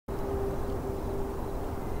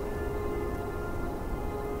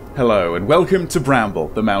Hello and welcome to Bramble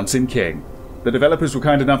The Mountain King. The developers were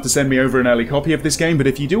kind enough to send me over an early copy of this game, but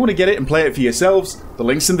if you do want to get it and play it for yourselves, the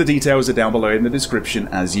links and the details are down below in the description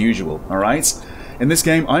as usual, alright? In this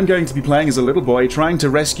game, I'm going to be playing as a little boy trying to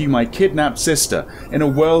rescue my kidnapped sister in a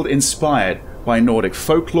world inspired by Nordic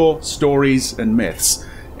folklore, stories, and myths.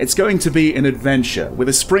 It's going to be an adventure with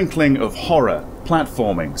a sprinkling of horror,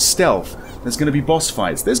 platforming, stealth. There's going to be boss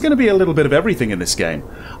fights. There's going to be a little bit of everything in this game.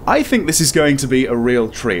 I think this is going to be a real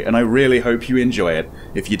treat, and I really hope you enjoy it.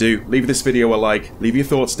 If you do, leave this video a like, leave your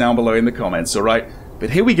thoughts down below in the comments, alright? But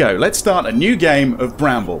here we go, let's start a new game of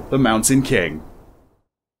Bramble The Mountain King.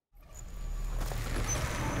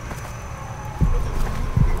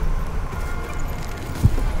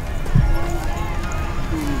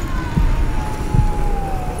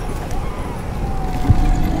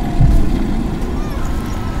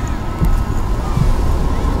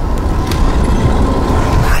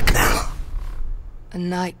 A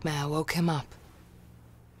nightmare woke him up.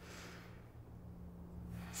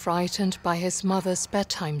 Frightened by his mother's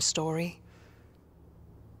bedtime story,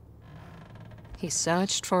 he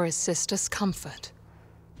searched for his sister's comfort.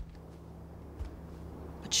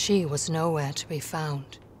 But she was nowhere to be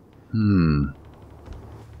found.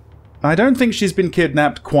 I don't think she's been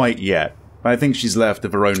kidnapped quite yet. I think she's left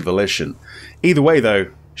of her own volition. Either way, though,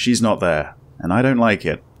 she's not there, and I don't like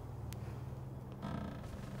it.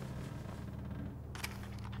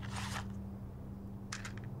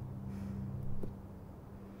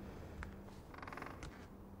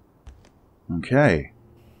 Okay,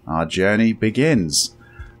 our journey begins.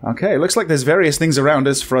 Okay, looks like there's various things around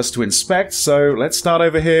us for us to inspect, so let's start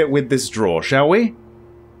over here with this drawer, shall we?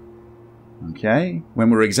 Okay, when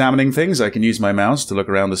we're examining things, I can use my mouse to look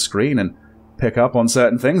around the screen and pick up on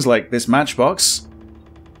certain things, like this matchbox.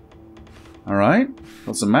 Alright,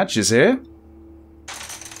 got some matches here.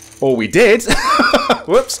 Or we did!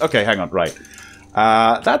 Whoops, okay, hang on, right.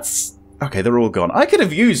 That's... okay, they're all gone. I could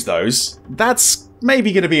have used those. That's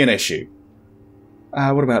maybe going to be an issue.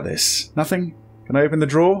 What about this? Nothing? Can I open the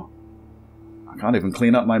drawer? I can't even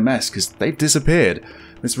clean up my mess because they've disappeared.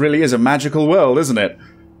 This really is a magical world, isn't it?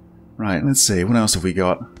 Right, let's see. What else have we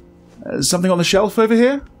got? Something on the shelf over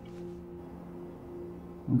here?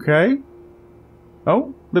 Okay.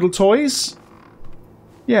 Oh, little toys?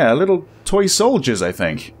 Yeah, little toy soldiers, I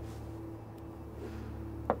think.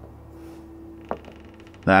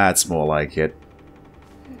 That's more like it.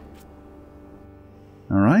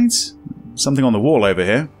 Alright. Something on the wall over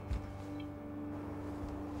here.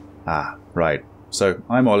 Ah, right. So,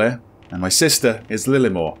 I'm Olle, and my sister is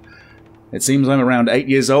Lillimore. It seems I'm around 8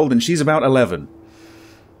 years old, and she's about 11.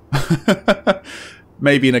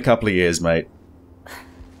 Maybe in a couple of years, mate.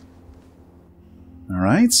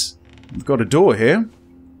 Alright. We've got a door here.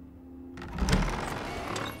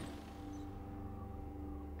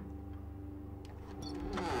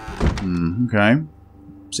 Okay.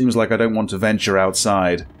 Seems like I don't want to venture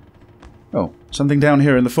outside. Oh, something down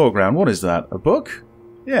here in the foreground. What is that? A book?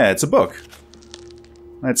 Yeah, it's a book.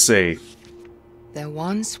 Let's see. There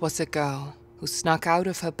once was a girl who snuck out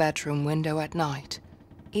of her bedroom window at night,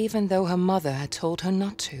 even though her mother had told her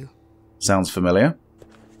not to. Sounds familiar.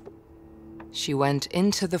 She went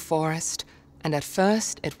into the forest, and at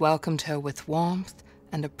first it welcomed her with warmth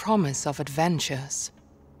and a promise of adventures.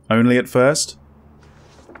 Only at first?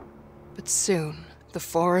 But soon, the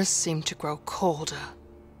forest seemed to grow colder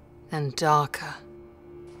and darker.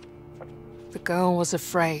 The girl was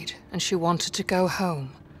afraid, and she wanted to go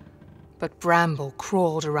home. But bramble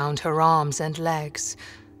crawled around her arms and legs,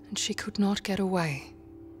 and she could not get away.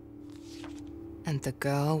 And the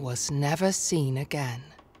girl was never seen again.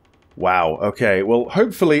 Wow, okay. Well,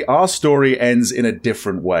 hopefully our story ends in a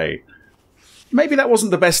different way. Maybe that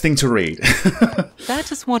wasn't the best thing to read. That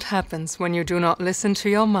is what happens when you do not listen to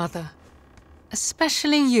your mother.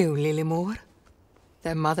 Especially you, Lillimore.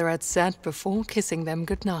 Their mother had said before kissing them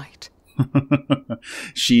goodnight.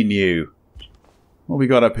 She knew. What we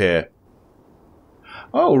got up here?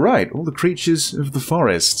 Oh, right. All the creatures of the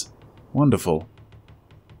forest. Wonderful.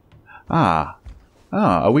 Are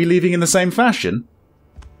we leaving in the same fashion?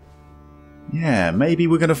 Yeah, maybe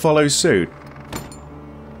we're going to follow suit.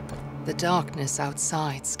 The darkness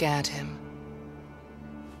outside scared him.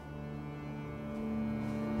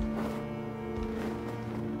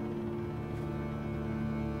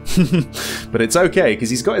 But it's okay, because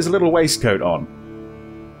he's got his little waistcoat on.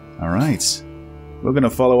 Alright. We're going to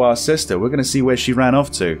follow our sister. We're going to see where she ran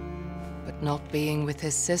off to. But not being with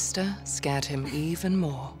his sister scared him even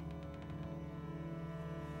more.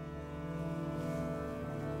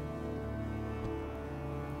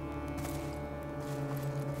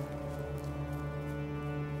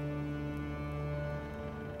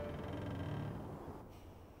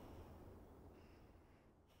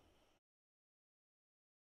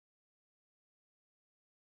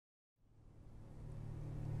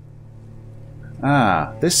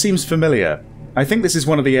 Ah, this seems familiar. I think this is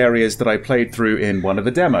one of the areas that I played through in one of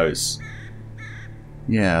the demos.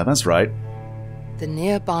 Yeah, that's right. The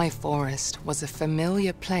nearby forest was a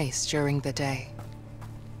familiar place during the day.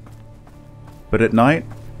 But at night,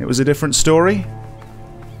 it was a different story?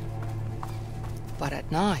 But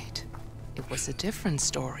at night, it was a different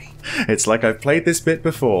story. It's like I've played this bit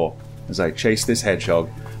before, as I chase this hedgehog.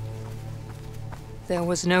 There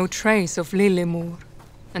was no trace of Lillemor,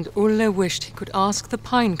 and Olle wished he could ask the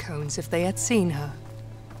pine cones if they had seen her.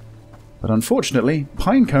 But unfortunately,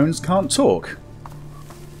 pine cones can't talk.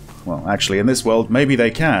 Well, actually, in this world, maybe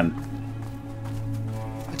they can.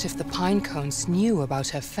 But if the pine cones knew about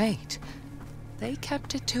her fate, they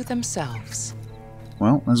kept it to themselves.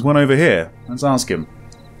 Well, there's one over here. Let's ask him.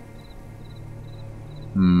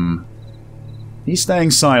 He's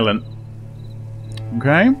staying silent.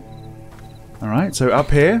 Okay. Alright, so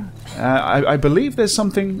up here. I believe there's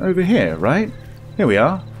something over here, right? Here we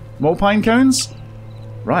are. More pine cones?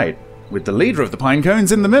 Right. With the leader of the pine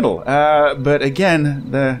cones in the middle. But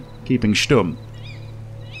again, they're keeping stumm.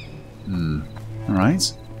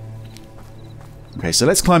 Alright. Okay, so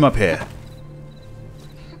let's climb up here.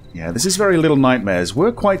 Yeah, this is very Little Nightmares.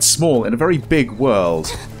 We're quite small in a very big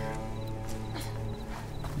world.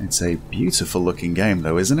 It's a beautiful looking game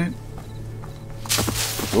though, isn't it?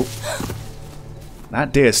 Oh.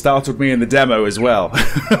 That deer startled me in the demo as well.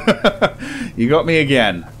 You got me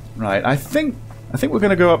again. Right, I think we're going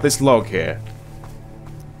to go up this log here.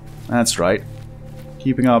 That's right.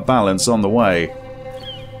 Keeping our balance on the way.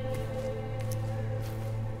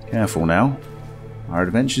 Careful now. Our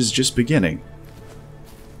adventure's just beginning.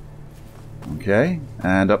 Okay,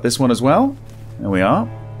 and up this one as well. There we are.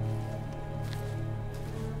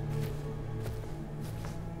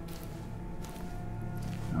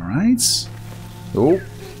 Alright. Oh.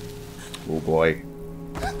 Oh boy.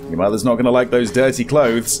 Your mother's not going to like those dirty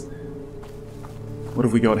clothes. What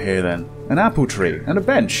have we got here then? An apple tree and a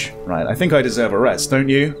bench. Right, I think I deserve a rest, don't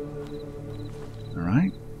you?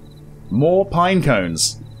 Alright. More pine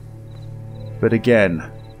cones. But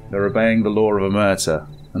again, they're obeying the law of Omerta.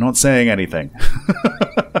 They're not saying anything.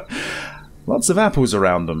 Lots of apples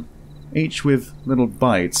around them. Each with little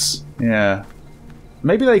bites. Yeah.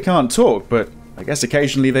 Maybe they can't talk, but I guess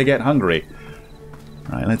occasionally they get hungry.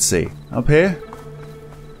 Right, let's see. Up here,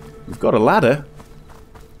 we've got a ladder.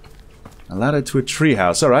 A ladder to a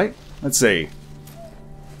treehouse. Alright, let's see.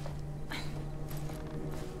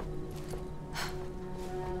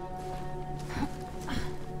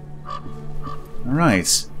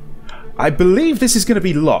 Alright. I believe this is going to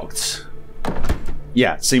be locked.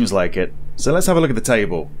 Yeah, seems like it. So let's have a look at the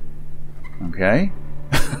table. Okay.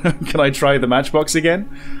 Can I try the matchbox again?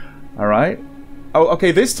 Alright. Oh,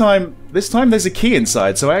 okay, this time there's a key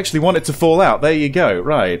inside, so I actually want it to fall out. There you go,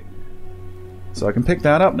 right. So I can pick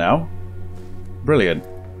that up now. Brilliant.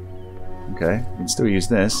 Okay, I can still use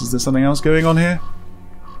this. Is there something else going on here?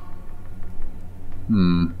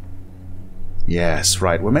 Yes,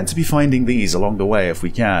 right. We're meant to be finding these along the way if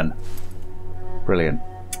we can. Brilliant.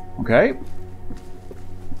 Okay.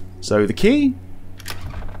 So the key.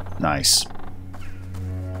 Nice.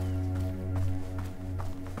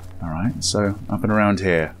 Alright, so up and around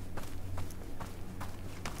here.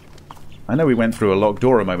 I know we went through a locked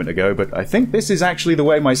door a moment ago, but I think this is actually the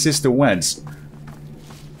way my sister went.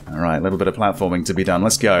 Alright, a little bit of platforming to be done.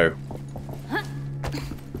 Let's go.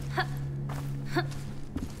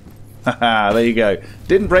 Haha, there you go.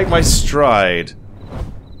 Didn't break my stride.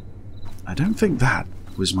 I don't think that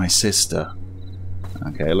was my sister.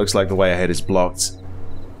 Okay, it looks like the way ahead is blocked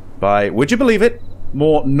by, would you believe it,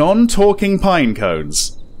 more non-talking pine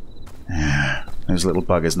cones. Those little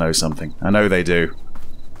buggers know something. I know they do.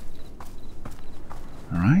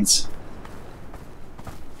 Alright.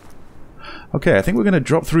 Okay, I think we're going to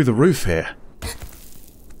drop through the roof here.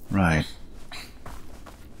 Right.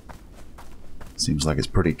 Seems like it's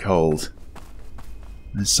pretty cold.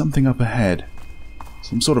 There's something up ahead.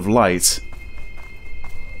 Some sort of light.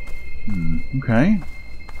 Okay.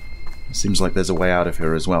 Seems like there's a way out of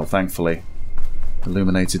here as well, thankfully.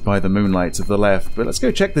 Illuminated by the moonlight to the left. But let's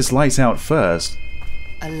go check this light out first.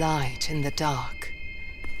 A light in the dark.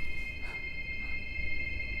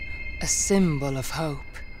 A symbol of hope.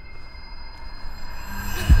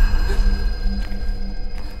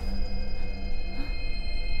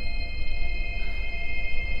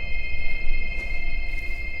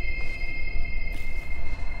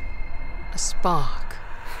 A spark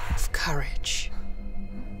of courage.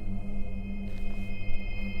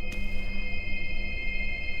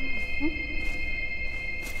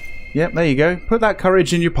 Yep, there you go. Put that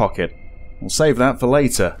courage in your pocket. We'll save that for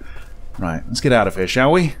later. Right, let's get out of here,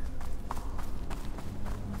 shall we?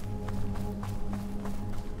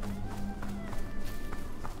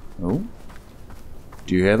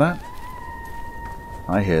 Do you hear that?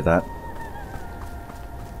 I hear that.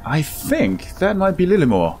 I think that might be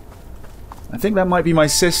Lillimore. I think that might be my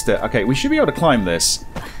sister. Okay, we should be able to climb this.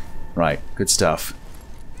 Right, good stuff.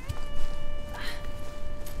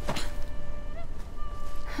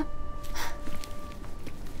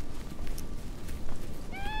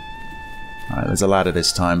 Alright, there's a ladder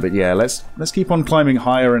this time, but yeah, let's keep on climbing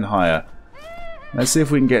higher and higher. Let's see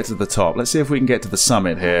if we can get to the top. Let's see if we can get to the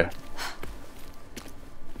summit here.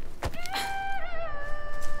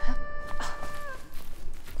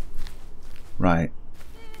 Right.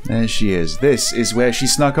 There she is. This is where she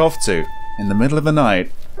snuck off to, in the middle of the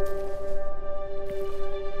night.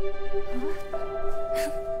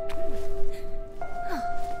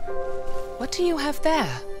 What do you have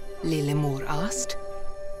there? Lillimore asked.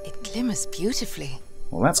 It glimmers beautifully.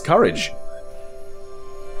 Well, that's courage.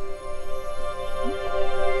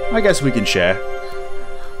 I guess we can share.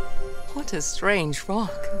 What a strange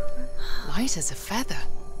rock. Light as a feather.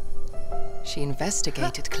 She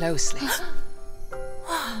investigated closely.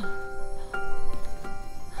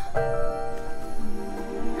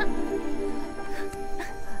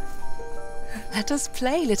 Let us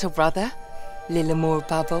play, little brother, Lillimore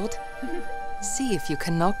babbled. See if you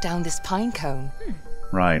can knock down this pine cone.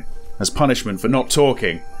 Right. As punishment for not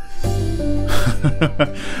talking.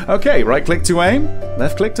 Okay, right click to aim,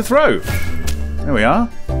 left click to throw. There we are.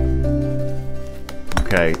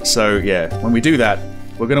 Okay, so yeah, when we do that,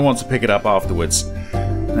 we're going to want to pick it up afterwards.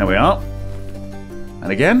 There we are.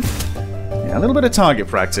 And again, yeah, a little bit of target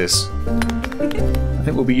practice. I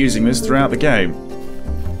think we'll be using this throughout the game.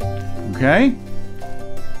 Okay.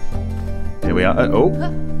 Here we are.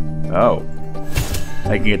 Oh.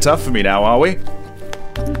 Making it tough for me now, are we?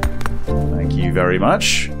 Thank you very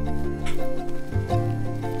much.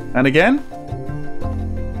 And again.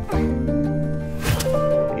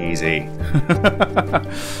 Easy.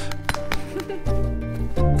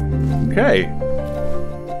 Okay.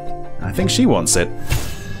 I think she wants it.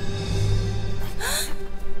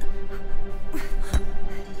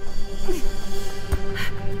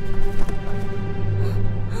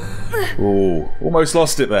 Ooh, almost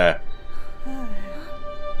lost it there.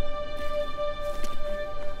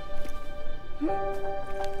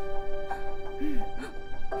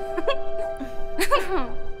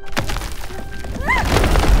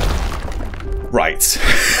 Right.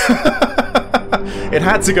 It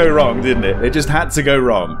had to go wrong, didn't it? It just had to go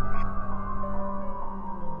wrong.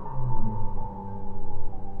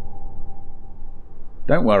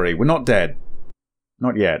 Don't worry, we're not dead.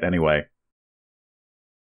 Not yet, anyway.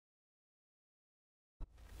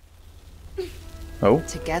 Oh?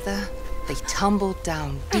 Together, they tumbled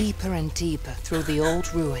down deeper and deeper through the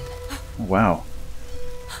old ruin. Oh, wow.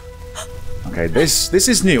 Okay, this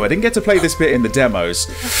is new. I didn't get to play this bit in the demos.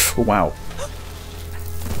 Oh, wow.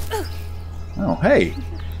 Oh, hey.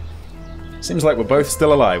 Seems like we're both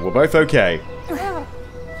still alive. We're both okay.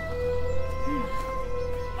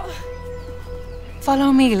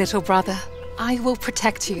 Follow me, little brother. I will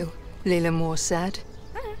protect you, Lillimore said.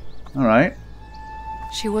 Alright.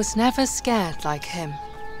 She was never scared like him.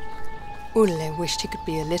 Olle wished he could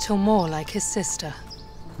be a little more like his sister.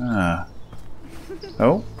 Ah.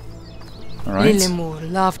 Oh. Alright.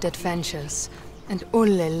 Lillimore loved adventures, and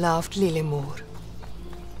Olle loved Lillimore.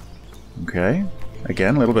 Okay.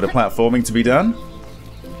 Again, a little bit of platforming to be done.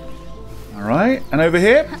 Alright, and over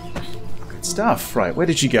here? Good stuff. Right, where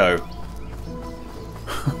did she go?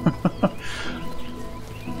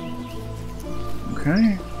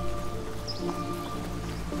 Okay.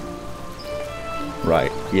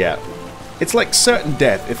 Right, yeah. It's like certain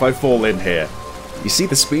death if I fall in here. You see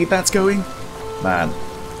the speed that's going? Man.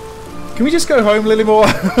 Can we just go home, Lillimore?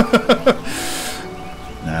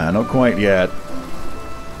 Nah, not quite yet.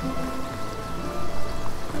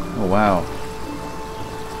 Oh, wow.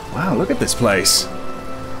 Wow, look at this place.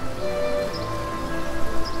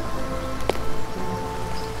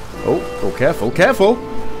 Oh, careful, careful!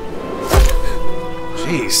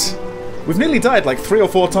 Jeez. We've nearly died like 3 or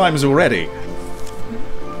 4 times already.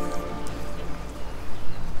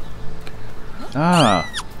 Ah.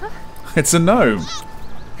 It's a gnome.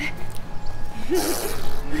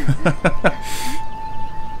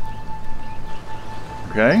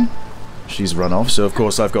 Okay. She's run off, so of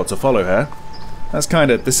course I've got to follow her. That's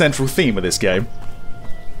kind of the central theme of this game.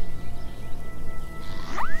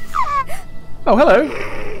 Oh, hello!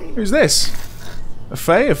 Who's this? A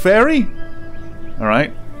fae? A fairy?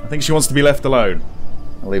 Alright. I think she wants to be left alone.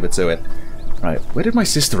 I'll leave her to it. Right, where did my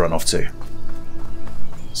sister run off to?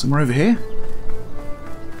 Somewhere over here?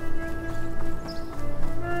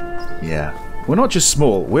 Yeah. We're not just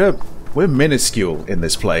small, we're minuscule in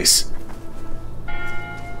this place.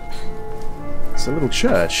 It's a little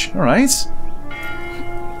church. Alright.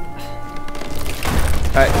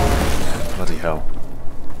 Bloody hell.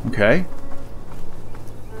 Okay.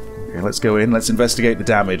 Okay, let's go in. Let's investigate the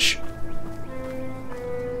damage.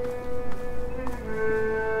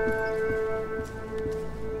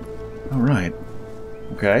 Alright.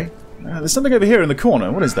 Okay. There's something over here in the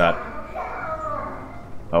corner. What is that?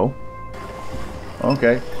 Oh.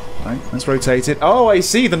 Okay. Right, let's rotate it. Oh, I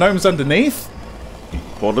see. The gnome's underneath.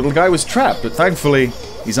 Poor little guy was trapped, but thankfully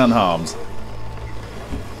he's unharmed.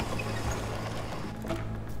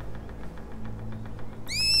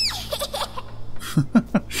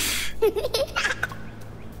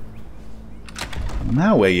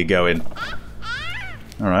 Now where you going?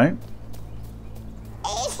 Alright.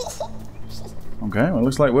 Okay, well,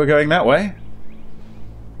 looks like we're going that way.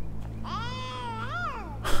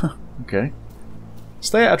 Okay.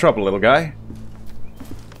 Stay out of trouble, little guy.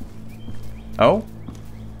 Oh?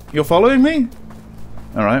 You're following me?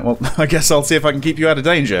 Alright, well, I guess I'll see if I can keep you out of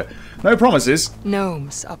danger. No promises.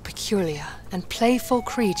 Gnomes are peculiar and playful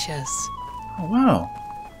creatures. Oh, wow.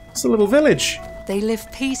 It's a little village. They live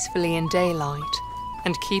peacefully in daylight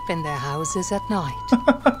and keep in their houses at night.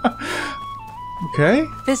 Okay.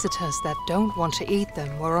 Visitors that don't want to eat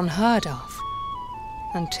them were unheard of.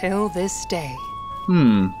 Until this day.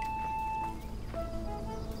 The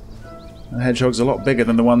hedgehog's a lot bigger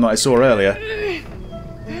than the one that I saw earlier.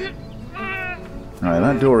 Alright,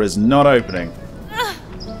 that door is not opening.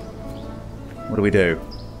 What do we do?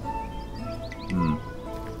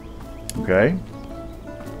 Okay.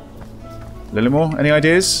 Lillimore, any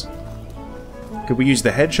ideas? Could we use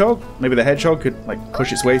the hedgehog? Maybe the hedgehog could, like,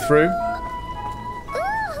 push its way through?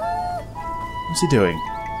 What's he doing?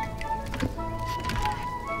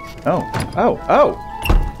 Oh. Oh. Oh!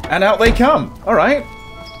 And out they come! Alright.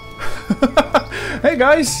 Hey,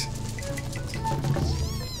 guys!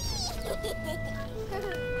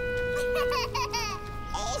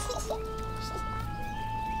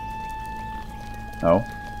 Oh.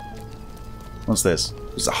 What's this?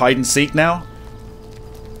 Is it hide and seek now?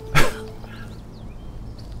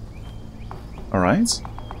 Alright.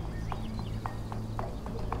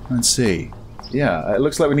 Let's see. Yeah, it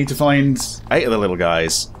looks like we need to find 8 of the little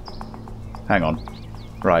guys. Hang on.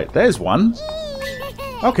 Right, there's one.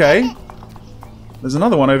 Okay. There's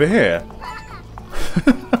another one over here.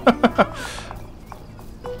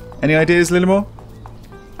 Any ideas, Lillimore?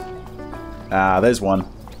 Ah, there's one.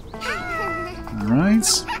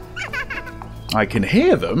 Alright. I can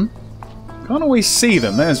hear them. Can't always see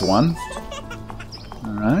them. There's one.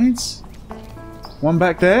 Alright. One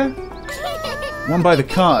back there. One by the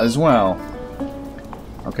cart as well.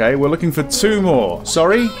 Okay, we're looking for 2 more.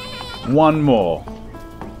 Sorry? 1 more.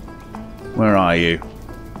 Where are you?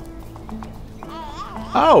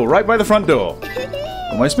 Oh, right by the front door.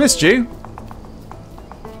 Almost missed you.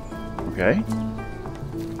 Okay.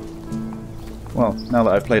 Well, now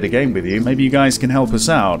that I've played a game with you, maybe you guys can help us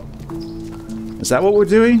out. Is that what we're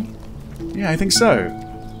doing? Yeah, I think so.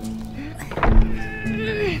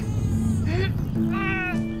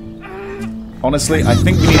 Honestly, I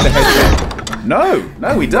think we need the hedgehog. No!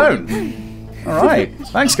 No, we don't! Alright.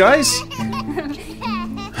 Thanks, guys!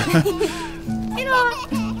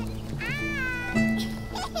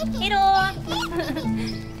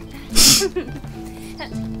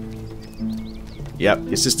 Yep,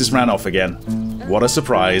 your sisters ran off again. What a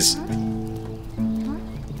surprise.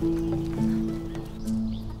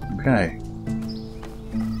 Okay.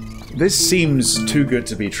 This seems too good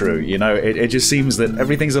to be true, you know? It just seems that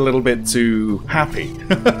everything's a little bit too happy.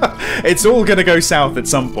 It's all gonna go south at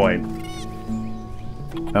some point.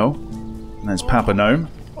 Oh, there's Papa Gnome.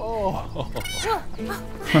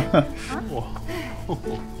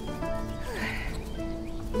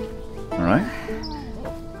 Alright.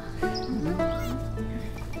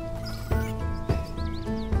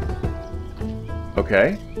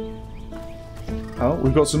 Okay. Oh,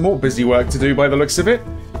 we've got some more busy work to do by the looks of it.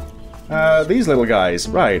 These little guys,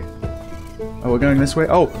 right. Oh, we're going this way.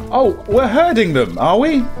 Oh, we're herding them, are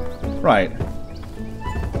we? Right.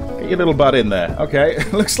 Get your little butt in there. Okay,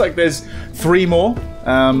 looks like there's 3 more.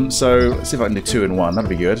 So, let's see if I can do 2 in 1. That'd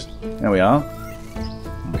be good. There we are.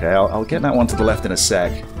 Okay, I'll get that one to the left in a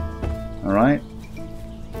sec. Alright.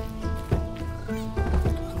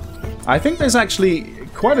 I think there's actually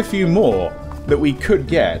quite a few more that we could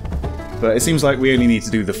get, but it seems like we only need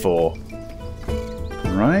to do the 4.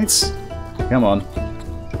 Alright. Come on.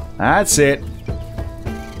 That's it.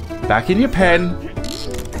 Back in your pen.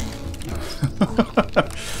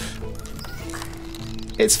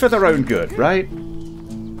 It's for their own good, right?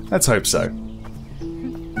 Let's hope so.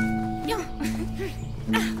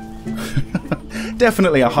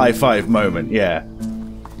 Definitely a high five moment, yeah.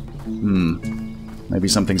 Maybe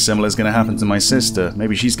something similar is going to happen to my sister.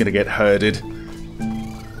 Maybe she's going to get herded.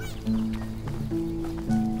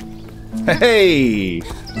 Hey!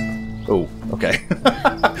 Oh, okay.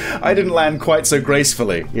 I didn't land quite so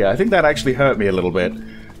gracefully. Yeah, I think that actually hurt me a little bit.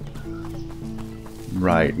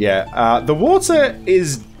 Right, yeah. The water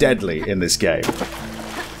is deadly in this game.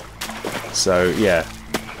 So, yeah.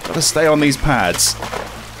 Gotta stay on these pads.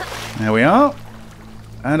 There we are.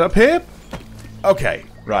 And up here? Okay,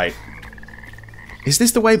 right. Is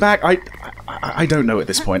this the way back? I don't know at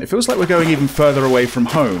this point. It feels like we're going even further away from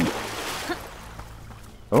home.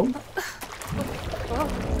 Oh.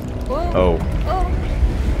 Oh.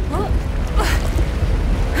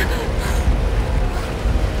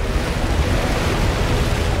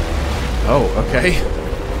 Oh, okay.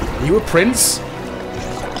 Are you a prince?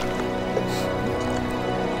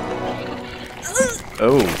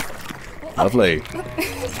 Oh. Lovely.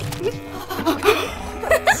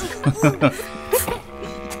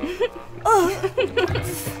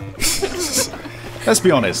 Let's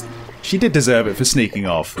be honest. She did deserve it for sneaking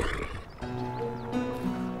off.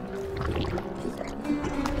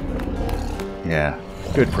 Yeah,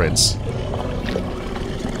 good prince.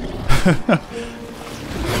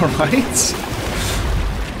 Alright.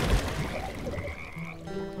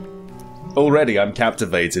 Already I'm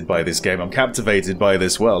captivated by this game. I'm captivated by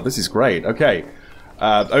this world. This is great. Okay.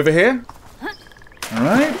 Over here?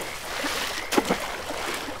 Alright.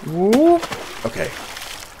 Whoa. Okay.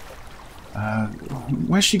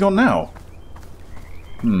 Where's she gone now?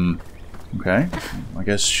 Okay. I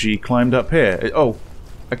guess she climbed up here. Oh.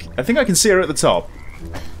 I think I can see her at the top.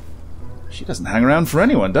 She doesn't hang around for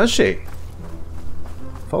anyone, does she?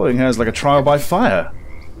 Following her is like a trial by fire.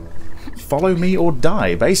 Follow me or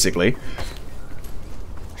die, basically.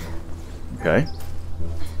 Okay.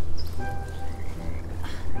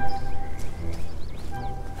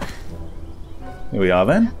 Here we are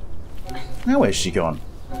then. Now where's she gone?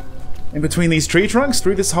 In between these tree trunks?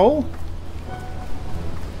 Through this hole?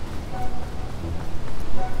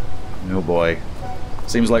 Oh boy.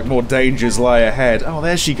 Seems like more dangers lie ahead. Oh,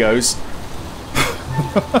 there she goes.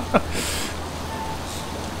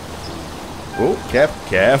 Oh,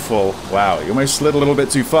 careful. Wow, you almost slid a little bit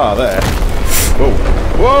too far there. Whoa.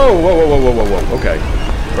 Whoa, whoa, whoa, whoa, whoa, whoa, whoa. Okay.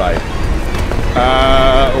 Right.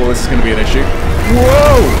 Oh, this is going to be an issue.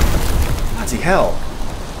 Whoa! Bloody hell.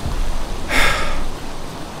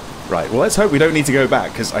 Right, well, let's hope we don't need to go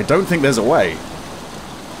back, because I don't think there's a way.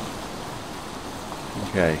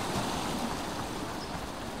 Okay.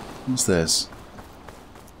 What's this?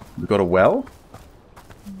 We've got a well?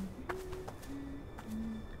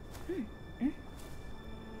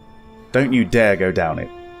 Don't you dare go down it.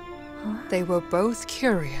 They were both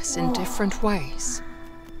curious in different ways,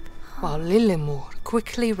 while Lillemor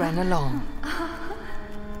quickly ran along.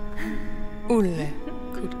 Olle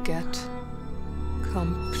could get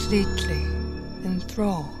completely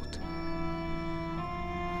enthralled.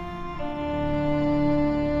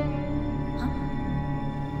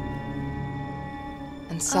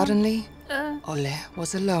 And suddenly, Olle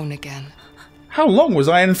was alone again. How long was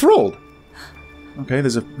I enthralled? Okay,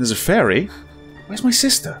 there's a fairy. Where's my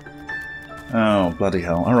sister? Oh, bloody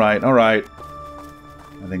hell. Alright, alright.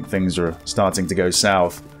 I think things are starting to go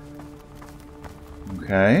south.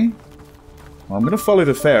 Okay. Well, I'm going to follow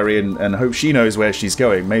the fairy and hope she knows where she's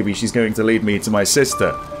going. Maybe she's going to lead me to my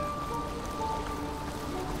sister.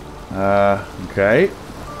 Okay.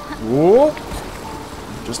 Whoa.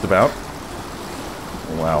 Just about.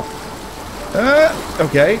 Oh, wow.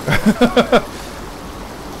 Okay.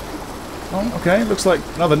 Oh, okay. Looks like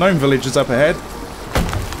another gnome village is up ahead.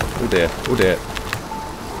 Oh dear. Oh dear.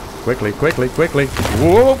 Quickly, quickly, quickly.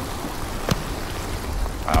 Whoa!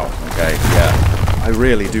 Wow. Okay. Yeah. I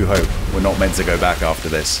really do hope we're not meant to go back after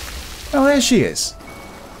this. Oh, there she is.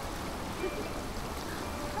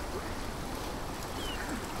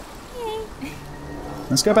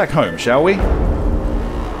 Let's go back home, shall we?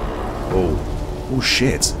 Oh. Oh,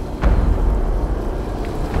 shit.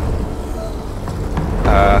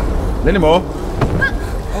 Lillemor.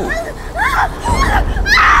 Oh.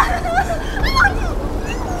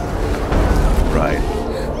 Right.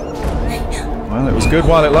 Well, it was good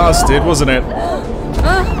while it lasted, wasn't it?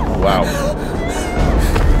 Oh, wow.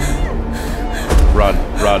 Run,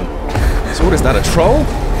 run. So what is that, a troll?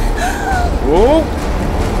 Whoa.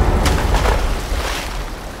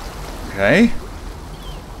 Okay.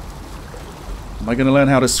 Am I going to learn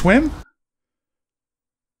how to swim?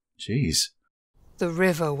 Jeez. The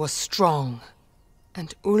river was strong,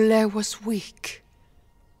 and Olle was weak.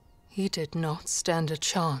 He did not stand a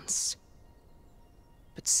chance.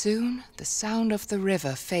 But soon, the sound of the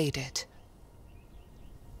river faded.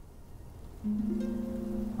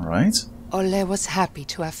 Alright. Olle was happy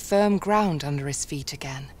to have firm ground under his feet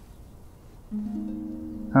again.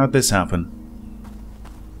 How'd this happen?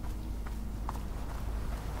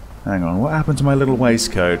 Hang on, what happened to my little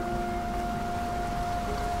waistcoat?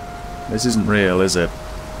 This isn't real, is it?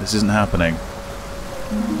 This isn't happening.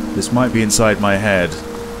 This might be inside my head.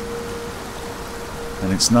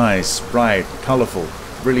 And it's nice, bright, colourful,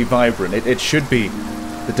 really vibrant. It should be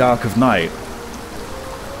the dark of night.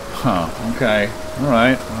 Huh, okay.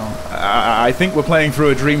 Alright, well, I think we're playing through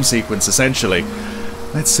a dream sequence, essentially.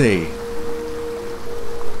 Let's see.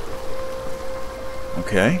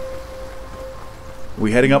 Okay. Are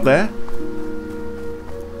we heading up there?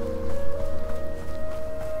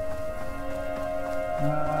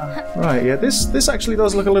 Right, yeah, this actually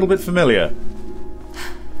does look a little bit familiar.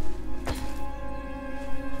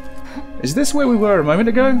 Is this where we were a moment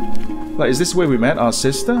ago? Like, is this where we met our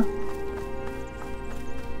sister?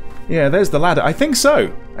 Yeah, there's the ladder. I think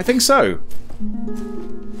so. I think so.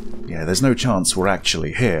 Yeah, there's no chance we're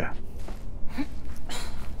actually here.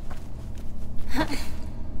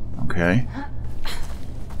 Okay.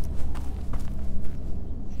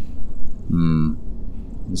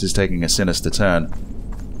 This is taking a sinister turn.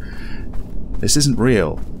 This isn't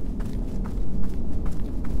real.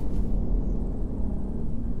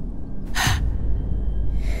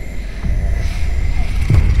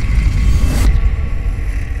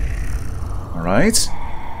 Alright.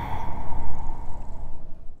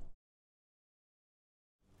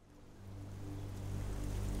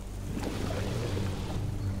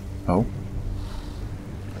 Oh.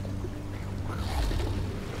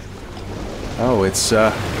 Oh, it's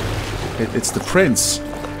the prince.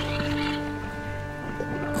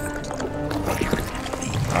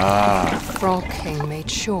 The Frog King made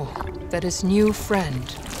sure that his new friend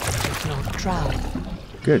did not drown.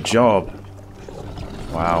 Good job.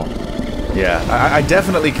 Wow. Yeah, I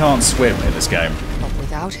definitely can't swim in this game. But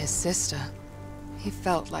without his sister, he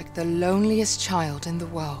felt like the loneliest child in the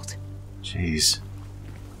world. Jeez.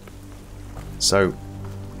 So,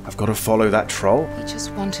 I've got to follow that troll? He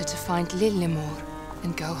just wanted to find Lillemor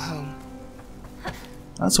and go home.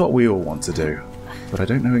 That's what we all want to do. But I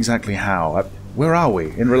don't know exactly how. Where are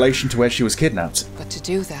we in relation to where she was kidnapped? But to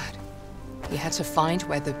do that, he had to find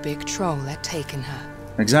where the big troll had taken her.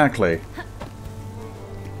 Exactly.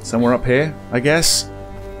 Somewhere up here, I guess?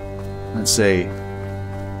 Let's see.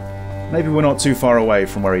 Maybe we're not too far away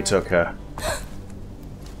from where he took her.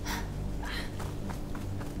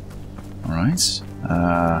 Alright.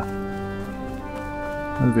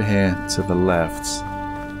 Over here to the left.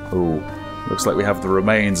 Ooh. Looks like we have the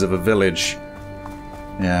remains of a village.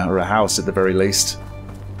 Yeah, or a house at the very least.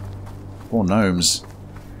 4 gnomes.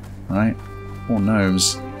 Right? 4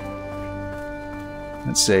 gnomes.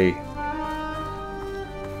 Let's see.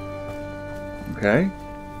 Okay.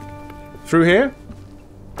 Through here?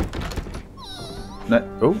 No.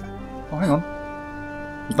 Oh, hang on.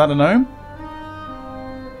 Was that a gnome?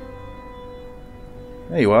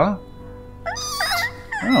 There you are.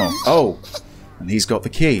 Oh. Oh. And he's got the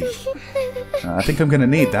key. I think I'm going to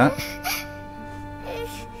need that.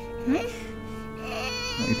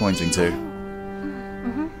 What are you pointing to?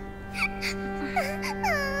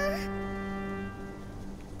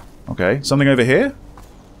 Okay, something over here?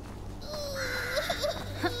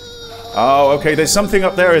 Oh, okay, there's something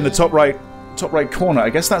up there in the top right corner. I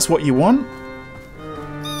guess that's what you want?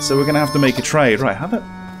 So we're going to have to make a trade. Right,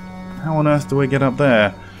 how on earth do we get up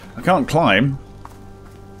there? I can't climb.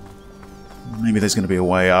 Maybe there's going to be a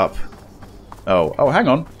way up. Oh, hang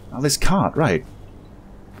on. Oh, this cart, right.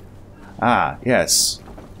 Ah, yes.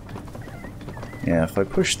 Yeah, if I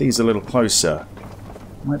push these a little closer,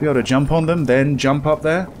 I might be able to jump on them, then jump up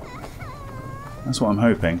there. That's what I'm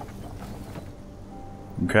hoping.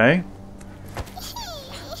 Okay.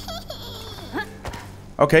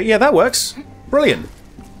 Okay, yeah, that works. Brilliant.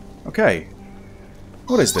 Okay.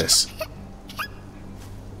 What is this?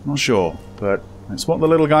 Not sure, but it's what the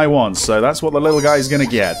little guy wants, so that's what the little guy's gonna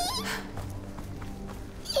get.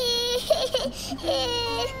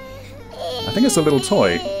 I think it's a little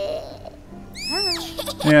toy.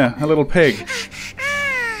 Yeah, a little pig.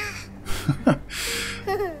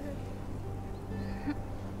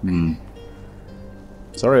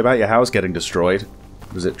 Sorry about your house getting destroyed.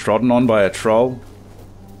 Was it trodden on by a troll?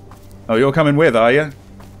 Oh, you're coming with, are you?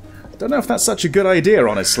 Don't know if that's such a good idea,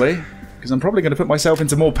 honestly, because I'm probably going to put myself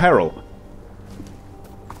into more peril.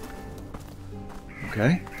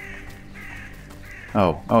 Okay.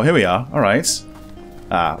 Oh, here we are. Alright.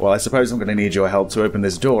 Ah, well, I suppose I'm going to need your help to open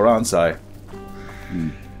this door, aren't I?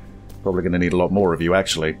 Probably going to need a lot more of you,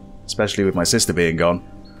 actually. Especially with my sister being gone.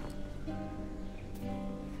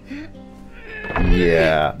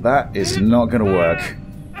 Yeah, that is not going to work.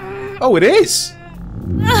 Oh, it is!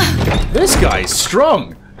 This guy's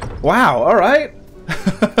strong! Wow, alright.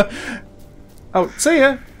 Oh, see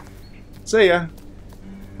ya! See ya.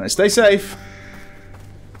 Right, stay safe.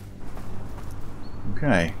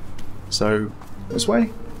 Okay. So, this way?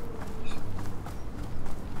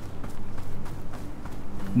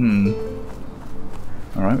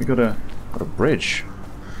 Alright, we got a bridge.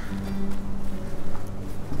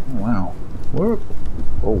 Oh, wow. Whoa.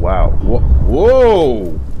 Oh, wow.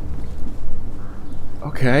 Whoa!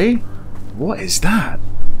 Okay. What is that?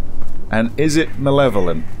 And is it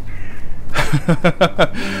malevolent?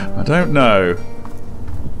 I don't know.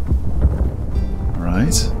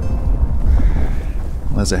 Right.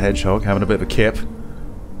 Well, there's a hedgehog having a bit of a kip.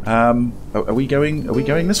 Are we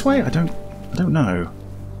going this way? I don't know.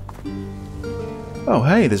 Oh,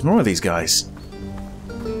 hey, there's more of these guys.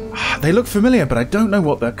 They look familiar, but I don't know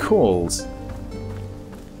what they're called.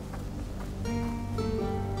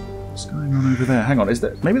 What's going on over there? Hang on,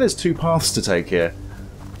 maybe there's two paths to take here.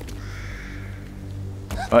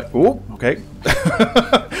 Oh, okay.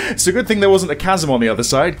 It's a good thing there wasn't a chasm on the other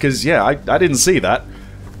side, because, yeah, I didn't see that.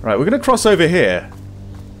 Right, we're going to cross over here.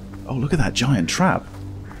 Oh, look at that giant trap.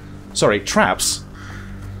 Sorry, traps.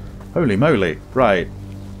 Holy moly. Right.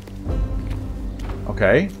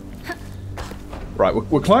 Okay. Right,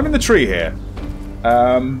 we're climbing the tree here.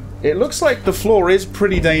 It looks like the floor is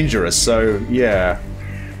pretty dangerous, so, yeah.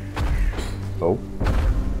 Oh.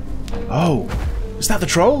 Oh. Is that the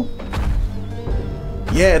troll?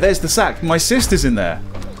 Yeah, there's the sack. My sister's in there.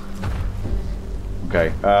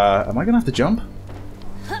 Okay, am I gonna have to jump?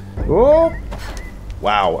 Oh!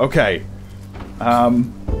 Wow, okay.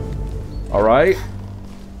 Alright.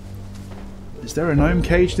 Is there a gnome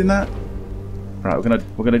caged in that? Right,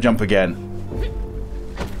 we're gonna jump again.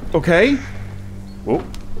 Okay. Whoa,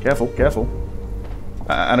 careful, careful.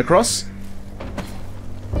 And across.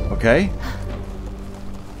 Okay.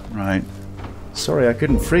 Right. Sorry I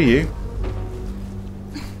couldn't free you.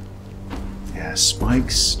 Yeah,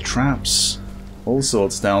 spikes, traps, all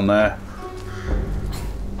sorts down there.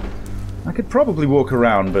 I could probably walk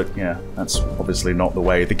around, but yeah, that's obviously not the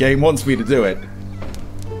way the game wants me to do it.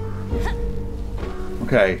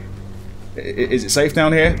 Okay. Is it safe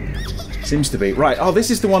down here? Seems to be. Right. Oh, this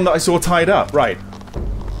is the one that I saw tied up. Right.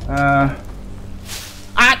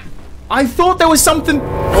 I thought there was something...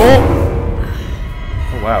 Oh!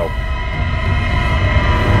 Oh, wow.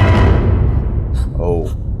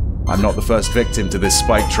 Oh. I'm not the first victim to this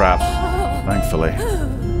spike trap. Thankfully.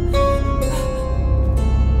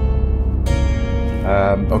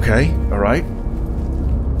 Okay. Alright.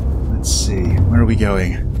 Let's see. Where are we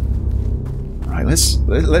going? Right,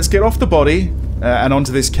 let's get off the body and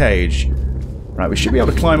onto this cage. Right, we should be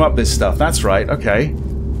able to climb up this stuff. That's right, okay.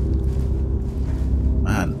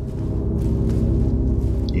 Man.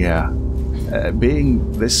 Yeah.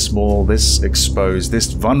 Being this small, this exposed, this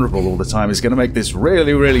vulnerable all the time is going to make this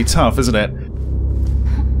really, really tough, isn't it?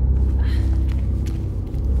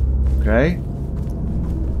 Okay.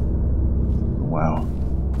 Wow.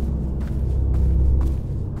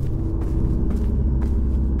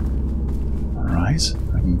 Alright.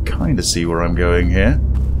 I can kind of see where I'm going here.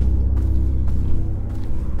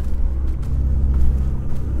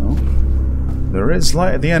 Oh. There is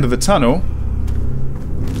light at the end of the tunnel.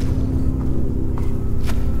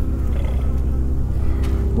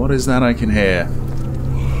 What is that I can hear?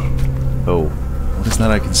 Oh. What is that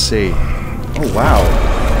I can see? Oh, wow.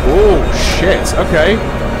 Oh, shit. Okay.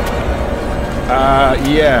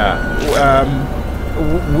 Yeah.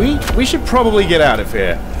 We should probably get out of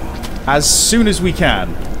here. As soon as we can.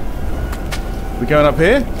 We going up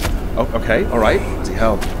here? Oh, okay. Alright. Bloody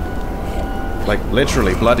hell. Like,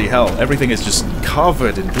 literally, bloody hell. Everything is just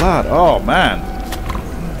covered in blood. Oh, man.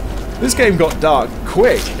 This game got dark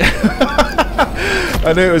quick.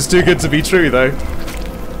 I knew it was too good to be true, though.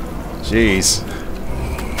 Jeez.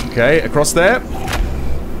 Okay, across there.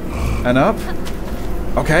 And up.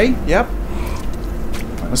 Okay, yep.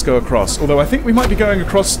 Right, let's go across. Although I think we might be going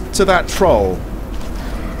across to that troll.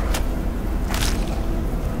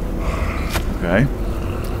 Okay.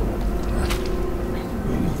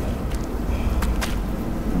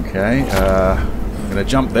 Okay, I'm gonna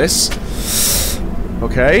jump this.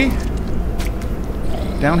 Okay.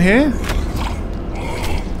 Down here?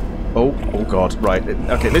 Oh, oh god, right.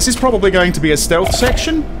 Okay, this is probably going to be a stealth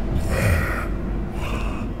section.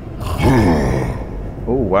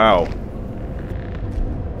 Oh, wow.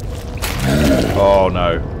 Oh,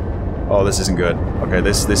 no. Oh, this isn't good. Okay,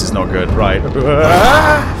 this is not good. Right.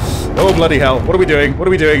 Oh, bloody hell. What are we doing? What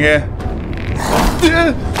are we doing here?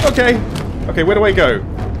 Okay. Okay, where do I go?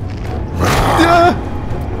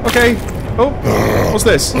 Okay. Oh, what's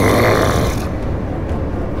this?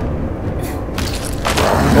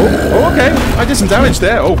 Oh, okay. I did some damage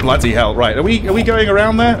there. Oh, bloody hell. Right, are we going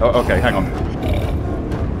around there? Oh, okay, hang on.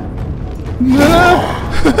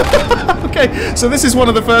 Okay, so this is one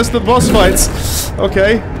of the first of the boss fights.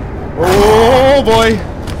 Okay. Oh, boy.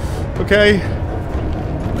 Okay.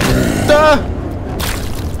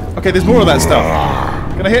 Okay, there's more of that stuff.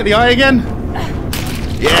 Can I hit the eye again?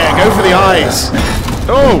 Yeah, go for the eyes.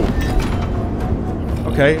 Oh!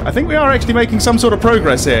 Okay, I think we are actually making some sort of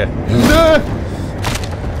progress here.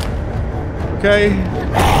 Okay.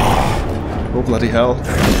 Oh, bloody hell.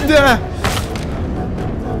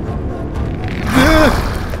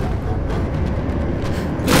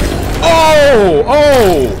 Oh!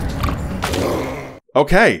 Oh!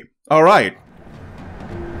 Okay, alright.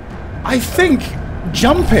 I think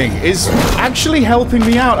jumping is actually helping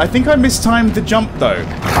me out. I think I mistimed the jump, though.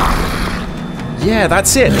 Yeah,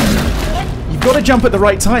 that's it. You've got to jump at the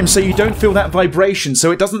right time so you don't feel that vibration, so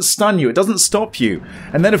it doesn't stun you, it doesn't stop you.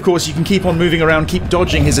 And then, of course, you can keep on moving around, keep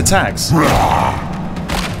dodging his attacks.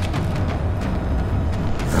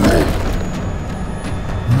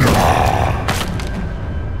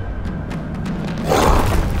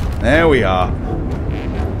 There we are.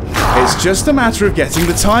 It's just a matter of getting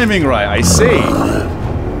the timing right, I see.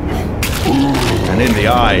 And in the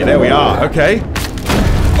eye, there we are, okay.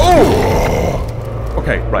 Oh!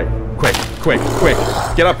 Okay, right. Quick, quick, quick.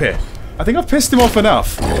 Get up here. I think I've pissed him off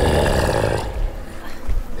enough.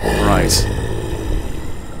 Right.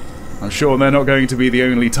 I'm sure they're not going to be the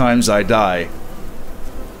only times I die.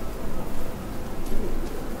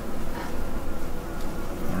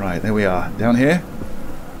 Alright, there we are. Down here.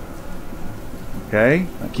 Okay,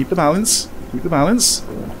 now keep the balance. Keep the balance.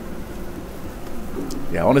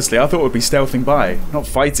 Yeah, honestly, I thought we'd be stealthing by, not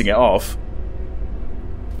fighting it off.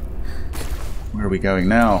 Where are we going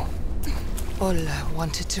now? Olle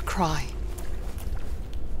wanted to cry.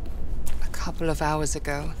 A couple of hours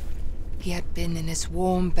ago, he had been in his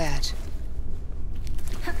warm bed.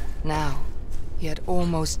 Now, he had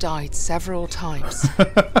almost died several times.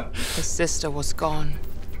 His sister was gone,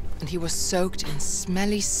 and he was soaked in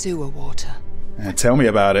smelly sewer water. Tell me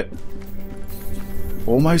about it.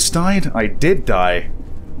 Almost died? I did die.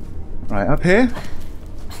 Right, up here.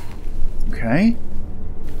 Okay.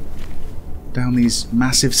 Down these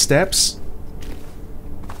massive steps.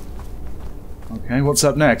 Okay, what's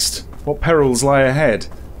up next? What perils lie ahead?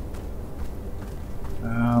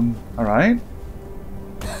 Alright.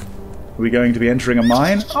 Are we going to be entering a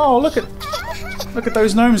mine? Oh, look at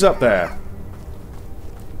those gnomes up there.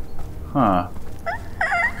 Huh.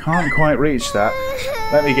 Can't quite reach that.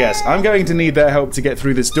 Let me guess. I'm going to need their help to get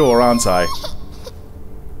through this door, aren't I?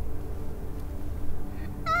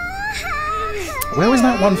 Where was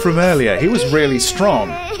that one from earlier? He was really strong.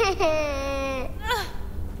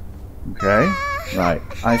 Okay. Right.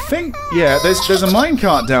 I think, yeah, there's a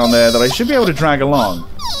minecart down there that I should be able to drag along.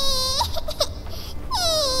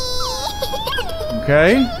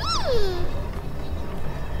 Okay.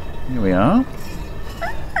 Here we are.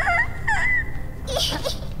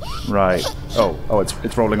 Right. Oh,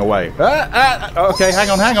 it's rolling away. Okay, hang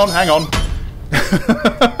on.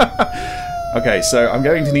 Okay, so I'm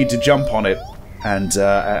going to need to jump on it and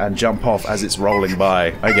jump off as it's rolling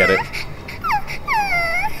by. I get it.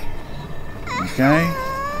 Okay.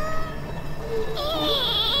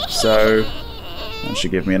 So that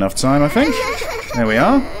should give me enough time, I think. There we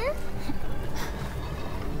are.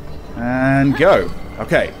 And go.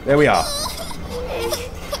 Okay, there we are.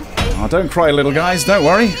 Oh, don't cry, little guys. Don't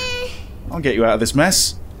worry. I'll get you out of this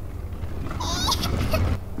mess.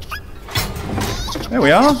 There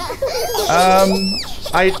we are.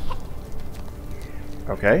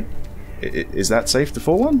 Okay. Is that safe to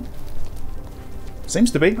fall on?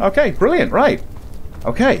 Seems to be. Okay, brilliant. Right.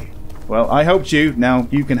 Okay. Well, I helped you. Now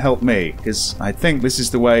you can help me, because I think this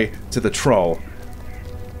is the way to the troll.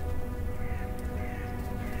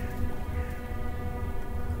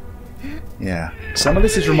 Yeah. Some of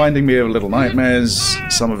this is reminding me of Little Nightmares,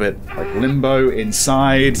 some of it like Limbo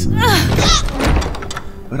inside.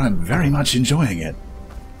 But I'm very much enjoying it.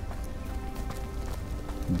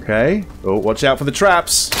 Okay. Oh, watch out for the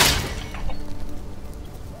traps.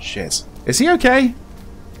 Shit. Is he okay?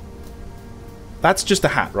 That's just a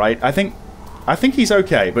hat, right? I think he's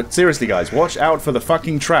okay, but seriously guys, watch out for the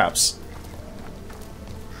fucking traps.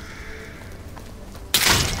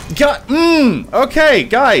 Okay,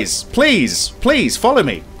 guys, please follow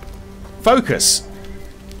me. Focus.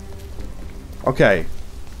 Okay.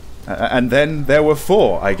 And then there were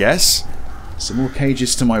 4, I guess. Some more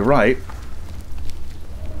cages to my right.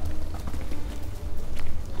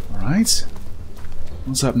 Alright.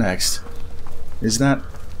 What's up next? Is that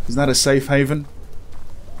a safe haven?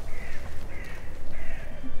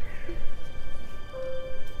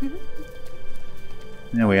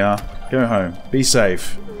 There we are. Go home. Be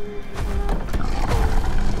safe.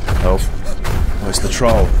 Oh. Oh, it's the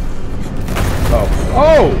troll. Oh.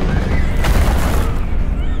 Oh!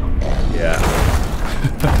 Yeah.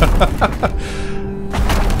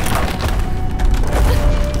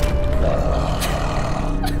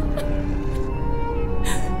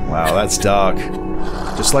 Wow, that's dark.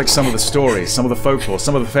 Just like some of the stories, some of the folklore,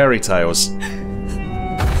 some of the fairy tales.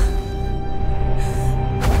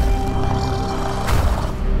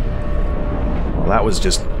 Well, that was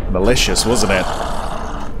just malicious, wasn't it?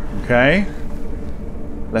 Okay.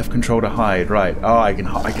 Left control to hide, right. Oh, I can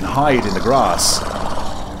hide in the grass.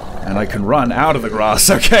 And I can run out of the grass,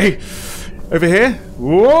 okay. Over here.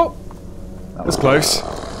 Whoa! That was close.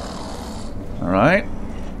 Alright.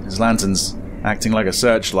 His lantern's acting like a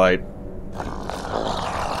searchlight.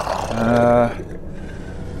 I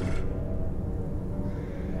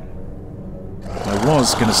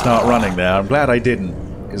was gonna start running there. I'm glad I didn't,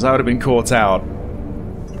 because I would have been caught out.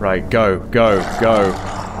 Right, go, go, go.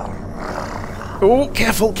 Oh,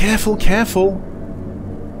 careful, careful, careful.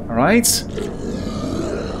 Alright.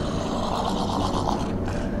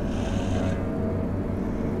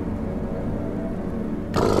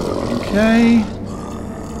 Okay.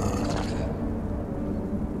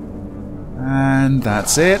 And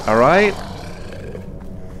that's it, alright.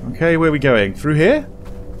 Okay, where are we going? Through here?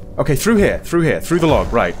 Okay, through here, through the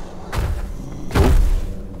log, right. Ooh.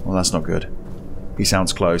 Well, that's not good. He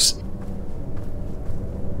sounds close.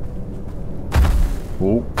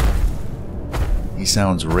 Ooh. He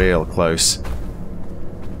sounds real close.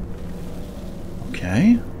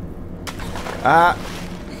 Okay. Ah!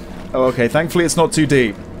 Oh, okay, thankfully it's not too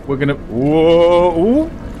deep. We're gonna... Whoa! Ooh.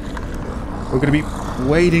 We're gonna be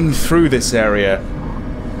wading through this area.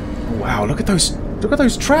 Wow, look at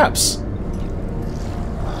those traps.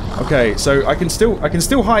 Okay, so I can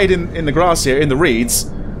still hide in the grass here, in the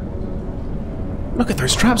reeds. Look at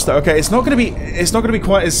those traps though. Okay, it's not gonna be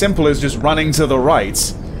quite as simple as just running to the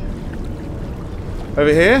right.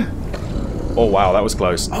 Over here? Oh wow, that was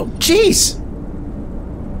close. Oh jeez!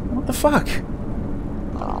 What the fuck?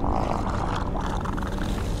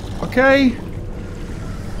 Okay.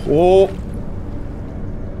 Oh.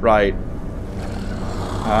 Right.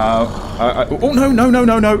 Oh no, no, no,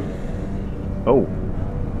 no, no. Oh.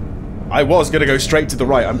 I was gonna go straight to the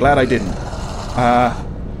right. I'm glad I didn't.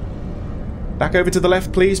 Back over to the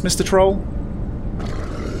left, please, Mr. Troll.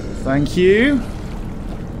 Thank you.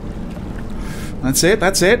 That's it,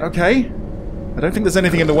 okay. I don't think there's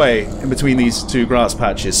anything in the way in between these two grass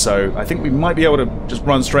patches, so I think we might be able to just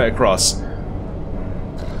run straight across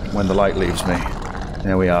when the light leaves me.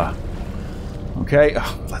 There we are. Okay.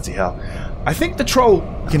 Oh, bloody hell. I think the troll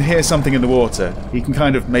can hear something in the water. He can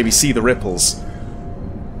kind of maybe see the ripples.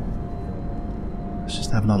 Let's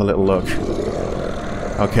just have another little look.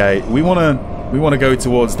 Okay, we wanna go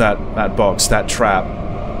towards that box, that trap.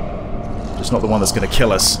 Just not the one that's gonna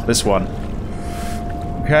kill us. This one.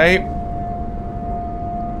 Okay.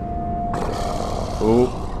 Oh.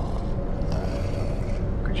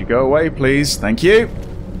 Could you go away, please? Thank you.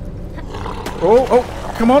 Oh, oh,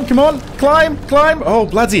 come on, come on! Climb, climb! Oh,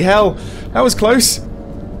 bloody hell! That was close.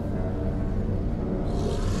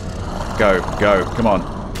 Go, go, come on.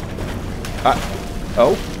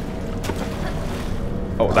 Oh.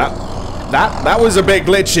 Oh, that was a bit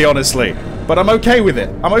glitchy, honestly. But I'm okay with it.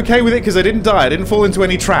 I'm okay with it because I didn't die. I didn't fall into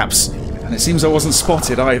any traps. And it seems I wasn't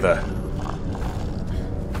spotted either.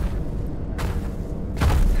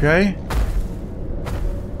 Okay.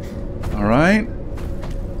 Alright.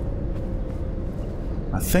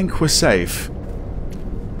 I think we're safe.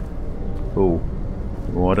 Oh.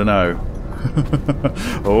 Oh, I don't know.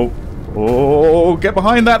 Oh. Oh, get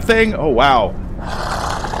behind that thing! Oh, wow.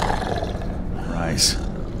 Right.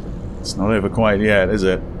 It's not over quite yet, is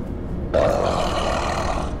it?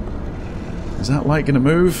 Is that light gonna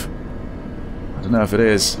move? I don't know if it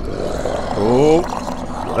is. Oh.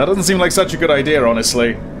 That doesn't seem like such a good idea,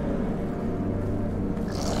 honestly.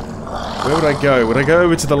 Where would I go? Would I go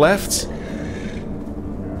over to the left?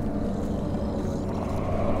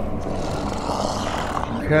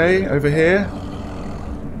 Okay, over here.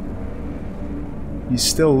 He's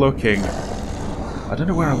still looking. I don't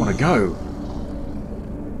know where I want to go.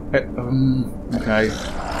 Okay.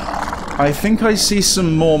 I think I see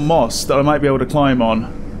some more moss that I might be able to climb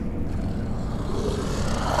on.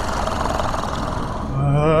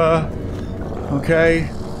 Okay.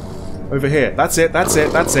 Over here. That's it, that's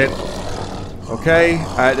it, that's it. Okay.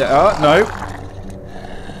 No.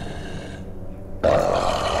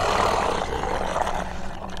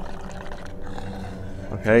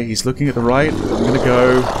 Okay, he's looking at the right. I'm going to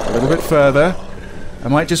go a little bit further. I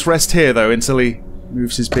might just rest here, though, until he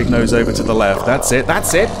moves his big nose over to the left. That's it,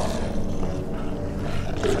 that's it!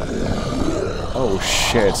 Oh,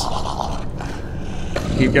 shit.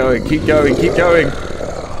 Keep going, keep going, keep going!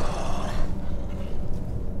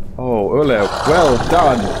 Oh, Olle, well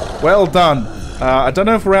done. Well done. I don't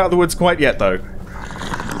know if we're out of the woods quite yet, though.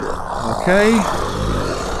 Okay.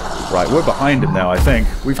 Right, we're behind him now, I think.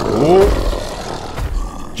 We've... Oh.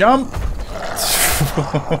 Jump!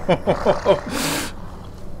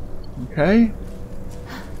 Okay.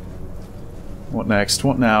 What next?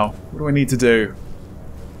 What now? What do I need to do?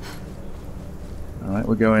 Alright,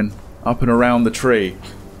 we're going up and around the tree.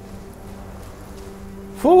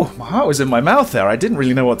 Whew, my heart was in my mouth there. I didn't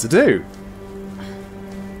really know what to do.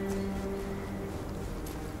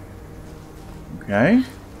 Okay.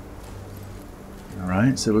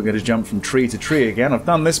 Alright, so we're going to jump from tree to tree again. I've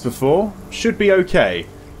done this before. Should be okay.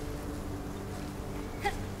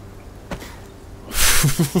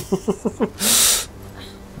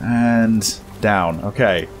 And down.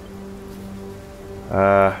 Okay.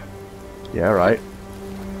 Yeah, right.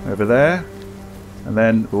 Over there. And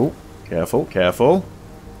then... Ooh, careful, careful.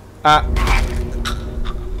 Ah!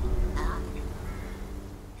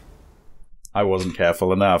 I wasn't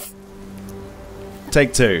careful enough.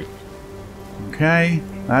 Take two. Okay.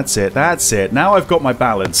 That's it, that's it. Now I've got my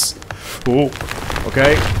balance. Ooh.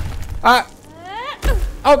 Okay. Ah!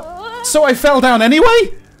 Oh! So I fell down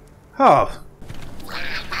anyway? Oh.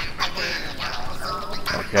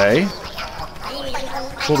 Okay.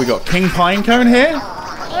 What we got? King Pinecone here?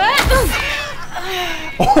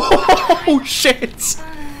 Oh, shit!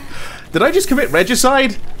 Did I just commit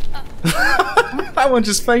regicide? That one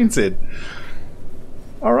just fainted.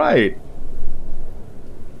 Alright.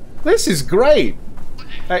 This is great!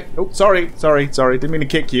 Hey, oh, sorry. Didn't mean to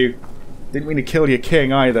kick you. Didn't mean to kill your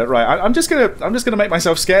king either. Right, I'm just gonna make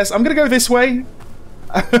myself scarce. I'm gonna go this way.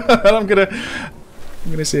 I'm gonna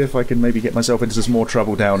see if I can maybe get myself into some more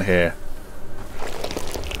trouble down here.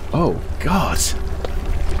 Oh god.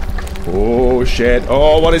 Oh shit.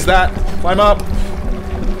 Oh, what is that? Climb up.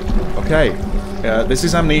 Okay. This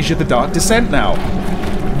is Amnesia: The Dark Descent now.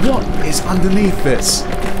 What is underneath this?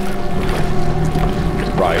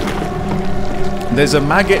 Right. There's a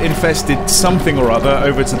maggot-infested something or other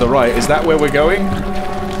over to the right. Is that where we're going?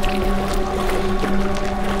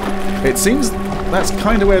 It seems that's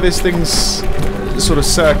kind of where this thing's sort of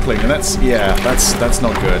circling, and that's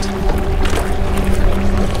not good.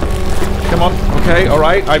 Come on. Okay. All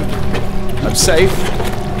right. I'm safe.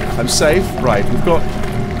 I'm safe. Right. We've got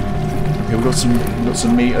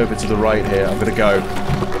some meat over to the right here. I'm gonna go.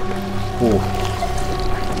 Oh.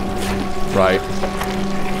 Right.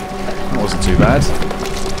 That wasn't too bad.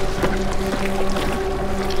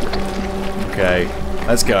 Okay,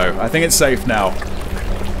 let's go. I think it's safe now.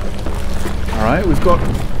 Alright, we've got...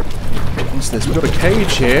 What's this? We've got a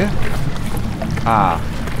cage here.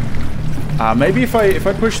 Maybe if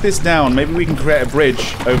I push this down, maybe we can create a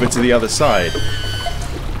bridge over to the other side.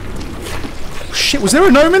 Shit, was there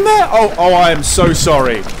a gnome in there? Oh, I am so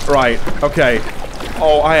sorry. Right, okay.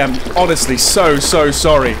 Oh, I am honestly so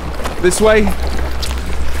sorry. This way?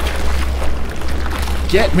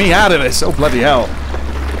 Get me out of this! Oh, bloody hell.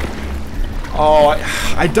 Oh,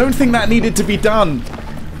 I don't think that needed to be done.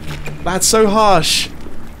 That's so harsh.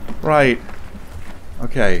 Right.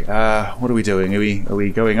 Okay, what are we doing? Are we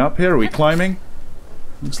going up here? Are we climbing?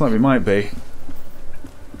 Looks like we might be.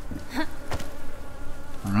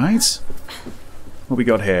 Alright. What we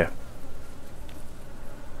got here?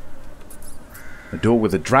 A door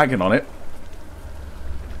with a dragon on it.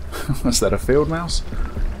 Was that a field mouse?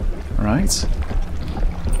 Alright.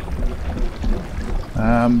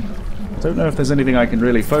 Don't know if there's anything I can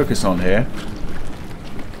really focus on here.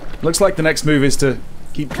 Looks like the next move is to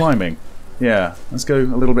keep climbing. Yeah, let's go a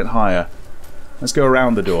little bit higher. Let's go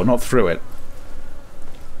around the door, not through it.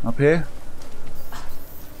 Up here?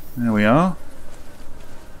 There we are.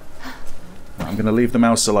 I'm going to leave the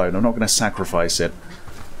mouse alone. I'm not going to sacrifice it.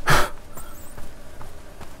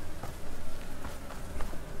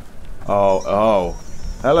 Oh.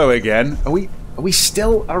 Hello again. Are we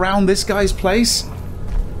still around this guy's place?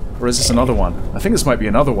 Or is this another one? I think this might be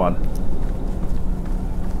another one.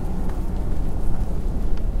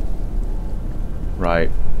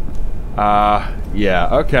 Right. Yeah,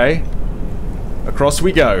 okay. Across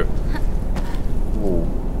we go. Ooh.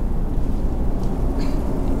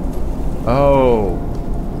 Oh.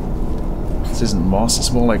 This isn't moss,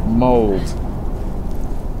 it's more like mold.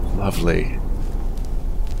 Lovely.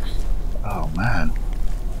 Oh, man.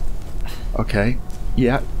 Okay.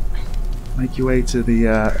 Yeah. Make your way to the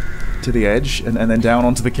edge, and then down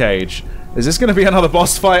onto the cage. Is this going to be another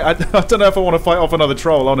boss fight? I don't know if I want to fight off another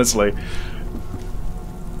troll, honestly.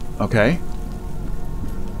 Okay.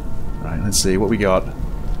 Right, let's see what we got.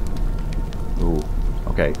 Ooh,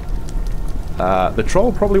 okay. The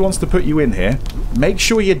troll probably wants to put you in here. Make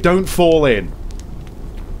sure you don't fall in.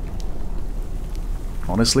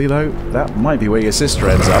 Honestly, though, that might be where your sister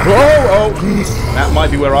ends up. Oh! That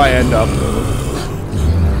might be where I end up.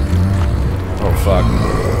 Oh, fuck.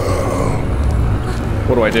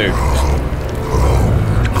 What do I do?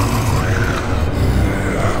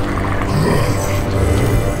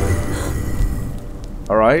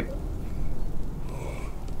 Alright.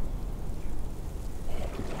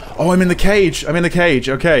 Oh, I'm in the cage. I'm in the cage.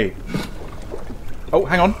 Okay. Oh,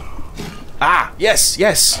 hang on. Ah, yes,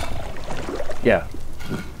 yes. Yeah.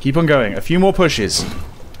 Keep on going. A few more pushes.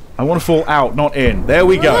 I want to fall out, not in. There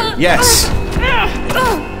we go. Yes.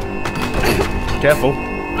 Careful.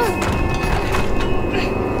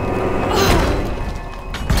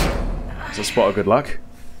 There's a spot of good luck.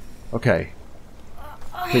 Okay.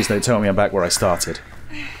 Please don't tell me I'm back where I started.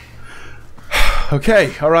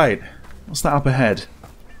 Okay, alright. What's that up ahead?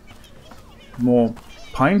 More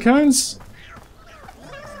pine cones?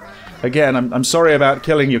 Again, I'm sorry about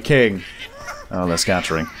killing your king. Oh, they're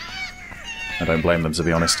scattering. I don't blame them, to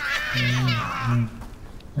be honest.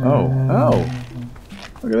 Oh.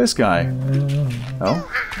 Look at this guy.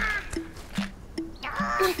 Oh.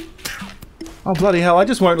 Oh, bloody hell, I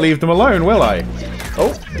just won't leave them alone, will I?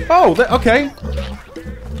 Oh, okay.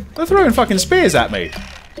 They're throwing fucking spears at me.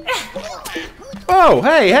 Oh,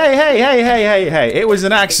 hey. It was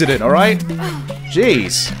an accident, alright?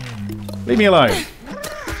 Jeez. Leave me alone.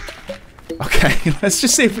 Okay, let's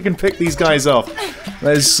just see if we can pick these guys off.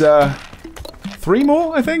 There's, 3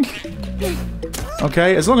 more, I think?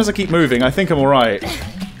 Okay, as long as I keep moving, I think I'm alright.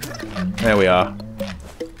 There we are.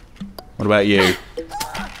 What about you?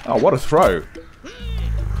 Oh, what a throw.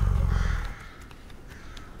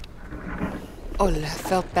 Olle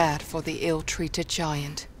felt bad for the ill-treated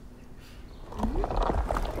giant.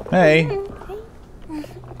 Hey.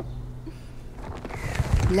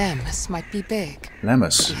 Lemmus might be big.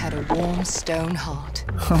 Lemmus. He had a warm stone heart.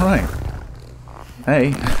 Alright.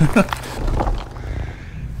 Hey.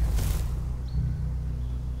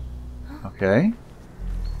 Okay.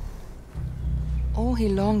 All he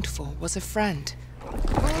longed for was a friend.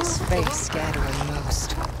 His face scared away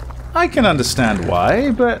most. I can understand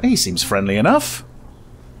why, but he seems friendly enough.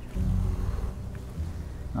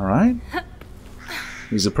 Alright.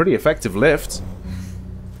 He's a pretty effective lift.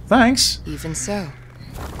 Thanks. Even so,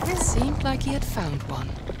 it seemed like he had found one.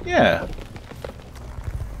 Yeah.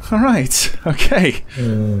 Alright, okay.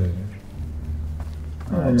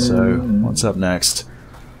 Alright, so what's up next?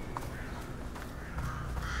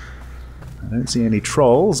 I don't see any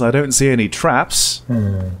trolls, I don't see any traps.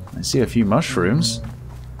 I see a few mushrooms.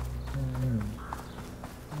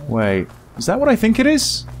 Wait, is that what I think it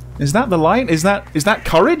is? Is that the light? Is that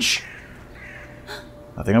courage?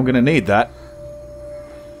 I think I'm gonna need that.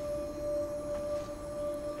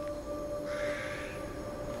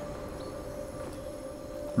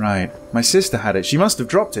 Right, my sister had it. She must have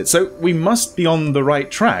dropped it, so we must be on the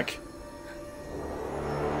right track.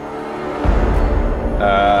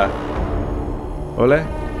 Olle?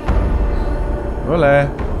 Olle?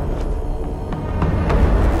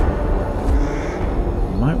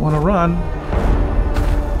 You might want to run.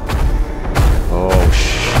 Oh,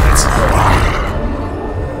 shit.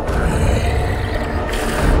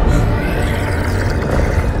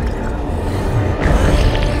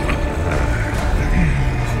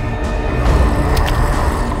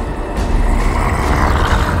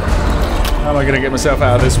 How am I going to get myself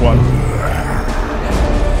out of this one?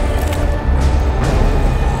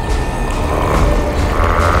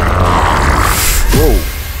 Whoa.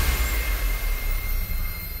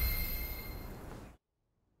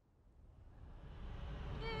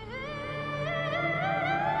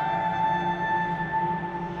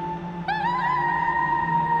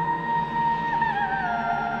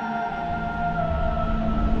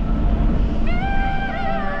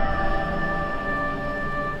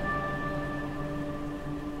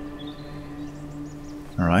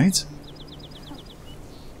 Alright.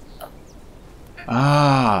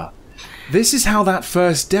 Ah, this is how that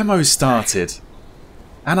first demo started.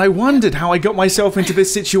 And I wondered how I got myself into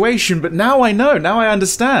this situation, but now I know, now I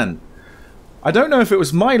understand. I don't know if it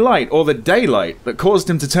was my light or the daylight that caused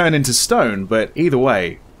him to turn into stone, but either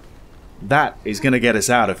way, that is going to get us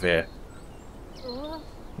out of here.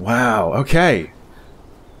 Wow, okay.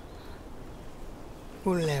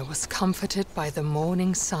 Olle was comforted by the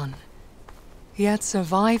morning sun. He had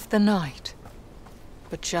survived the night,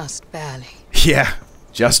 but just barely. Yeah,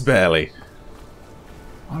 just barely.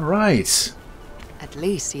 Alright. At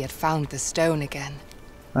least he had found the stone again.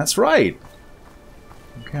 That's right.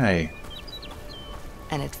 Okay.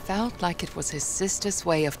 And it felt like it was his sister's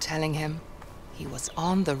way of telling him he was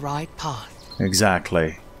on the right path.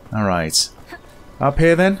 Exactly. Alright. Up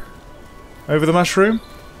here then? Over the mushroom?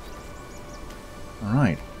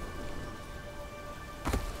 Alright.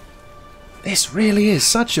 This really is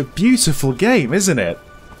such a beautiful game, isn't it?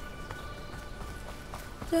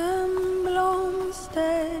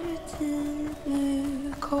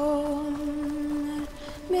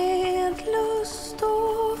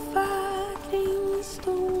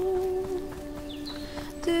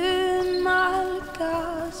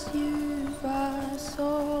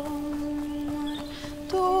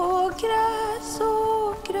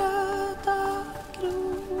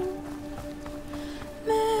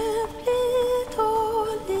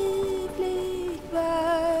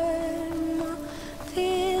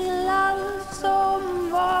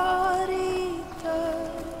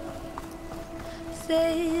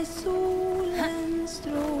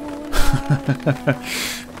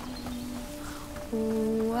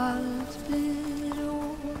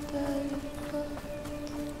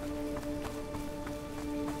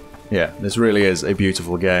 Yeah, this really is a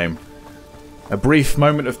beautiful game. A brief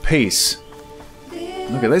moment of peace.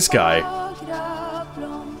 Look at this guy.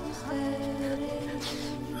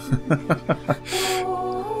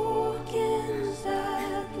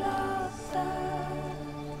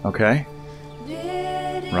 Okay.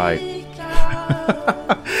 Right.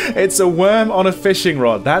 It's a worm on a fishing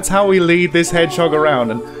rod. That's how we lead this hedgehog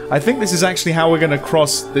around, and I think this is actually how we're going to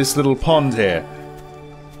cross this little pond here.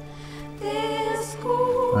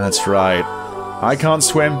 That's right. I can't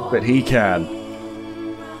swim, but he can.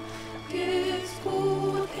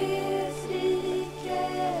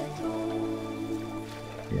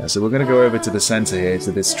 Yeah, so we're going to go over to the center here,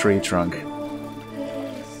 to this tree trunk.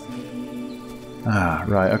 Ah,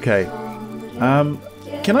 right, okay.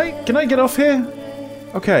 Can I get off here?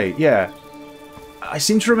 Okay, yeah. I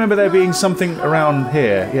seem to remember there being something around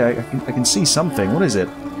here. Yeah, I can see something. What is it?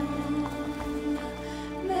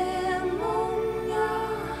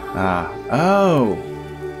 Ah, oh.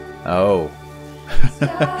 Oh.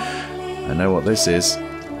 I know what this is.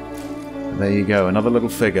 There you go, another little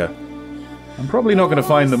figure. I'm probably not going to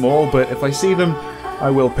find them all, but if I see them,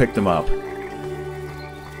 I will pick them up.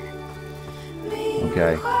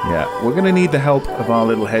 Okay, yeah, we're going to need the help of our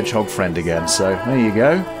little hedgehog friend again, so there you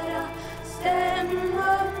go.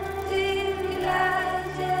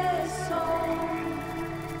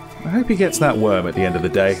 I hope he gets that worm at the end of the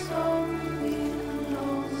day.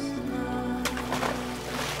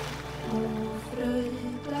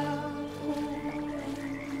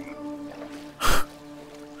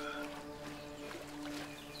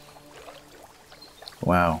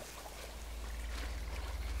 Wow.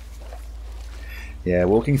 Yeah,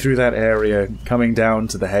 walking through that area, coming down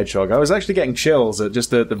to the hedgehog, I was actually getting chills at just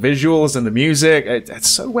the visuals and the music. It's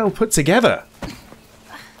so well put together.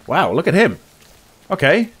 Wow, look at him.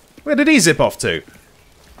 Okay, where did he zip off to?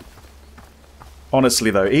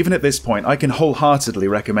 Honestly though, even at this point, I can wholeheartedly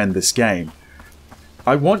recommend this game.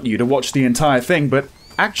 I want you to watch the entire thing, but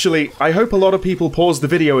actually, I hope a lot of people pause the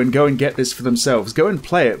video and go and get this for themselves. Go and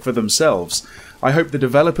play it for themselves. I hope the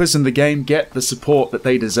developers in the game get the support that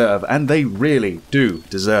they deserve, and they really do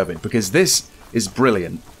deserve it, because this is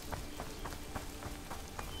brilliant.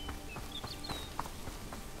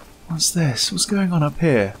 What's this? What's going on up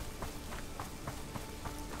here?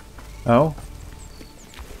 Oh?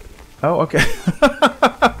 Oh, okay.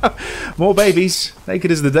 More babies, naked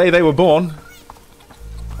as the day they were born.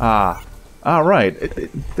 Ah, right.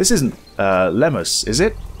 This isn't Lemus, is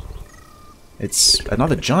it? It's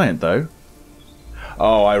another giant, though.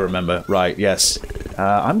 Oh, I remember. Right, yes.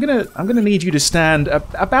 I'm gonna need you to stand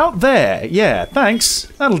about there. Yeah, thanks.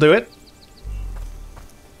 That'll do it.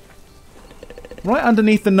 Right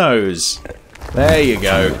underneath the nose. There you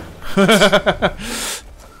go.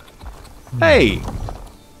 Hey!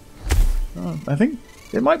 Oh, I think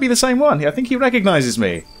it might be the same one. I think he recognizes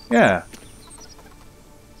me. Yeah.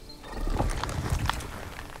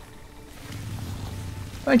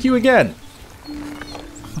 Thank you again.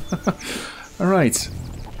 Alright.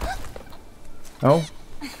 Oh.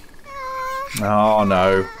 Oh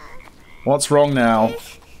no. What's wrong now?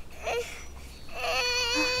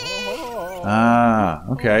 Ah,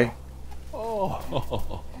 okay.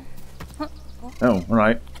 Oh,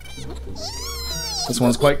 alright. This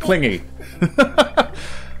one's quite clingy.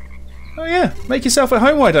 Oh yeah, make yourself at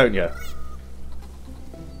home, why don't you?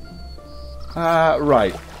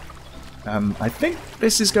 Right. I think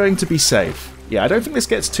this is going to be safe. Yeah, I don't think this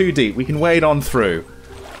gets too deep. We can wade on through.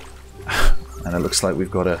 And it looks like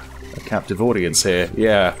we've got a captive audience here.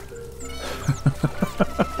 Yeah.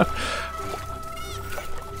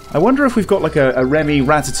 I wonder if we've got like a Remy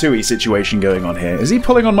Ratatouille situation going on here. Is he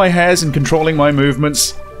pulling on my hairs and controlling my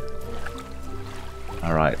movements?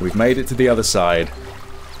 Alright, we've made it to the other side.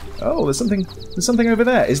 Oh, there's something over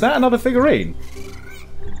there. Is that another figurine?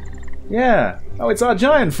 Yeah. Oh, it's our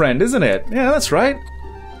giant friend, isn't it? Yeah, that's right.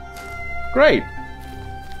 Great.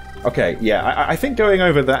 Okay, yeah, I think going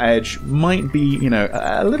over that edge might be, you know,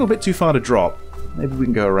 a little bit too far to drop. Maybe we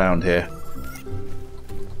can go around here.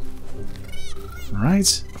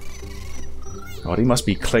 Alright. God, he must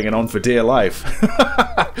be clinging on for dear life.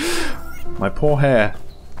 My poor hair.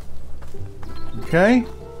 Okay.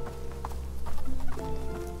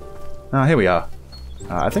 Ah, here we are.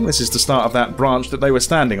 I think this is the start of that branch that they were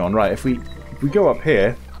standing on. Right, if we go up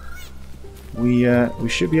here, we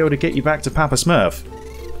should be able to get you back to Papa Smurf.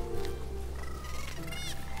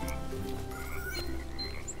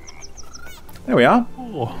 There we are.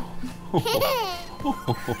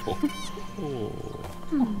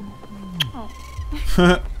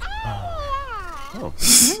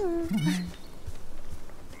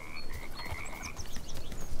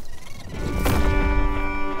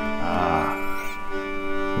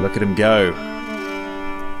 Look at him go.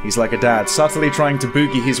 He's like a dad, subtly trying to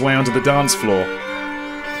boogie his way onto the dance floor.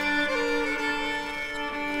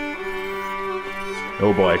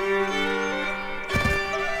 Oh boy.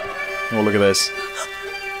 Oh, look at this.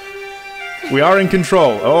 We are in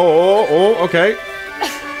control. Oh, okay.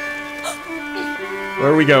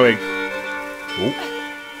 Where are we going? Oh.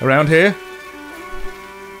 Around here?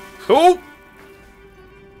 Oh!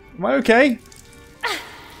 Am I okay?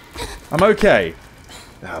 I'm okay.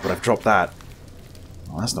 Ah, but I've dropped that.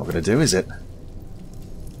 Well, that's not going to do, is it?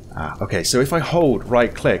 Ah, okay, so if I hold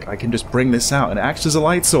right-click, I can just bring this out and it acts as a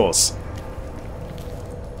light source.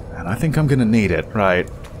 And I think I'm going to need it. Right.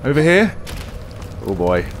 Over here? Oh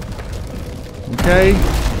boy. Okay.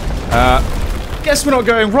 Guess we're not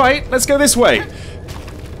going right. Let's go this way.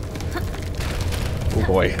 Oh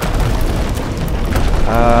boy.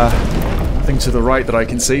 Nothing to the right that I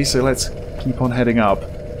can see, so let's keep on heading up.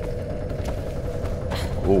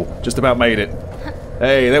 Oh, just about made it.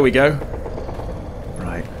 Hey, there we go.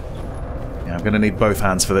 Right. Yeah, I'm gonna need both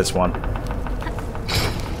hands for this one.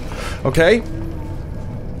 Okay.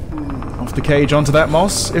 Off the cage onto that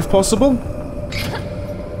moss, if possible.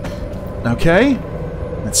 Okay.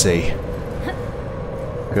 Let's see.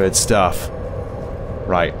 Good stuff.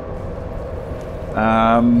 Right.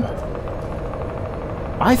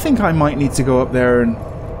 I think I might need to go up there and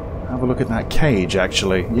have a look at that cage,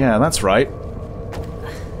 actually. Yeah, that's right.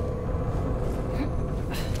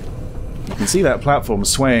 You can see that platform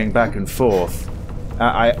swaying back and forth.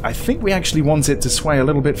 I think we actually want it to sway a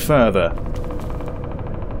little bit further.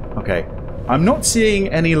 Okay. I'm not seeing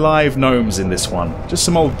any live gnomes in this one. Just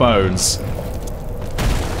some old bones.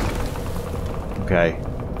 Okay.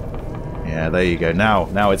 Yeah, there you go.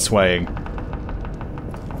 Now it's swaying.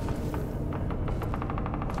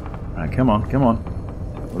 Right, come on, come on.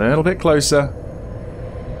 A little bit closer.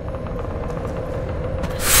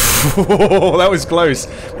 Oh, that was close.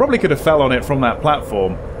 Probably could have fell on it from that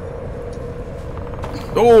platform.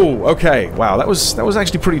 Oh, okay. Wow, that was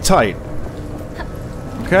actually pretty tight.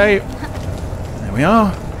 Okay. There we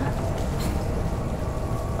are.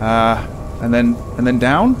 And then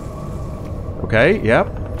down. Okay, yep.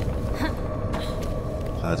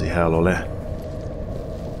 Bloody hell, Olle.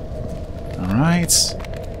 Alright.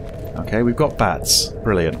 Okay, we've got bats.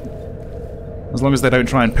 Brilliant. As long as they don't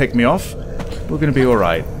try and pick me off, we're gonna be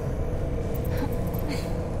alright.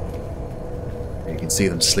 You can see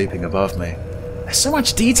them sleeping above me. There's so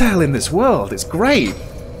much detail in this world, it's great!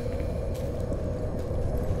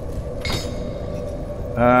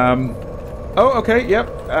 Oh, okay, yep.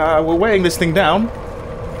 We're weighing this thing down.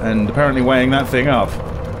 And apparently weighing that thing up.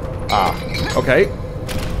 Ah, okay.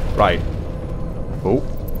 Right. Oh.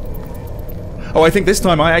 Oh, I think this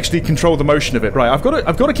time I actually control the motion of it. Right, I've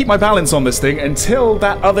got to keep my balance on this thing until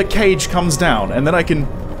that other cage comes down, and then I can,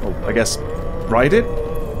 oh, I guess, ride it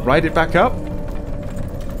back up.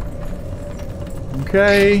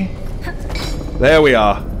 Okay. There we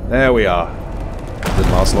are. There we are.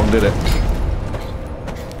 Didn't last long, did it?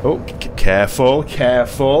 Oh, careful,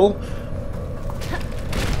 careful.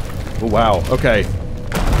 Oh, wow. Okay.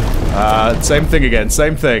 Same thing again.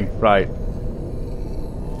 Same thing. Right.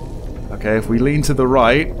 Okay, if we lean to the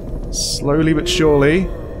right, slowly but surely.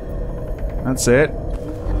 That's it.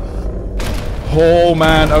 Oh,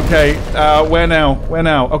 man. Okay. Where now? Where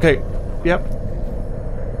now? Okay. Yep.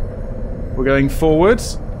 We're going forward.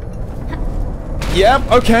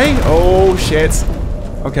 Yep. Okay. Oh, shit.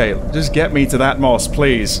 Okay. Just get me to that moss,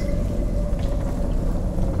 please.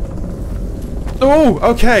 Oh,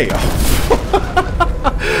 okay.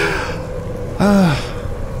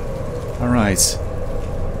 Alright.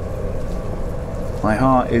 My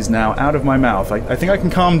heart is now out of my mouth. I think I can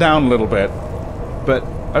calm down a little bit. But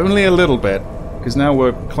only a little bit. Because now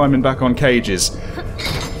we're climbing back on cages.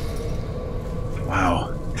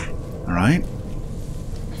 Wow. Alright.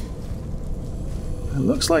 It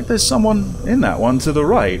looks like there's someone in that one to the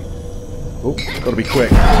right. Oh, gotta be quick.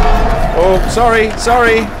 Oh, sorry,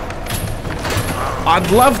 sorry.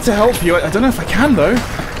 I'd love to help you. I don't know if I can, though.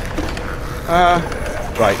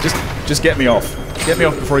 Right, just get me off. Get me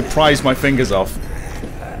off before he pries my fingers off.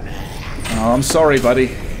 Oh, I'm sorry,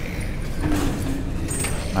 buddy.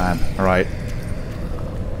 Man, alright.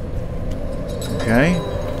 Okay.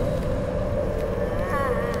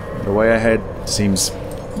 The way ahead seems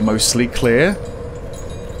mostly clear.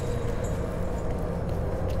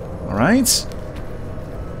 Alright.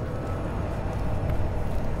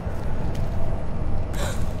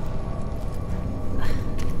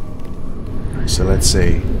 So let's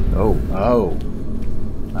see. Oh.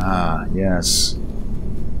 Ah, yes.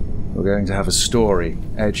 We're going to have a story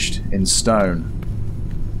etched in stone.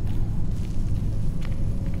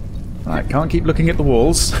 Right, can't keep looking at the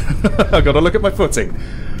walls. I've got to look at my footing.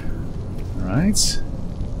 Alright.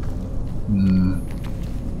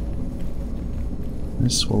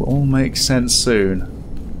 This will all make sense soon.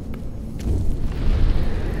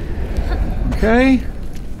 Okay.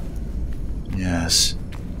 Yes.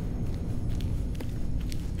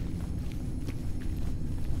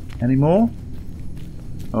 Any more?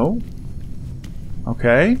 Oh.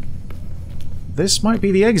 Okay. This might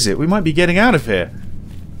be the exit. We might be getting out of here.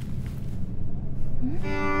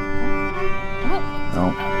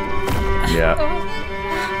 Oh. Yeah.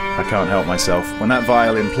 I can't help myself. When that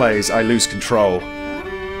violin plays, I lose control.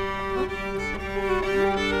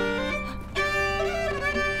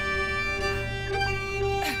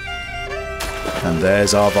 And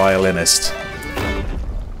there's our violinist.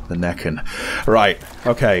 The Necken. Right,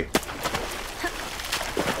 okay.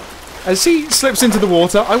 As he slips into the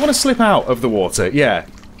water, I want to slip out of the water. Yeah.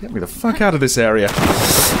 Get me the fuck out of this area.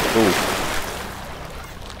 Ooh.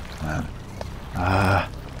 Man.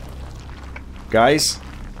 Guys?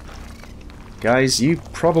 Guys, you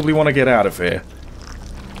probably want to get out of here.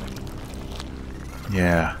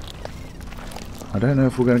 Yeah. I don't know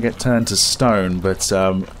if we're going to get turned to stone, but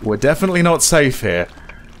we're definitely not safe here.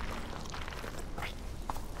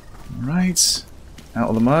 Right. Out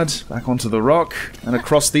of the mud, back onto the rock, and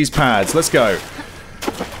across these pads. Let's go.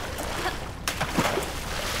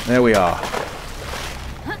 There we are.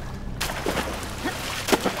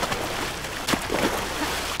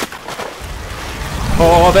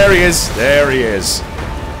 Oh, there he is. There he is.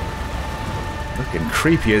 Looking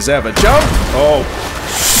creepy as ever. Jump! Oh.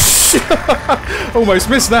 Almost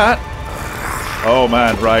missed that. Oh,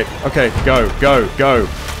 man. Right. Okay. Go. Go. Go.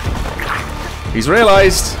 He's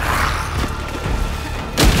realized.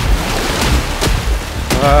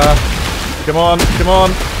 Come on. Come on.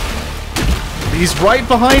 He's right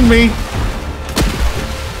behind me.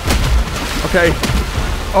 Okay.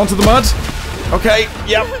 Onto the mud. Okay.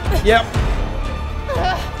 Yep. Yep.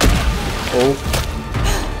 Oh.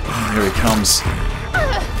 Here he comes.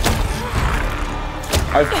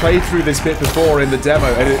 I've played through this bit before in the demo,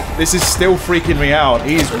 and this is still freaking me out.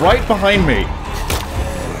 He is right behind me.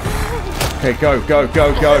 Okay, go, go,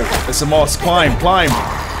 go, go. There's some moss. Climb, climb.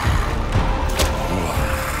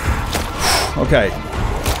 Okay.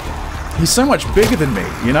 He's so much bigger than me,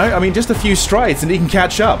 you know? I mean, just a few strides and he can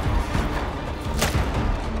catch up.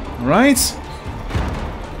 Right?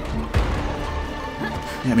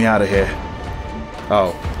 Get me out of here.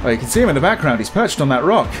 Oh. Oh, you can see him in the background. He's perched on that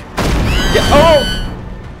rock. Yeah. Oh!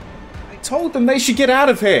 I told them they should get out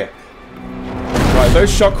of here. Right,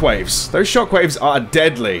 those shockwaves. Those shockwaves are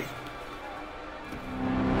deadly.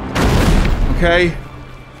 Okay.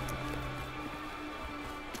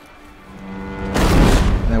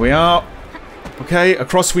 There we are. Okay,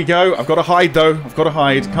 across we go. I've got to hide, though. I've got to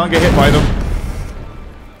hide. Can't get hit by them.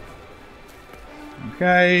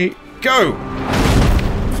 Okay. Go!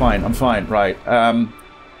 Fine, I'm fine. Right.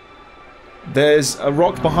 There's a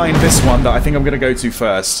rock behind this one that I think I'm going to go to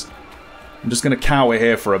first. I'm just going to cower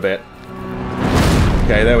here for a bit.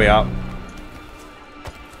 Okay, there we are.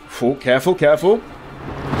 Oh, careful, careful.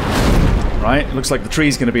 Right, looks like the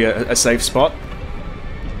tree's going to be a safe spot.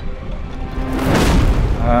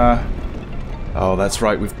 Oh, Oh, that's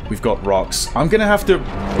right. We've got rocks. I'm gonna have to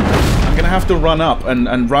run up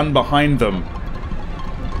and run behind them.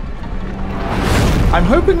 I'm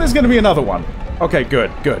hoping there's gonna be another one. Okay,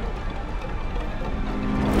 good, good.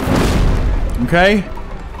 Okay.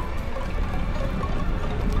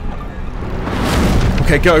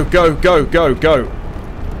 Okay, go, go, go, go, go.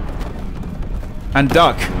 And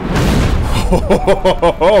duck.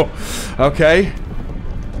 Okay.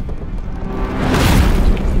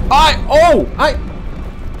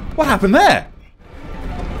 What happened there?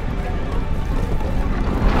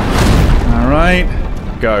 Alright.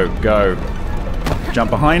 Go, go.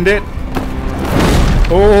 Jump behind it.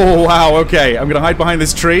 Oh, wow, okay. I'm gonna hide behind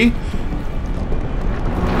this tree.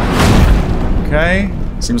 Okay.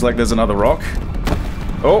 Seems like there's another rock.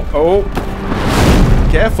 Oh, oh.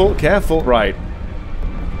 Careful, careful. Right.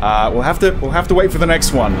 We'll have to wait for the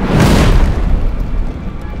next one.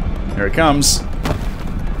 Here it comes.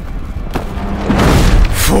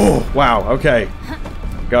 Oh, wow, okay.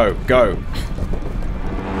 Go, go.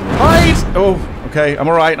 Hide! Oh, okay, I'm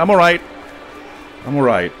alright, I'm alright. I'm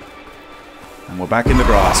alright. And we're back in the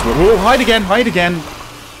grass. Whoa, hide again, hide again.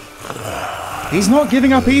 He's not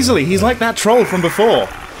giving up easily. He's like that troll from before.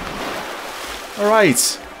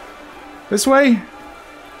 Alright. This way?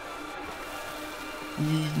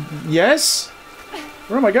 Yes?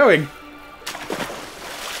 Where am I going?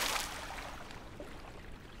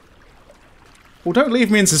 Well, don't leave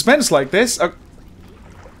me in suspense like this.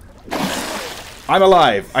 I'm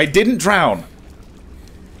alive. I didn't drown.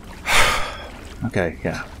 Okay,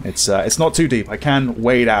 yeah. It's not too deep. I can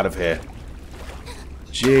wade out of here.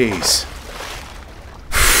 Jeez.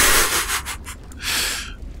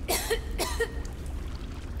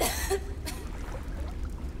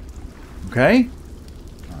 Okay.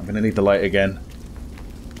 I'm gonna need the light again.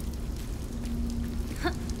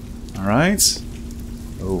 Alright.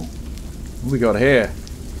 Oh. What do we got here?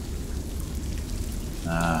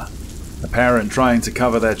 A parent trying to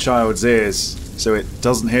cover their child's ears so it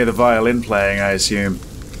doesn't hear the violin playing, I assume.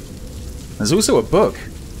 There's also a book.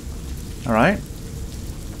 Alright.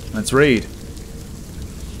 Let's read.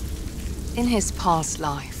 In his past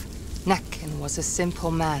life, Necken was a simple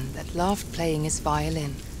man that loved playing his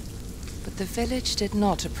violin. But the village did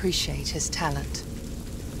not appreciate his talent.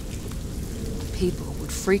 People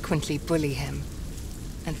would frequently bully him,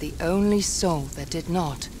 and the only soul that did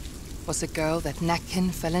not was a girl that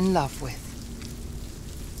Necken fell in love with.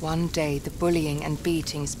 One day the bullying and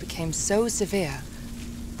beatings became so severe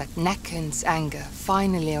that Necken's anger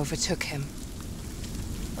finally overtook him.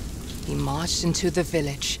 He marched into the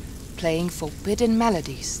village, playing forbidden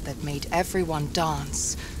melodies that made everyone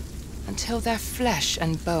dance, until their flesh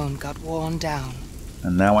and bone got worn down.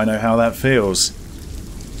 And now I know how that feels.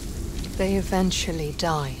 They eventually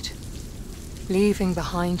died, leaving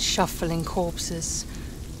behind shuffling corpses,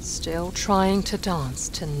 still trying to dance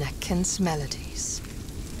to Necken's melodies.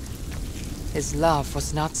 His love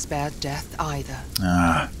was not spared death either.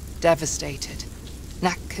 Devastated,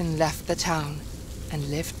 Necken left the town and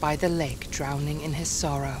lived by the lake, drowning in his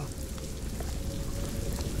sorrow,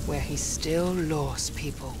 where he still lures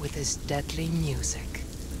people with his deadly music.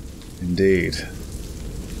 Indeed.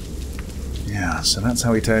 Yeah, so that's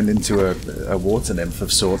how he turned into a water nymph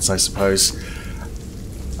of sorts, I suppose.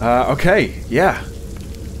 Okay, yeah.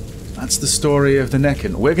 That's the story of the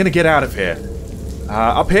Necken. We're gonna get out of here.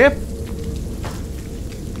 Up here?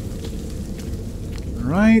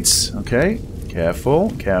 Right, okay. Careful,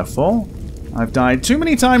 careful. I've died too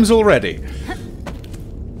many times already.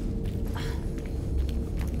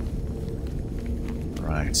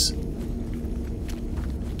 Right.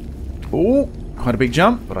 Oh, quite a big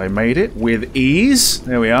jump, but I made it with ease.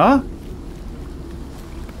 There we are.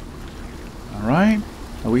 Alright.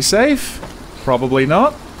 Are we safe? Probably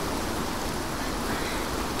not.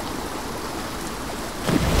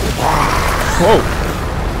 Whoa!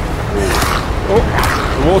 Oh,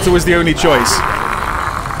 the water was the only choice.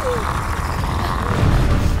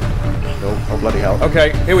 Oh, bloody hell.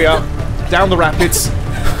 Okay, here we are. Down the rapids.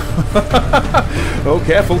 Oh,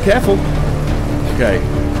 careful, careful. Okay.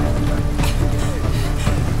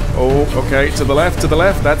 Oh, okay, to the left,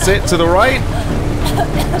 that's it, to the right.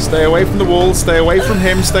 Stay away from the wall, stay away from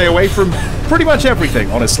him, stay away from pretty much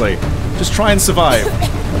everything, honestly. Just try and survive.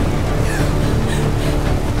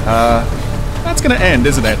 That's gonna end,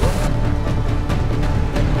 isn't it?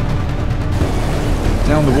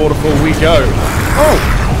 Down the waterfall we go. Oh!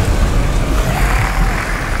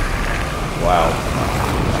 Wow.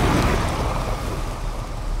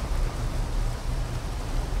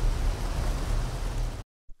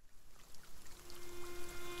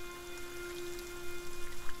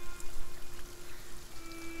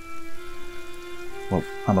 Well,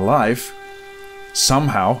 I'm alive.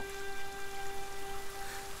 Somehow.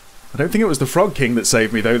 I don't think it was the Frog King that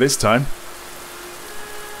saved me, though, this time.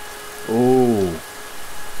 Oh.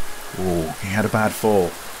 Oh, he had a bad fall.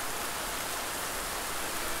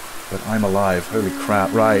 But I'm alive. Holy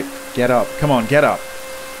crap. Right. Get up. Come on, get up.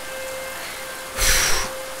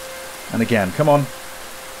 And again. Come on.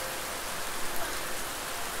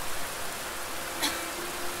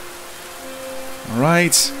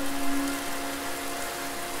 Alright.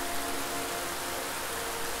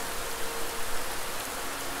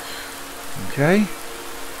 Okay.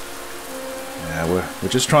 Yeah, we're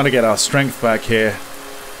just trying to get our strength back here.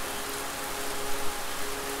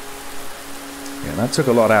 Yeah, that took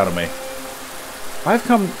a lot out of me. I've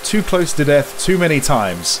come too close to death too many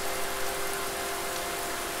times.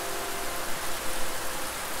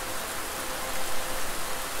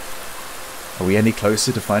 Are we any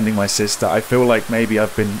closer to finding my sister? I feel like maybe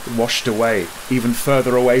I've been washed away, even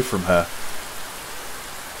further away from her.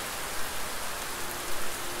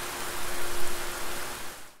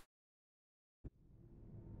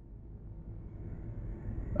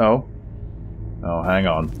 Oh. Oh, hang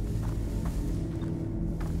on.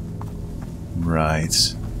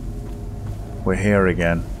 Right. We're here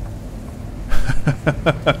again.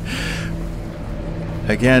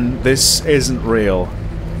 Again, this isn't real.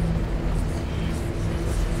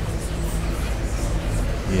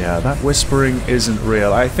 Yeah, that whispering isn't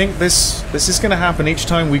real. I think this is going to happen each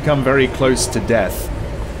time we come very close to death.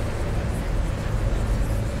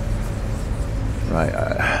 Right,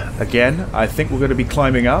 again, I think we're going to be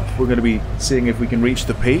climbing up. We're going to be seeing if we can reach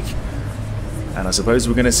the peak. And I suppose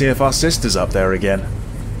we're going to see if our sister's up there again.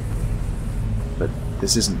 But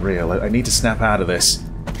this isn't real. I need to snap out of this.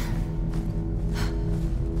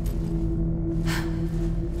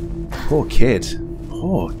 Poor kid.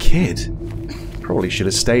 Poor kid. Probably should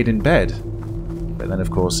have stayed in bed. But then,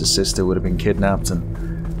 of course, his sister would have been kidnapped,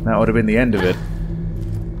 and that would have been the end of it.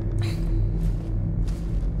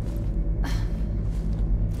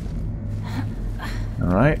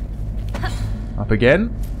 Alright. Up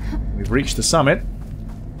again. We've reached the summit.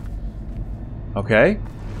 Okay.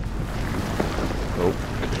 Oh.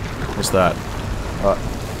 What's that?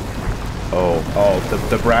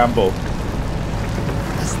 The bramble.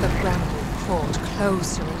 As the bramble crawled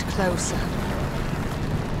closer and closer,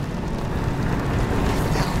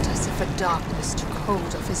 he felt as if a darkness took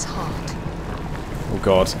hold of his heart. Oh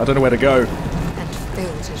god, I don't know where to go. And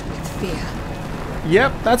filled it with fear.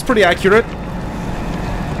 Yep, that's pretty accurate.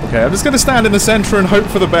 Okay, I'm just going to stand in the center and hope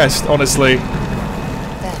for the best, honestly.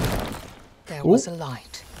 Then there was a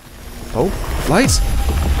light. Oh, light?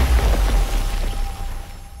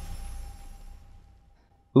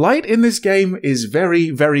 Light in this game is very,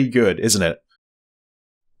 very good, isn't it?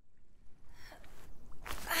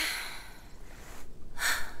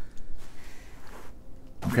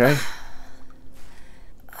 Okay.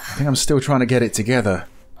 I think I'm still trying to get it together.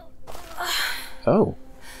 Oh.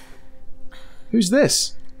 Who's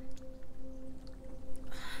this?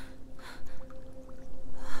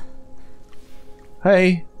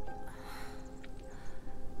 Hey.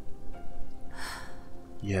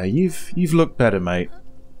 Yeah, you've looked better, mate.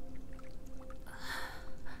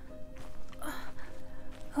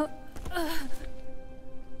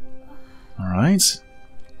 Alright.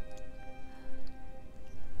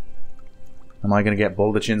 Am I going to get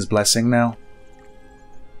Baldachin's blessing now?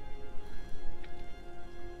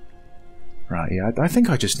 Right, yeah, I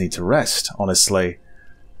think I just need to rest, honestly.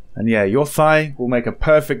 And yeah, your thigh will make a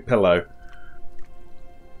perfect pillow.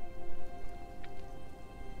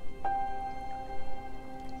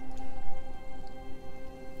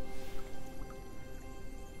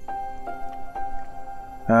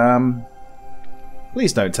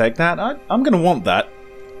 Please don't take that. I'm gonna want that.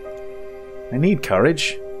 I need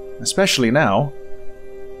courage. Especially now.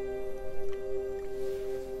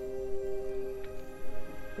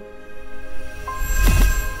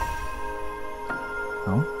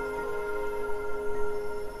 Oh.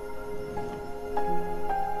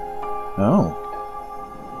 Oh.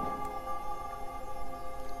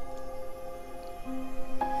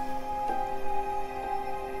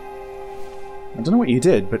 I don't know what you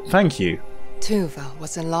did, but thank you. Tuva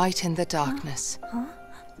was a light in the darkness.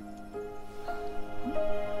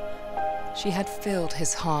 She had filled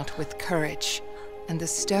his heart with courage, and the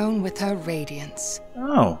stone with her radiance.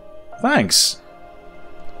 Oh, thanks.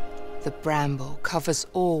 The bramble covers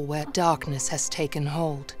all where darkness has taken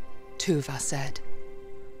hold, Tuva said.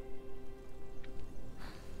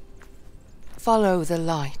 Follow the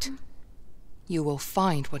light. You will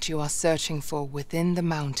find what you are searching for within the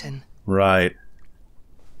mountain. Right.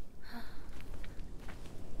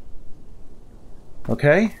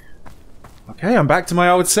 Okay. Okay, I'm back to my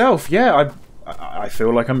old self. Yeah, I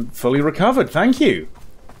feel like I'm fully recovered. Thank you.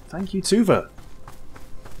 Thank you, Tuva.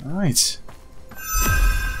 Right.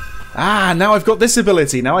 Ah, now I've got this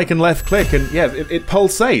ability. Now I can left click and, yeah, it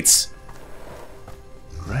pulsates.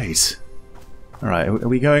 Great. Alright, are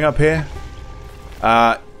we going up here?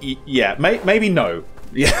 Yeah, maybe no.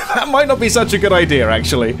 Yeah, that might not be such a good idea,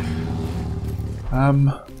 actually.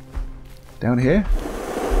 Down here?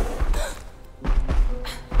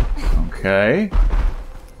 Okay.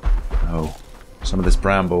 Oh, some of this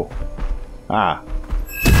bramble. Ah.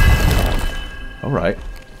 Alright.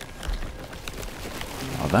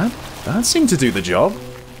 Oh, that seemed to do the job.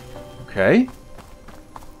 Okay.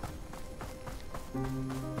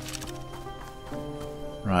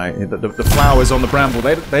 Right, the flowers on the bramble,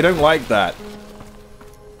 they don't like that.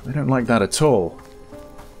 They don't like that at all.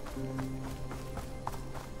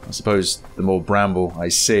 I suppose the more bramble I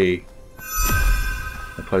see,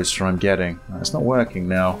 the closer I'm getting. It's not working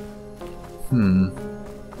now.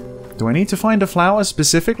 Do I need to find a flower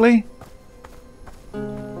specifically?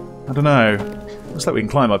 I don't know. Looks like we can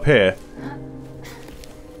climb up here.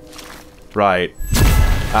 Right.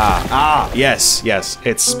 Yes.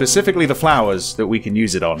 It's specifically the flowers that we can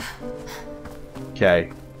use it on.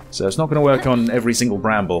 Okay. So it's not going to work on every single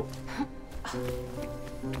bramble.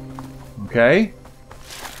 Okay.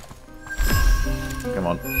 Come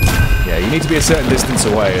on. Yeah, you need to be a certain distance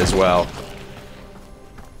away as well.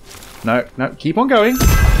 No, keep on going.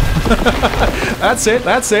 That's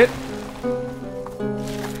it.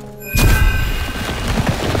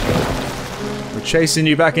 We're chasing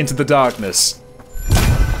you back into the darkness.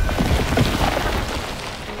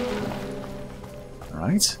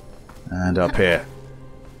 Right. And up here.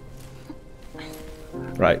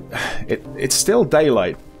 Right. It's still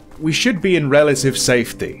daylight. We should be in relative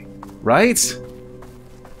safety. Right?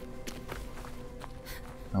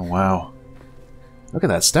 Oh, wow. Look at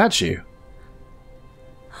that statue.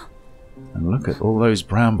 And look at all those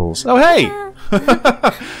brambles. Oh, hey!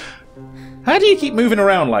 How do you keep moving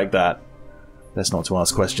around like that? Best not to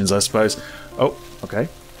ask questions, I suppose. Oh, okay.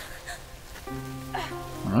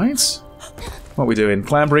 Alright. What are we doing?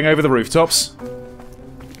 Clambering over the rooftops?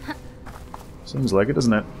 Seems like it,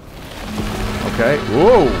 doesn't it? Okay.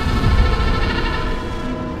 Whoa!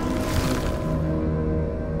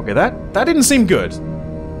 Okay, that didn't seem good.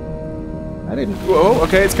 I didn't... Whoa,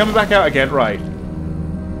 okay, it's coming back out again. Right.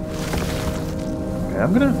 Okay,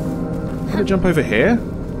 I'm gonna jump over here.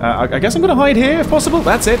 I guess I'm gonna hide here, if possible.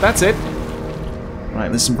 That's it. Right,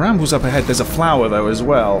 there's some brambles up ahead. There's a flower, though, as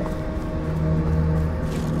well.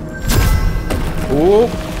 Oh!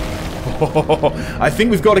 I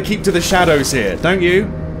think we've got to keep to the shadows here, don't you?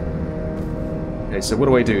 Okay, so what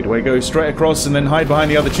do I do? Do I go straight across and then hide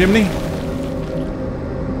behind the other chimney?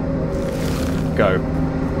 Go.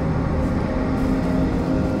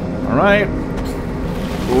 Alright.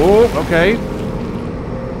 Oh, okay.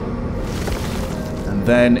 And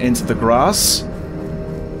then into the grass.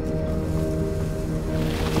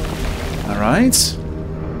 Alright.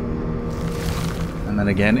 And then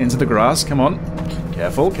again into the grass. Come on.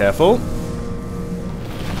 Careful.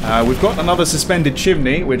 We've got another suspended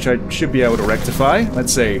chimney, which I should be able to rectify.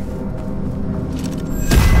 Let's see.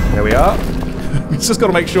 There we are. It's just got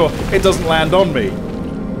to make sure it doesn't land on me.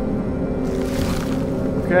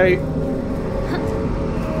 Okay.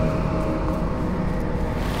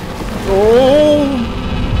 Oh!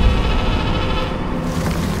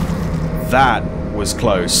 That was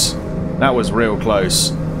close. That was real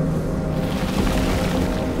close.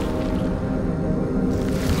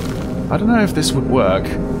 I don't know if this would work.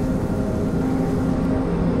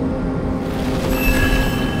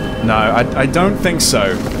 No, I don't think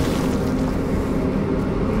so.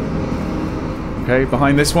 Okay,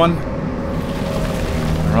 behind this one.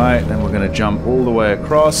 Alright, then we're going to jump all the way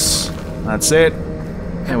across. That's it.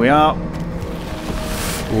 There we are.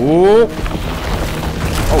 Ooh.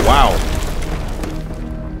 Oh, wow.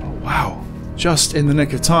 Oh, wow. Just in the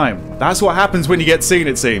nick of time. That's what happens when you get seen,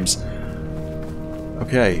 it seems.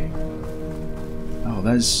 Okay. Oh,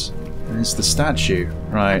 there's the statue.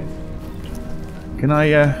 Right. Can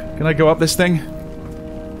I go up this thing?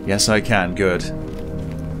 Yes, I can. Good.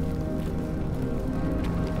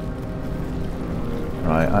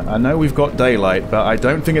 Right, I know we've got daylight, but I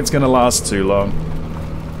don't think it's going to last too long.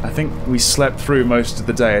 I think we slept through most of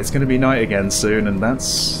the day. It's going to be night again soon, and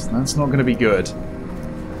that's not going to be good.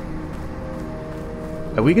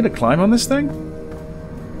 Are we going to climb on this thing?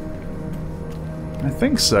 I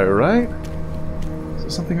think so, right? Is there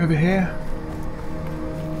something over here?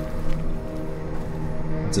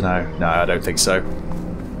 I don't know. No, I don't think so.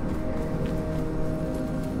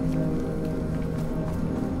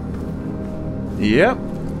 Yep.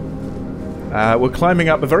 We're climbing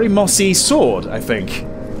up a very mossy sword, I think.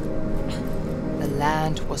 The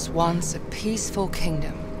land was once a peaceful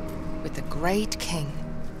kingdom with a great king.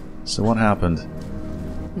 So what happened?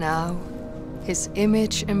 Now, his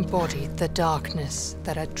image embodied the darkness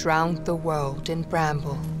that had drowned the world in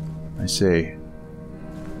Bramble. I see.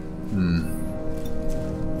 Am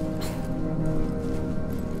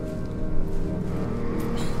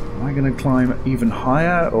I gonna climb even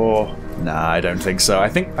higher, or... Nah, I don't think so. I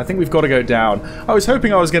think we've got to go down. I was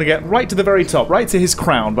hoping I was gonna get right to the very top, right to his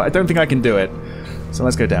crown, but I don't think I can do it. So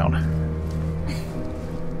let's go down.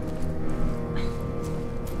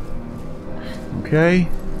 Okay.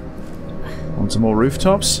 On to more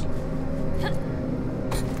rooftops.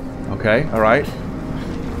 Okay, alright.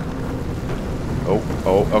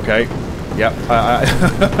 Oh, okay. Yep.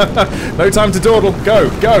 No time to dawdle. Go,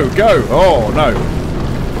 go, go. Oh, no.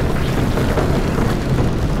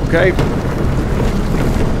 Okay.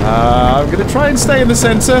 I'm going to try and stay in the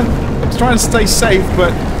center. Let's try and stay safe,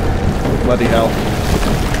 but... Bloody hell.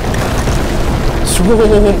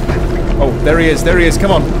 Oh, there he is. There he is.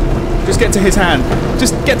 Come on. Just get to his hand.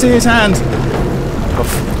 Just get to his hand.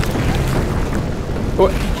 Oh.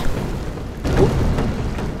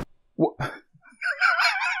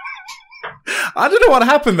 I don't know what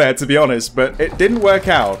happened there, to be honest, but it didn't work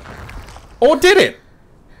out. Or did it?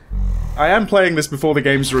 I am playing this before the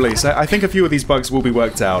game's release. I think a few of these bugs will be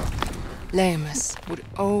worked out. Lemus would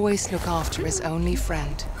always look after his only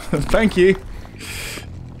friend. Thank you.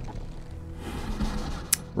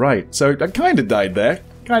 Right, so I kind of died there.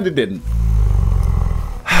 Kind of didn't.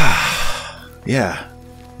 Yeah.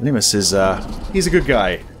 Lemus is, he's a good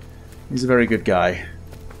guy. He's a very good guy.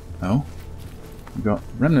 Oh? We've got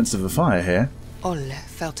remnants of a fire here. Olle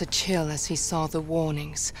felt a chill as he saw the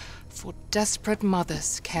warnings for desperate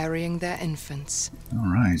mothers carrying their infants.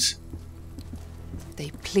 Alright. They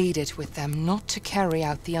pleaded with them not to carry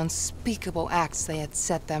out the unspeakable acts they had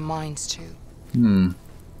set their minds to.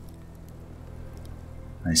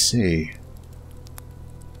 I see.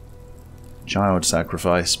 Child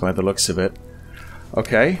sacrifice, by the looks of it.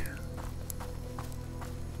 Okay.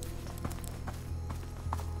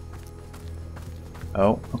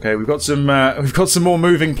 Oh, okay. We've got some more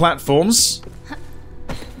moving platforms.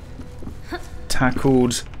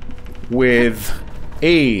 Tackled with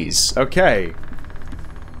ease. Okay.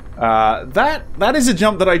 That is a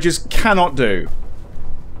jump that I just cannot do.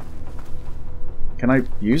 Can I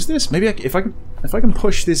use this? Maybe if I can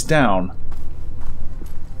push this down.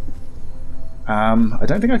 I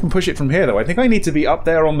don't think I can push it from here though. I think I need to be up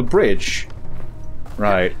there on the bridge.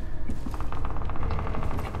 Right.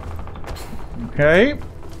 Okay.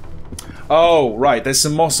 Oh, right. There's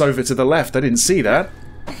some moss over to the left. I didn't see that.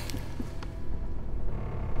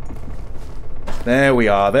 There we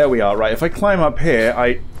are. There we are. Right. If I climb up here,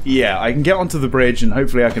 I can get onto the bridge and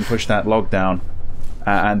hopefully I can push that log down.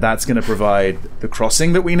 And that's going to provide the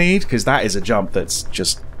crossing that we need, because that is a jump that's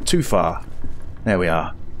just too far. There we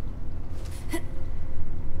are.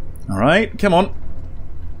 Alright, come on.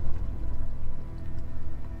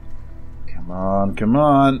 Come on, come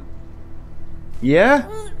on. Yeah?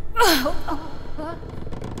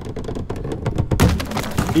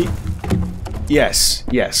 Yes,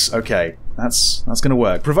 yes, okay. That's gonna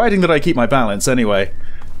work. Providing that I keep my balance, anyway.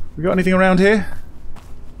 We got anything around here?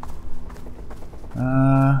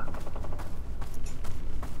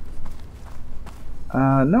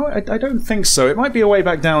 No, I don't think so. It might be a way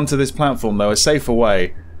back down to this platform, though. A safer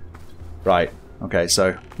way. Right. Okay, so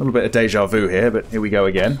a little bit of deja vu here, but here we go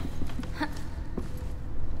again.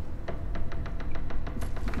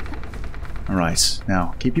 Alright,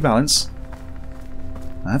 now, keep your balance.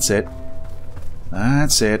 That's it.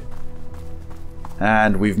 That's it.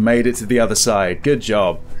 And we've made it to the other side. Good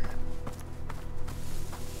job.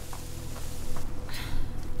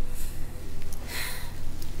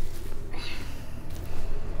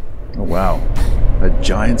 Oh wow. A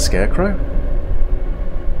giant scarecrow?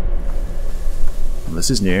 Well, this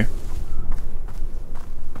is new.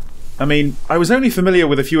 I mean, I was only familiar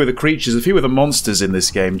with a few of the creatures, a few of the monsters in this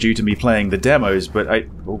game due to me playing the demos, but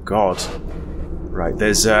oh god. Right,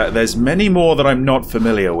 there's many more that I'm not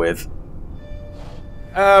familiar with.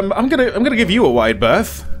 I'm gonna give you a wide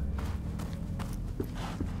berth.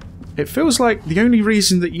 It feels like the only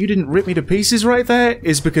reason that you didn't rip me to pieces right there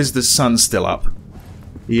is because the sun's still up.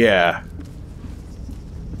 Yeah.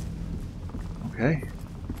 Okay.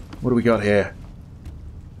 What do we got here?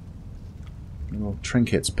 Little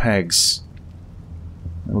trinkets, pegs.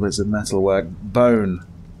 Little bits of metalwork, bone.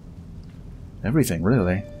 Everything,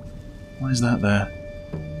 really. Why is that there?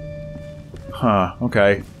 Huh,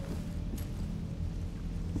 okay.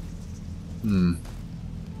 E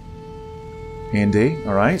and D.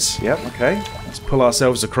 Alright. Yep, okay. Let's pull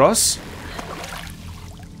ourselves across.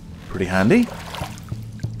 Pretty handy.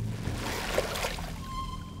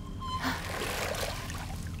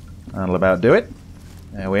 That'll about do it.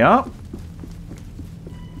 There we are.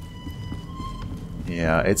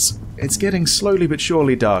 Yeah, it's getting slowly but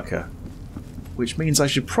surely darker. Which means I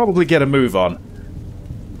should probably get a move on.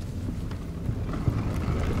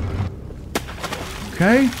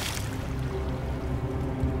 Okay.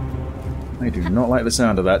 I do not like the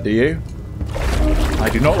sound of that, do you? I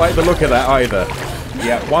do not like the look of that either.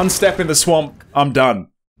 Yeah, one step in the swamp, I'm done.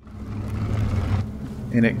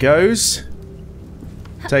 In it goes.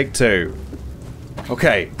 Take two.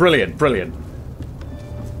 Okay, brilliant, brilliant.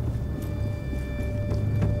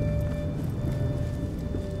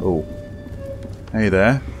 Oh. Hey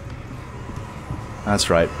there. That's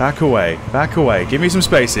right, back away, back away. Give me some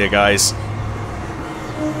space here, guys.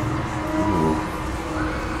 Ooh.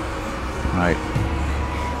 Right.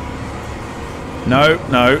 No,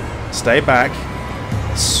 no. Stay back.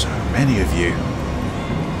 So many of you.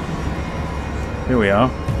 Here we are.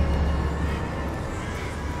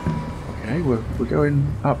 Okay, we're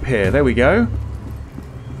going up here. There we go.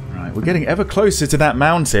 Right, we're getting ever closer to that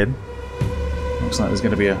mountain. Looks like there's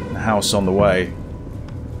going to be a house on the way.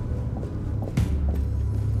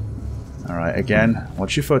 Alright, again,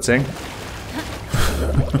 watch your footing.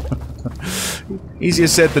 Easier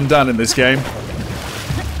said than done in this game.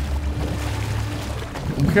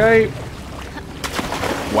 Okay.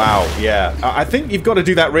 Wow, yeah. I think you've got to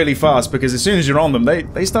do that really fast because as soon as you're on them,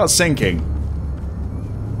 they start sinking.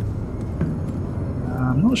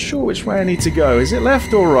 I'm not sure which way I need to go. Is it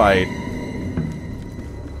left or right?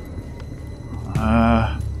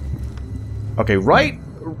 Okay,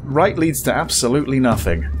 right leads to absolutely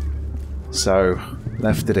nothing. So,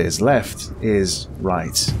 left it is. Left is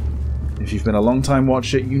right. If you've been a long time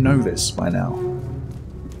watcher, you know this by now.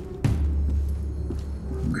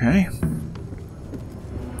 Okay.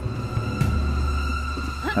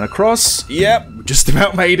 And across. Yep, just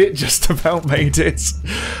about made it. Just about made it.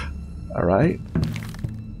 Alright.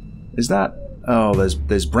 Is that... Oh,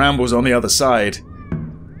 there's brambles on the other side.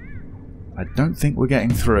 I don't think we're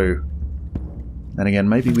getting through. Then again,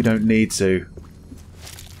 maybe we don't need to.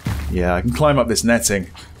 Yeah, I can climb up this netting.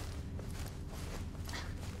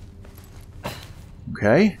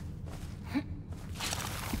 Okay.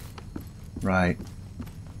 Right.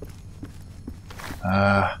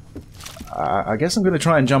 I guess I'm going to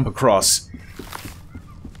try and jump across.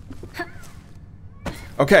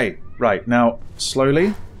 Okay, right, now,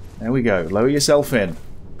 slowly. There we go. Lower yourself in.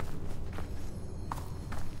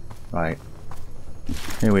 Right.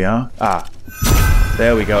 Here we are. Ah.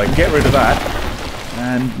 There we go. I can get rid of that.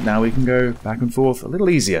 And now we can go back and forth a little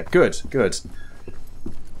easier. Good, good.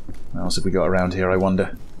 What else have we got around here, I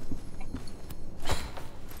wonder?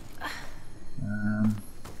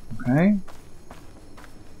 Okay.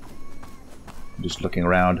 I'm just looking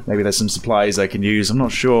around. Maybe there's some supplies I can use. I'm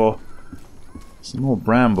not sure. Some more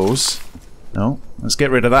brambles. No. Let's get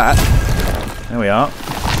rid of that. There we are.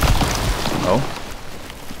 Oh.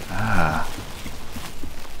 Ah.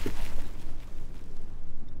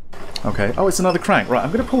 Okay. Oh, it's another crank. Right,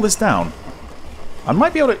 I'm going to pull this down. I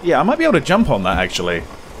might be able to... Yeah, I might be able to jump on that, actually.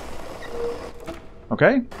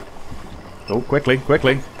 Okay. Oh, quickly,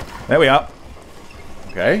 quickly. There we are.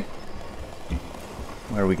 Okay.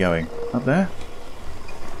 Where are we going? Up there?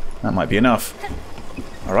 That might be enough.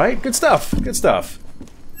 Alright, good stuff. Good stuff.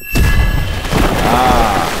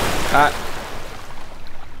 Ah.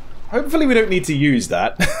 Hopefully we don't need to use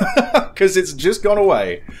that. Because it's just gone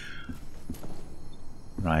away.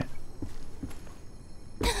 Right.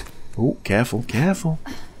 Oh, careful, careful.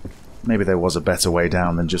 Maybe there was a better way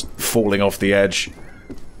down than just falling off the edge.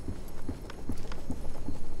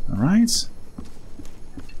 Alright.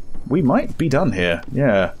 We might be done here,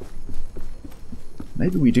 yeah.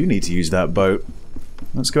 Maybe we do need to use that boat.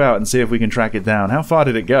 Let's go out and see if we can track it down. How far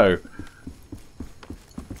did it go?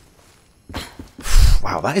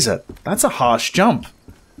 Wow, that's a harsh jump.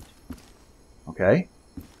 Okay.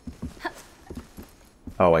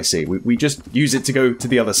 Oh, I see. We just use it to go to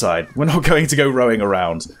the other side. We're not going to go rowing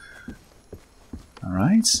around.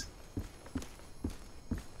 Alright.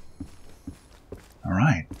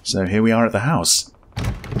 Alright, so here we are at the house.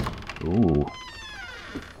 Ooh.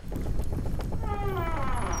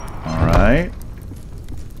 Alright.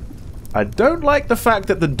 I don't like the fact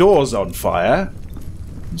that the door's on fire.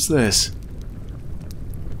 What's this?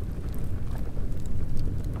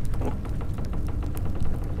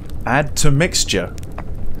 Add to mixture.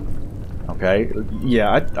 Okay,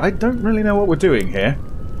 yeah, I don't really know what we're doing here.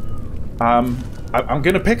 I'm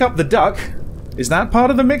gonna pick up the duck. Is that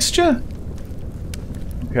part of the mixture?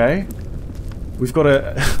 Okay. We've got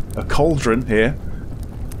a cauldron here.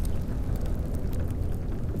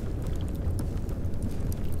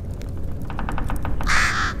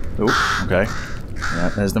 Oh, okay. Yeah,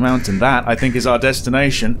 there's the mountain. That, I think, is our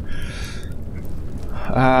destination.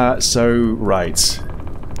 So, right.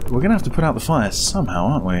 We're gonna have to put out the fire somehow,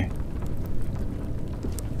 aren't we?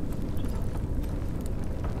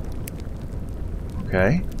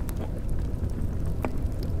 Okay.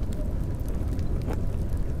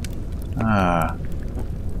 Ah.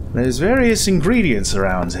 There's various ingredients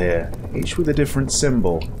around here, each with a different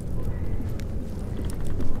symbol.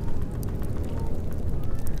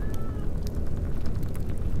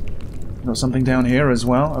 Got something down here as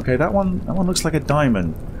well. Okay, that one looks like a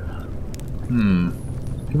diamond.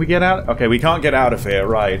 Can we get out? Okay, we can't get out of here,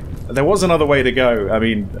 right. There was another way to go. I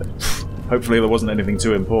mean, hopefully there wasn't anything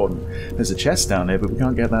too important. There's a chest down here, but we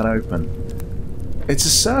can't get that open. It's a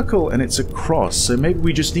circle and it's a cross, so maybe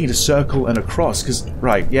we just need a circle and a cross, because...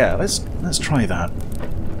 Right, yeah, let's try that.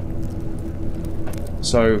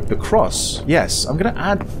 So, the cross. Yes, I'm going to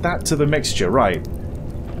add that to the mixture, right.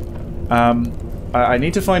 I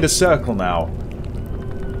need to find a circle now.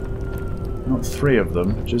 Not 3 of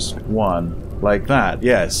them, just 1. Like that,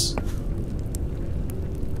 yes.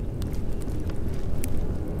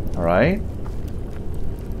 Alright.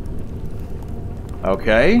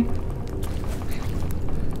 Okay.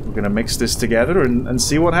 We're gonna mix this together and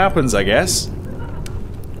see what happens, I guess.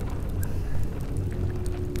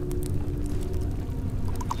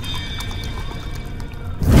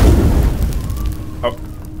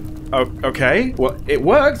 Oh, okay. Well, it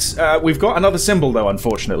worked. We've got another symbol, though,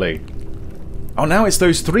 unfortunately. Oh, now it's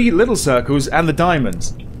those 3 little circles and the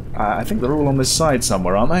diamonds. I think they're all on this side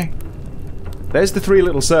somewhere, aren't they? There's the 3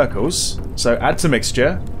 little circles. So add to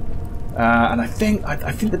mixture. And I think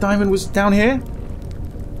the diamond was down here.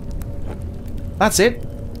 That's it.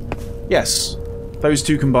 Yes. Those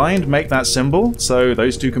 2 combined make that symbol. So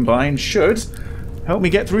those 2 combined should help me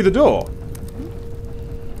get through the door.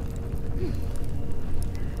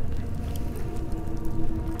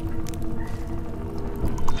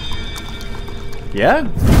 Yeah?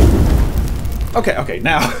 Okay,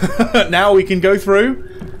 now now we can go through.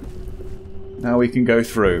 Now we can go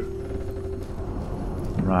through.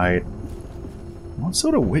 Right. What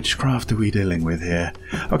sort of witchcraft are we dealing with here?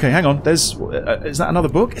 Okay, hang on. There's... is that another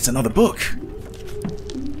book? It's another book!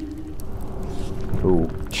 Ooh.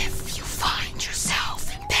 If you find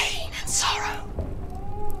yourself in pain and sorrow,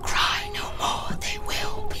 cry no more, they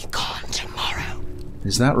will be gone tomorrow.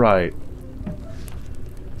 Is that right?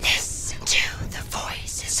 Listen to the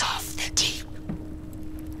voices of the deep,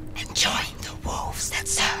 and join the wolves that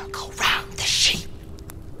circle round the sheep.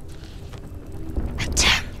 A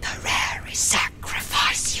temporary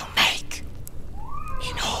sacrifice you make,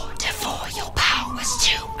 in order for your powers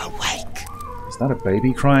to awake. Is that a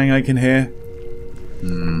baby crying I can hear?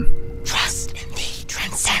 Trust in the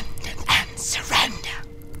transcendent and surrender,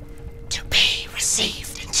 to be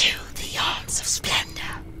received into the arms of splendor.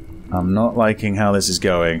 I'm not liking how this is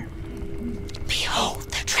going. Behold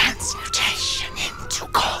the transmutation into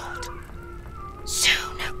gold.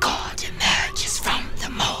 Soon a god emerges from the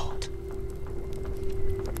mold.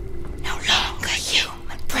 No longer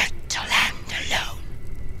human, brittle and alone.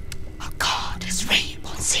 A goddess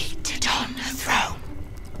reborn, seated on her throne.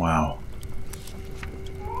 Wow.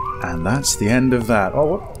 And that's the end of that. Oh,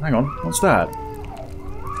 what? Hang on. What's that?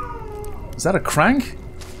 Is that a crank?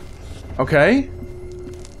 Okay.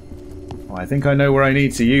 Well, I think I know where I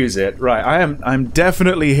need to use it. Right, I'm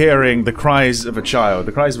definitely hearing the cries of a child,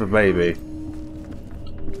 the cries of a baby.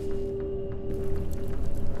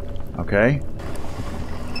 Okay.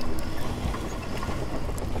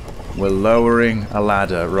 We're lowering a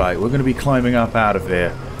ladder. Right, we're going to be climbing up out of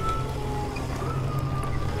here.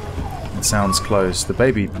 It sounds close. The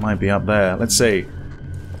baby might be up there. Let's see.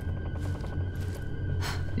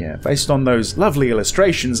 Yeah, based on those lovely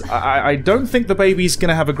illustrations, I don't think the baby's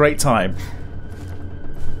gonna have a great time.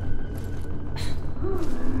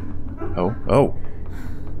 Oh.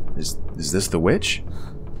 Is this the witch?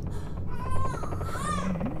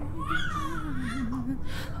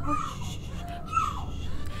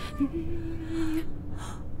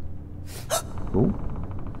 Oh.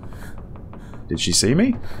 Did she see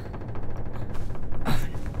me?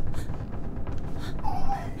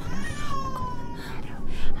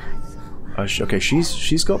 Okay,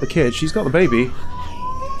 she's got the kid, she's got the baby.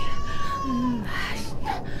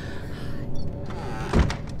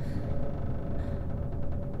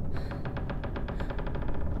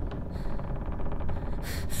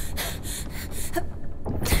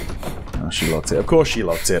 she locked it. Of course she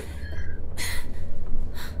locked it.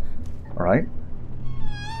 Alright.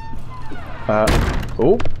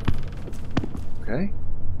 Oh. Okay.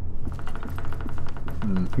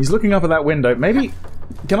 He's looking up at that window. Maybe...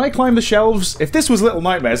 Can I climb the shelves? If this was Little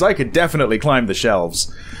Nightmares, I could definitely climb the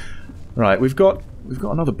shelves. Right, we've got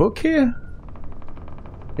another book here?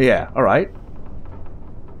 Yeah, alright.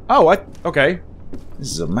 Oh, okay.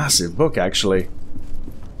 This is a massive book, actually.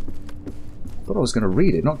 I thought I was going to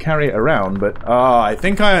read it, not carry it around, but... Ah, I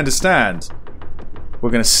think I understand.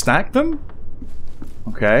 We're going to stack them?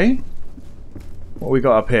 Okay. What we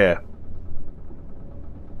got up here?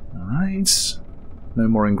 Alright. No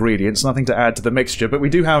more ingredients, nothing to add to the mixture, but we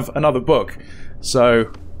do have another book.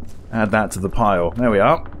 So, add that to the pile. There we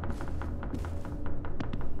are.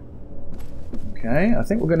 Okay, I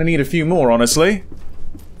think we're going to need a few more, honestly.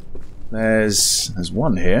 There's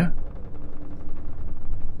one here.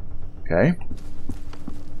 Okay.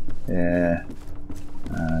 Yeah.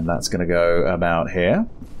 And that's going to go about here.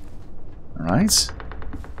 Alright.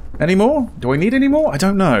 Any more? Do I need any more? I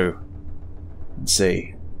don't know. Let's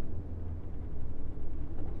see.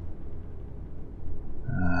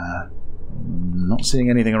 Not seeing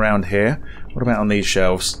anything around here. What about on these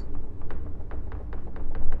shelves?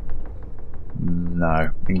 No.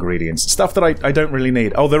 Ingredients. Stuff that I don't really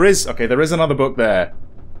need. Oh, there is... Okay, there is another book there.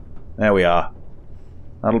 There we are.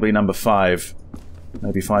 That'll be number 5.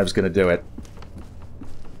 Maybe 5's gonna do it.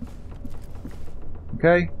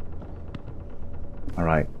 Okay.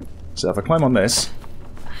 Alright. So if I climb on this,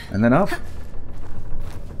 and then up...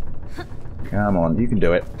 Come on, you can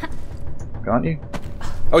do it. Can't you?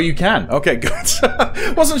 Oh, you can? Okay,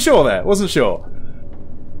 good. Wasn't sure there. Wasn't sure.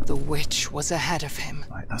 The witch was ahead of him.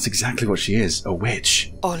 Right, that's exactly what she is. A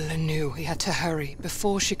witch. Olle knew he had to hurry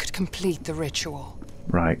before she could complete the ritual.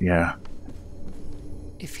 Right, yeah.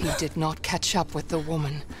 If he did not catch up with the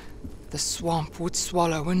woman, the swamp would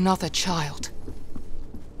swallow another child.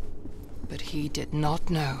 But he did not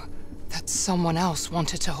know that someone else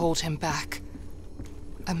wanted to hold him back.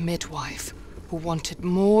 A midwife who wanted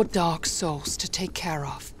more dark souls to take care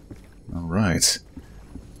of. Alright.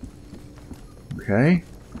 Okay.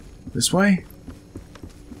 This way?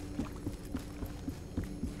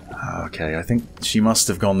 Okay, I think she must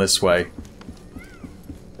have gone this way.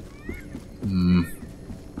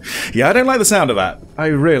 Yeah, I don't like the sound of that. I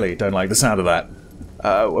really don't like the sound of that.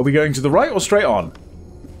 Are we going to the right or straight on?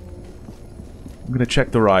 I'm gonna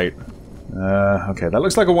check the right. Okay, that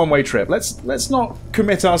looks like a one-way trip. Let's not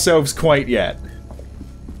commit ourselves quite yet.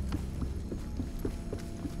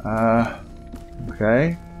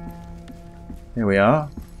 Okay. Here we are.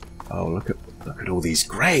 Oh, look at all these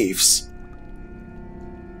graves.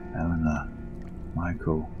 Eleanor,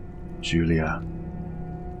 Michael, Julia.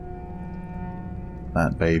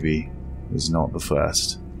 That baby is not the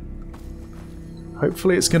first.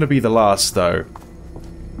 Hopefully it's going to be the last, though.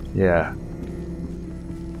 Yeah.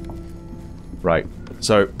 Right.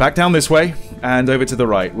 So, back down this way, and over to the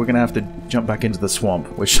right. We're going to have to jump back into the swamp,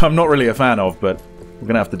 which I'm not really a fan of, but we're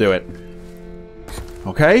going to have to do it.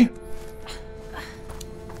 Okay?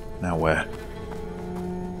 Now where?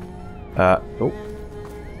 Oh.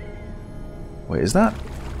 Wait, is that?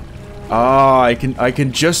 Ah, I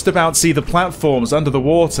can just about see the platforms under the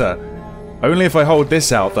water. Only if I hold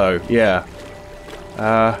this out, though. Yeah.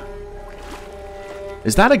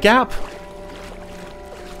 Is that a gap?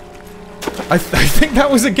 I think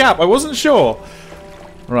that was a gap. I wasn't sure.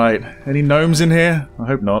 Right. Any gnomes in here? I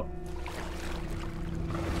hope not.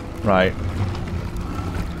 Right.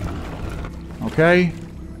 Okay.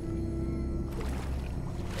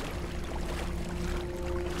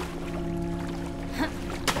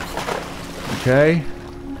 Okay.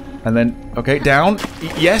 And then, okay, down.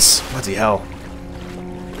 Yes! Bloody hell.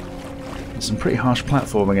 There's some pretty harsh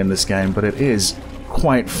platforming in this game, but it is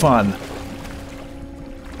quite fun.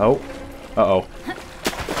 Oh. Uh-oh.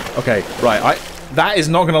 Okay, right. That is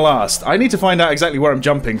not going to last. I need to find out exactly where I'm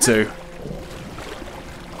jumping to.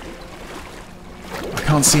 I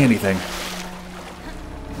can't see anything.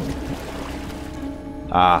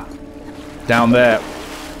 Ah. Down there.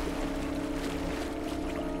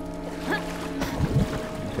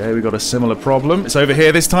 Okay, we got a similar problem. It's over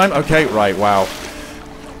here this time. Okay, right, wow.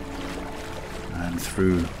 And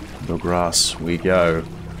through the grass we go.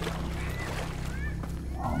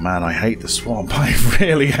 Oh man, I hate the swamp. I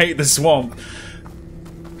really hate the swamp.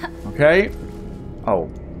 Okay. Oh.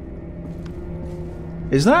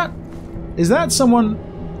 Is that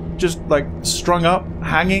someone just, like, strung up,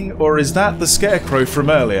 hanging? Or is that the scarecrow from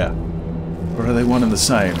earlier? Or are they one and the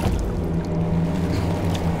same?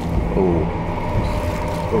 Oh.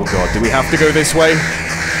 Oh god, do we have to go this way?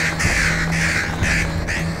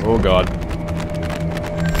 Oh god.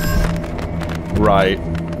 Right.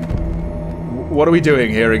 What are we doing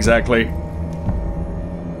here exactly?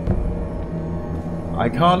 I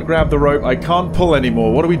can't grab the rope. I can't pull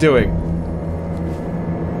anymore. What are we doing?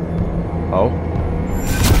 Oh.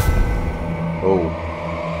 Oh.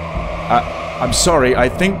 I'm sorry. I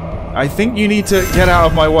think you need to get out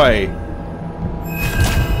of my way.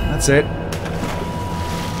 That's it.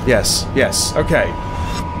 Yes. Yes. Okay.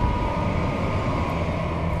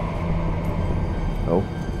 Oh.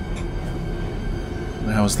 What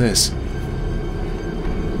the hell is this?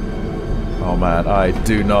 Oh man, I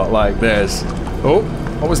do not like this. Oh,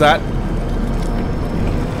 what was that?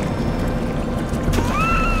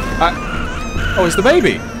 Oh, it's the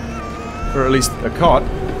baby! Or at least a cot.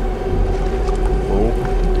 Oh.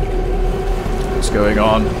 What's going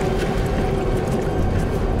on?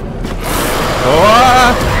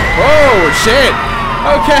 Oh! Oh, shit!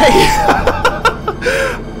 Okay!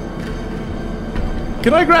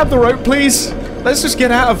 Can I grab the rope, please? Let's just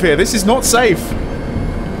get out of here. This is not safe.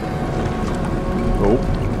 Oh.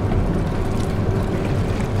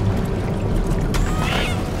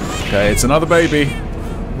 Okay, it's another baby.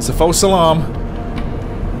 It's a false alarm.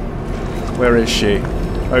 Where is she?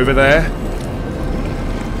 Over there?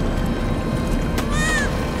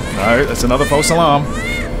 No, that's another false alarm.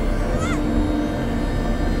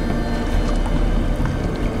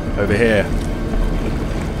 Over here.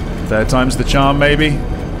 Third time's the charm, maybe?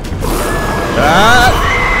 Ah!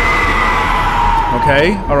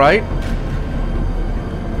 Okay, alright.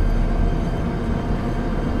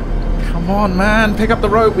 Come on, man, pick up the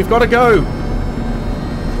rope. We've got to go.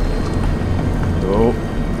 Oh.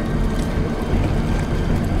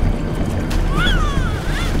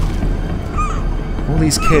 All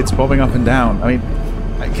these kids bobbing up and down. I mean,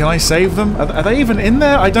 can I save them? Are they even in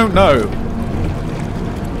there? I don't know.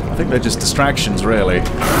 I think they're just distractions, really.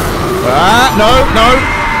 Ah, no,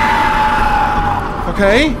 no.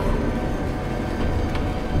 Okay.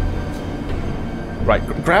 Right,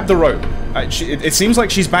 grab the rope. It seems like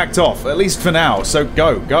she's backed off, at least for now. So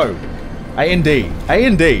go, go. A and D. A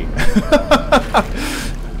and D.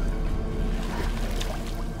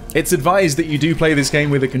 It's advised that you do play this game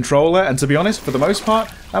with a controller, and to be honest, for the most part,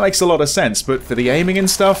 that makes a lot of sense. But for the aiming and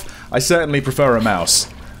stuff, I certainly prefer a mouse.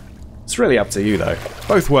 It's really up to you, though.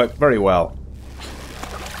 Both work very well.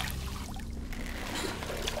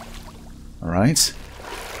 Alright.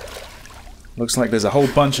 Looks like there's a whole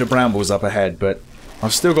bunch of brambles up ahead, but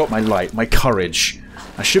I've still got my light, my courage.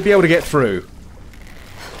 I should be able to get through.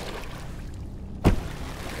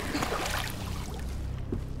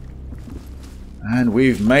 And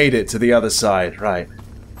we've made it to the other side. Right.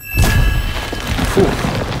 Whew.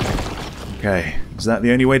 Okay. Is that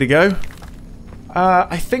the only way to go?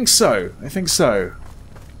 I think so. I think so.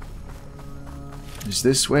 Is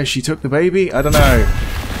this where she took the baby? I don't know.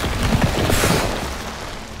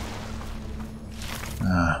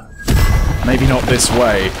 Maybe not this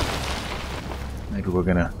way. Maybe we're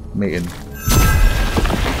gonna meet him.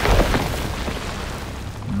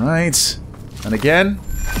 Right. And again.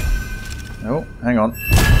 Oh, hang on.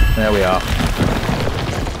 There we are.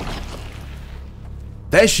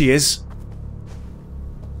 There she is.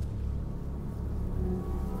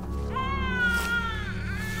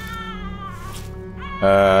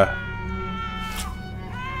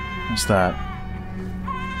 What's that?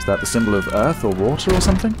 Is that the symbol of earth or water or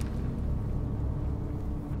something?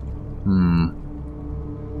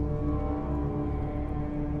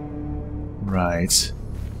 Right.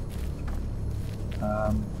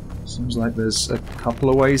 Seems like there's a couple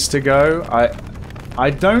of ways to go. I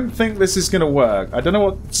don't think this is going to work. I don't know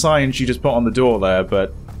what sign she just put on the door there,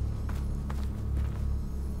 but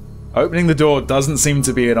opening the door doesn't seem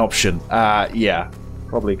to be an option. Yeah.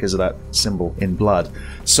 Probably because of that symbol in blood.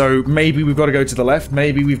 So maybe we've got to go to the left,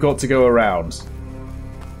 maybe we've got to go around.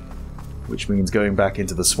 Which means going back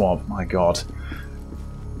into the swamp. My god.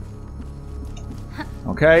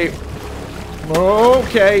 Okay.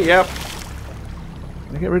 Okay, yep.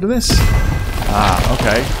 Can I get rid of this? Ah,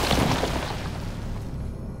 okay.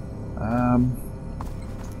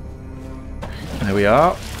 There we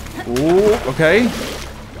are. Ooh, okay.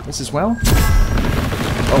 This as well.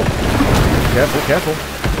 Oh. Careful, careful.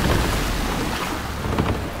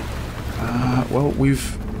 Well,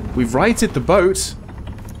 we've righted the boat.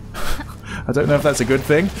 I don't know if that's a good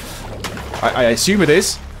thing. I assume it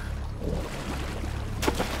is.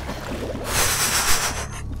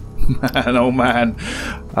 Man, oh man.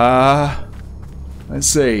 Let's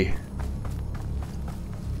see.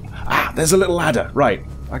 Ah, there's a little ladder. Right.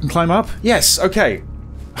 I can climb up? Yes, okay.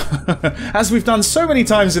 As we've done so many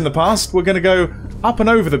times in the past, we're going to go up and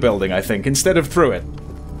over the building, I think, instead of through it.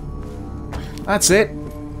 That's it.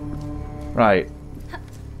 Right.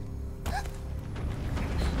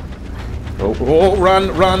 Oh, oh, run,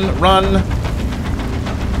 run, run!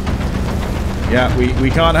 Yeah, we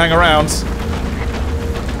can't hang around.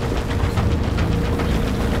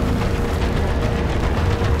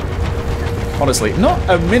 Honestly, not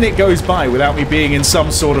a minute goes by without me being in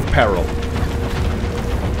some sort of peril.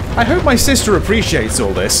 I hope my sister appreciates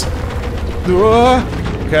all this.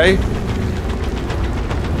 Okay.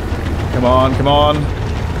 Come on, come on.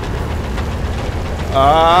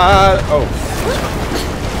 Oh.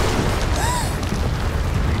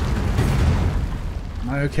 Am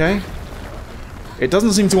I okay? It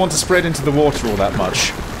doesn't seem to want to spread into the water all that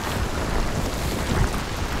much.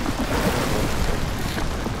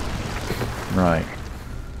 Right.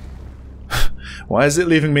 Why is it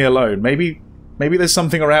leaving me alone? Maybe there's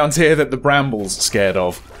something around here that the Bramble's scared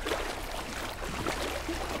of.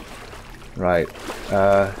 Right.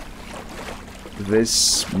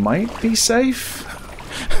 This might be safe?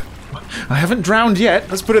 I haven't drowned yet,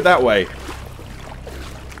 let's put it that way.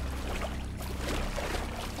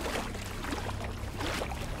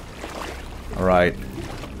 Alright.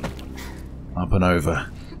 Up and over.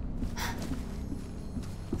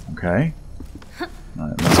 Okay.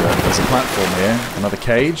 Right, there's a platform here. Another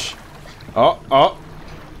cage. Oh, oh!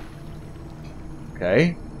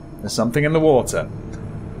 Okay. There's something in the water.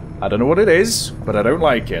 I don't know what it is, but I don't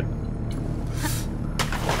like it.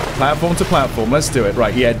 Platform to platform, let's do it.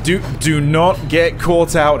 Right, yeah, do not get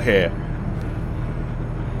caught out here.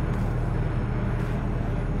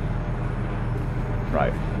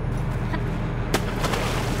 Right.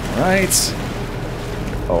 Right.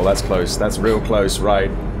 Oh, that's close. That's real close,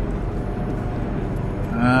 right.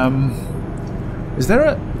 Is there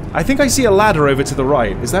a... I think I see a ladder over to the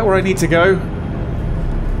right. Is that where I need to go?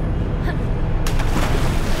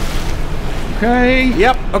 Okay,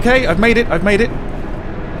 yep, okay, I've made it, I've made it.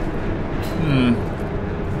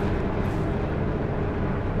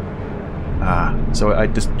 So I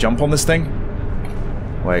just jump on this thing?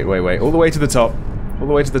 Wait, wait, wait, all the way to the top. All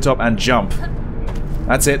the way to the top and jump.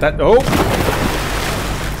 That's it, oh!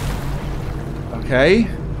 Okay.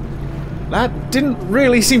 That didn't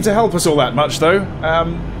really seem to help us all that much, though.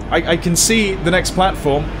 I can see the next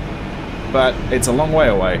platform, but it's a long way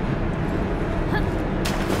away.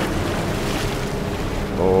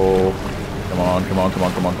 Oh, come on, come on, come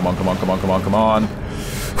on, come on, come on, come on, come on, come on, come on.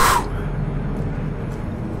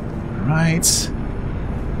 Right.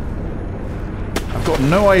 I've got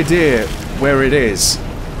no idea where it is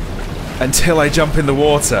until I jump in the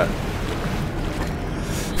water.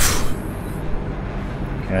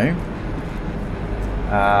 Okay.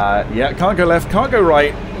 Yeah, can't go left, can't go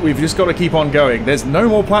right. We've just got to keep on going. There's no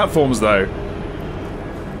more platforms, though.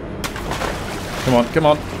 Come on, come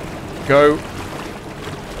on. Go.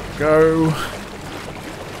 Go.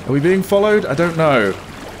 Are we being followed? I don't know.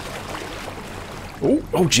 Oh,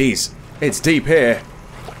 oh, jeez. It's deep here.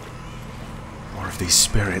 More of these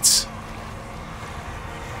spirits.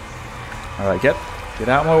 Alright, get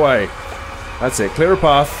out of my way. That's it. Clear a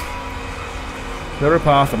path. Clear a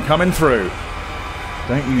path. I'm coming through.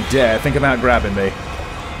 Don't you dare think about grabbing me.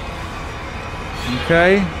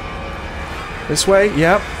 Okay. This way?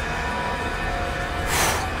 Yep.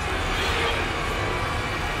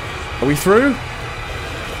 Are we through?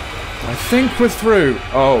 I think we're through.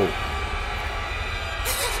 Oh.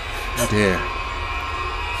 Oh dear.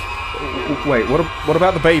 Wait, what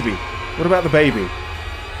about the baby? What about the baby?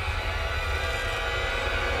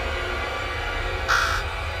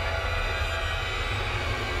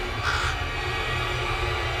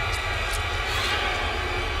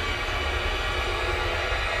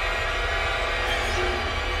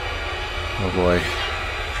 Oh boy.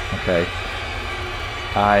 Okay.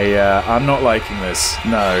 I'm not liking this.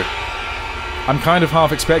 No. I'm kind of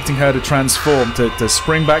half expecting her to transform, to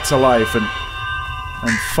spring back to life and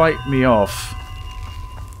fight me off.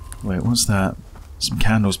 Wait, what's that? Some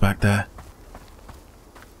candles back there.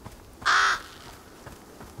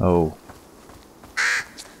 Oh.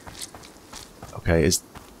 Okay, is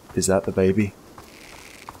that the baby?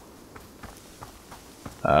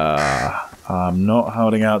 I'm not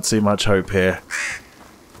holding out too much hope here.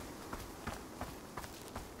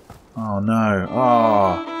 Oh no.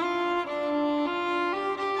 Oh.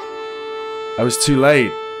 I was too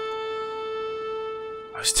late.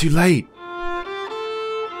 I was too late.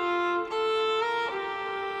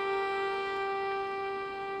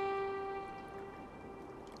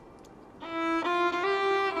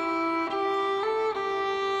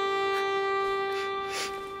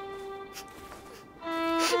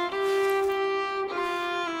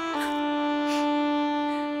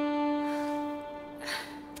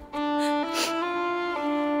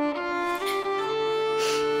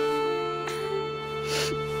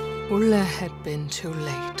 Olle had been too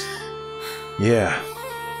late. Yeah.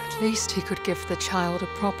 At least he could give the child a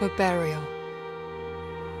proper burial,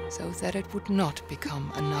 so that it would not become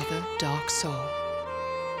another dark soul.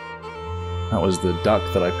 That was the duck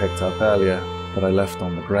that I picked up earlier, that I left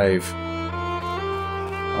on the grave.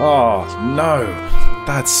 Oh, no.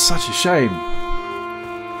 That's such a shame.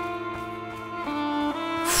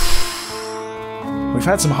 We've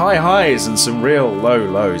had some high highs and some real low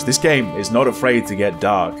lows. This game is not afraid to get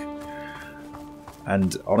dark.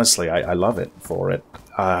 And honestly, I love it for it.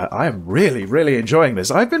 I am really, really enjoying this.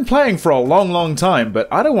 I've been playing for a long, long time, but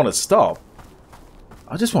I don't want to stop.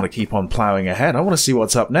 I just want to keep on plowing ahead. I want to see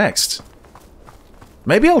what's up next.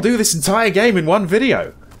 Maybe I'll do this entire game in one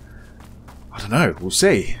video. I don't know. We'll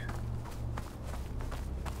see.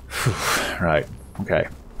 Right. Okay.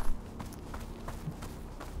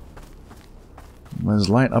 There's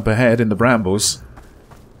light up ahead in the brambles.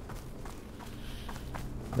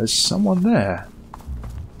 There's someone there.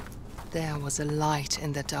 There was a light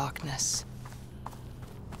in the darkness.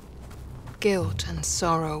 Guilt and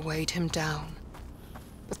sorrow weighed him down,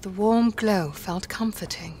 but the warm glow felt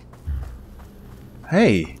comforting.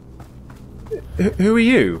 Hey. Who are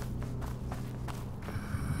you?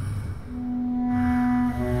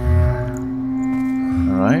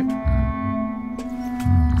 Alright.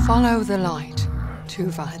 Follow the light,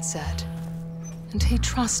 Tuva had said, and he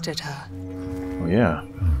trusted her. Oh yeah.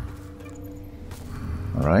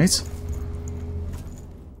 Alright.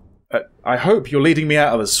 I hope you're leading me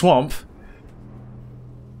out of the swamp.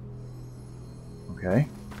 Okay.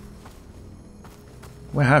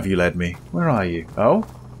 Where have you led me? Where are you? Oh?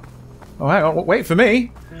 Oh, hang on. Wait for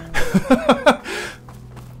me! The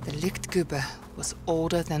Lichtgubbe was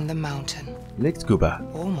older than the mountain.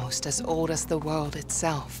 Lichtgubbe? Almost as old as the world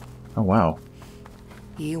itself. Oh, wow.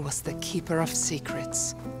 He was the keeper of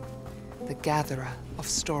secrets. The gatherer of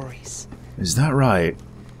stories. Is that right?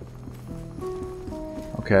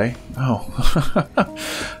 Okay. Oh.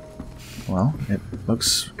 Well, it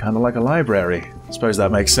looks kind of like a library. I suppose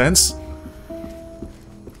that makes sense.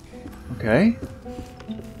 Okay.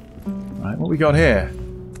 Right, what we got here?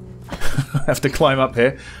 I have to climb up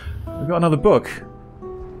here. We've got another book.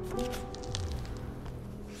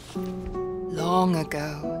 Long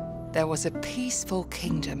ago, there was a peaceful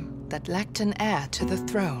kingdom that lacked an heir to the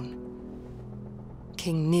throne.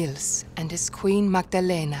 King Niels and his queen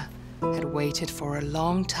Magdalena had waited for a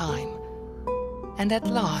long time, and at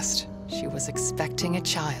last she was expecting a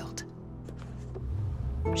child.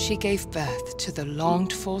 She gave birth to the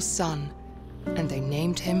longed-for son, and they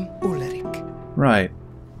named him Ulrich. Right.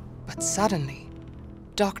 But suddenly,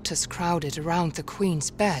 doctors crowded around the queen's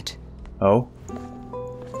bed. Oh?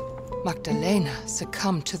 Magdalena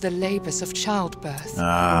succumbed to the labors of childbirth.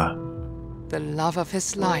 Ah. The love of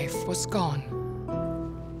his life was gone.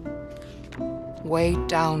 Weighed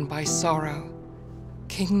down by sorrow,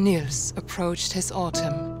 King Niels approached his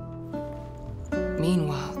autumn.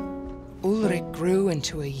 Meanwhile, Ulrich grew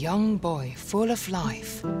into a young boy full of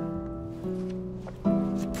life.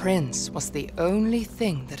 The prince was the only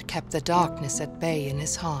thing that kept the darkness at bay in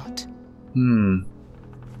his heart.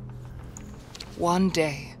 One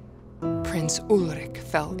day, Prince Ulrich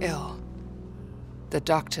fell ill. The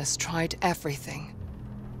doctors tried everything,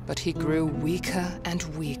 but he grew weaker and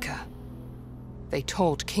weaker. They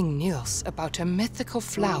told King Niels about a mythical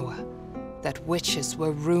flower that witches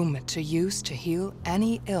were rumored to use to heal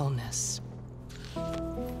any illness.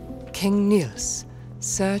 King Niels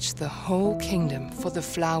searched the whole kingdom for the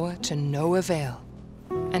flower to no avail,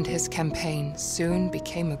 and his campaign soon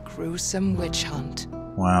became a gruesome witch hunt.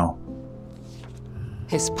 Wow.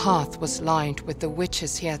 His path was lined with the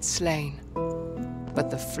witches he had slain, but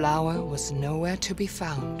the flower was nowhere to be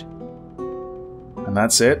found. And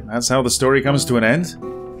that's it? That's how the story comes to an end?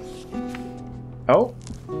 Oh?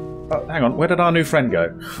 Oh, hang on, where did our new friend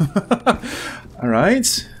go?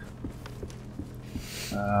 Alright.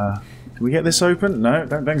 Can we get this open? No,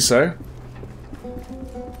 don't think so.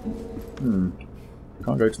 Can't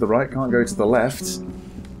go to the right, can't go to the left.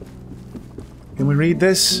 Can we read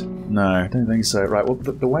this? No, don't think so. Right, well,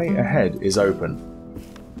 the way ahead is open.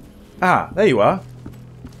 Ah, there you are.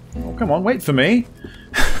 Oh, come on, wait for me.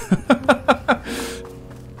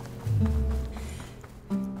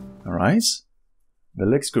 Alright. The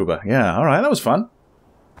Lichtgubbe. Yeah, alright, that was fun.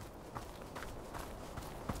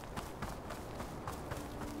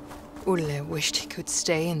 Olle wished he could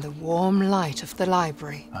stay in the warm light of the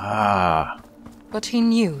library. Ah. But he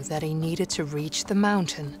knew that he needed to reach the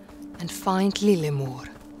mountain and find Lillemor.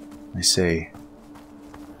 I see.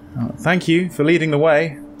 Oh, thank you for leading the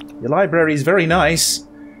way. Your library is very nice.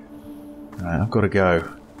 Alright, I've got to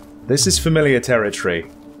go. This is familiar territory.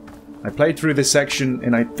 I played through this section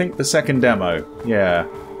in, I think, the second demo. Yeah.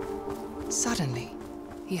 Suddenly,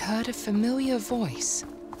 he heard a familiar voice.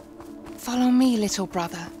 Follow me, little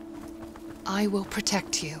brother. I will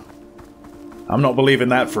protect you. I'm not believing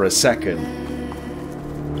that for a second.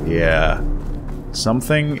 Yeah.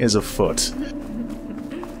 Something is afoot.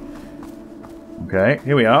 Okay,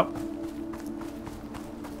 here we are.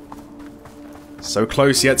 So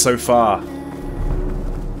close yet so far.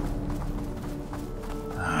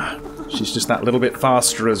 She's just that little bit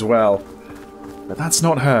faster as well. But that's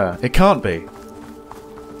not her. It can't be.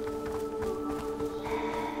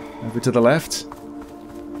 Over to the left.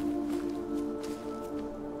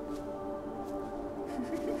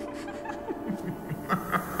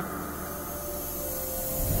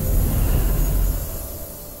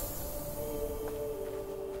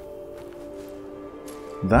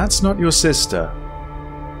 That's not your sister.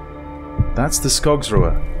 That's the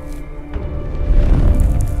Skogsrua.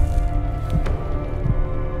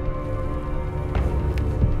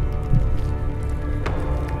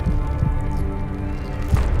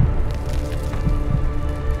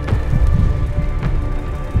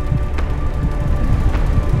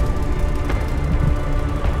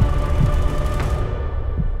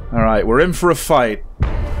 Alright, we're in for a fight.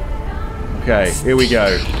 Okay, here we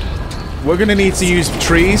go. We're going to need to use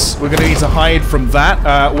trees. We're going to need to hide from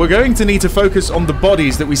that. We're going to need to focus on the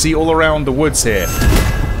bodies that we see all around the woods here.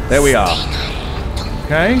 There we are.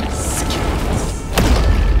 Okay.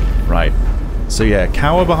 Right. So yeah,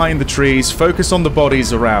 cower behind the trees. Focus on the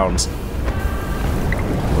bodies around.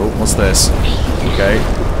 Oh, what's this? Okay.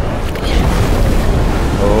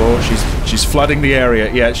 Oh, she's flooding the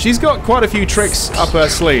area. Yeah, she's got quite a few tricks up her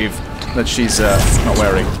sleeve that she's not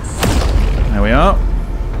wearing. There we are.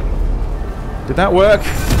 Did that work?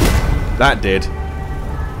 That did.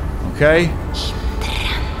 Okay.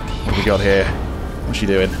 What have we got here? What's she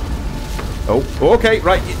doing? Oh, okay,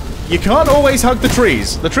 right. You can't always hug the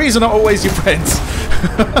trees. The trees are not always your friends.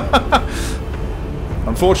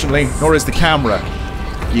 Unfortunately, nor is the camera.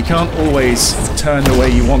 You can't always turn the way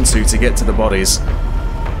you want to get to the bodies.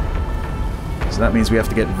 So that means we have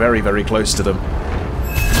to get very, very close to them.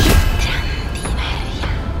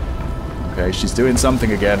 Okay, she's doing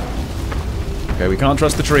something again. Okay, we can't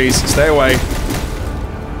trust the trees. Stay away.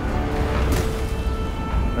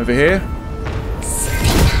 Over here.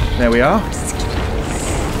 There we are.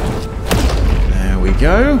 There we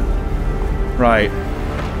go. Right.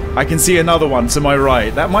 I can see another one to my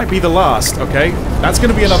right. That might be the last, okay? That's going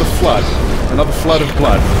to be another flood. Another flood of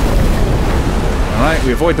blood. Alright,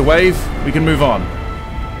 we avoid the wave. We can move on.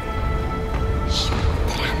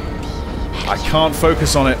 I can't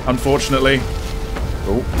focus on it, unfortunately.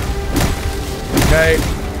 Oh. Okay.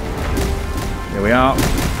 Here we are.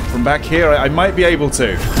 From back here, I might be able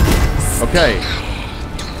to. Okay.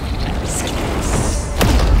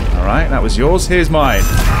 Alright, that was yours. Here's mine.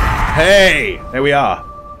 Hey! There we are.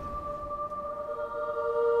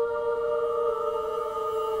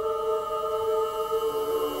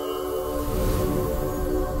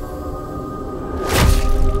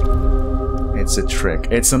 It's a trick.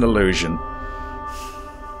 It's an illusion.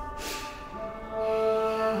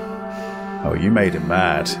 Oh, you made him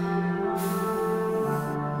mad.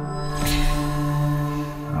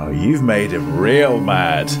 Oh, you've made him real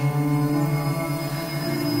mad.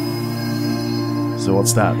 So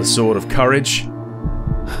what's that? The Sword of Courage?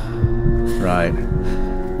 Right.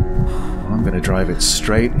 I'm gonna drive it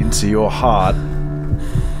straight into your heart.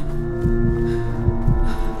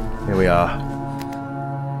 Here we are.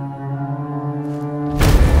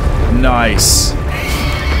 Nice.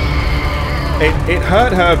 It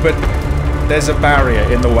hurt her, but there's a barrier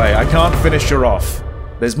in the way. I can't finish her off.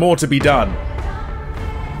 There's more to be done.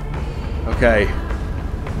 Okay.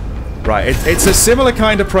 Right, it's a similar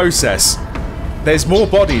kind of process. There's more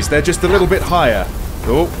bodies, they're just a little bit higher.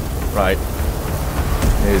 Oh, right.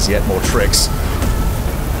 Here's yet more tricks.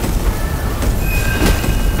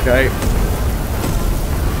 Okay.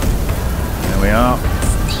 There we are.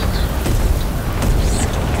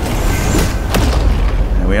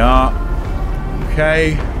 There we are.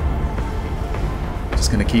 Okay.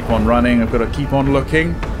 Just gonna keep on running. I've got to keep on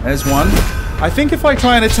looking. There's one. I think if I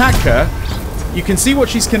try and attack her, you can see what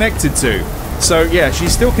she's connected to. So yeah,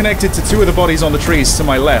 she's still connected to two of the bodies on the trees to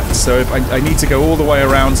my left. So if I need to go all the way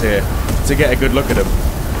around here to get a good look at them.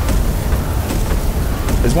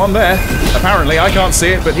 There's one there. Apparently I can't see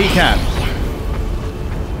it, but he can.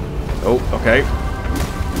 Oh, okay.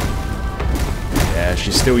 Yeah,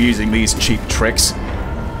 she's still using these cheap tricks.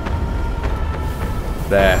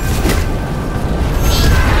 There.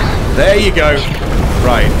 There you go.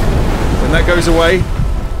 Right. When that goes away,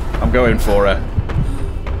 I'm going for her.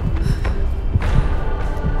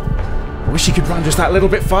 I wish he could run just that little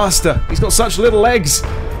bit faster. He's got such little legs.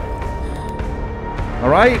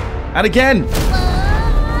 Alright, and again.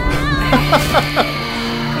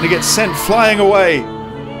 And he gets sent flying away.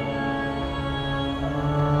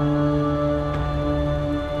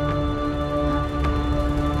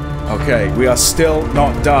 Okay, we are still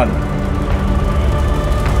not done.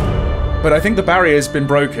 But I think the barrier's been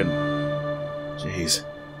broken. Jeez.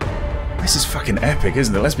 This is fucking epic,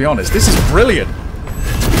 isn't it? Let's be honest. This is brilliant.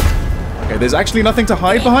 Okay, there's actually nothing to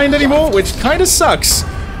hide behind anymore, which kind of sucks.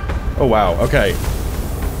 Oh, wow. Okay.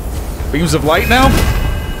 Beams of light now.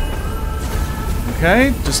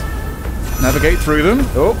 Okay, just navigate through them.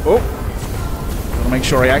 Oh, oh. Gotta make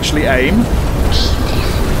sure I actually aim.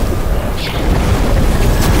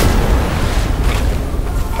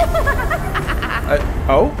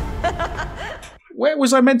 Oh? Where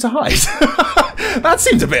was I meant to hide? That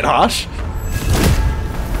seemed a bit harsh.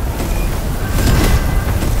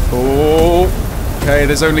 Oh, okay,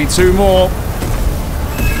 there's only 2 more.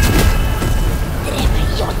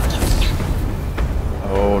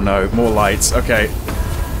 Oh no, more lights. Okay.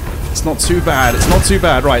 It's not too bad. It's not too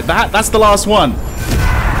bad. Right, that's the last one.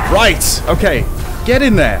 Right, okay. Get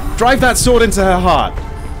in there. Drive that sword into her heart.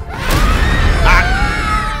 Ah.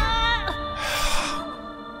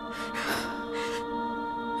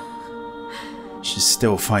 She's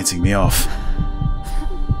still fighting me off.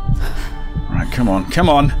 Alright, come on, come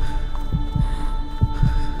on.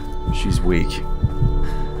 She's weak.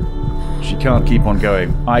 She can't keep on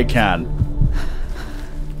going. I can.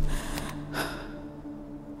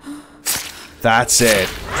 That's it.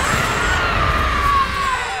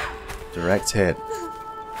 Direct hit.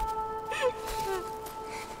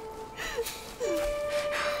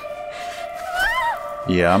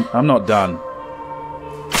 Yeah, I'm not done.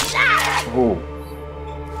 Oh.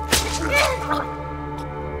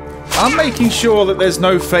 I'm making sure that there's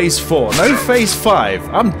no phase 4, no phase 5.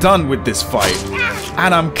 I'm done with this fight.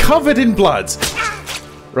 And I'm covered in blood.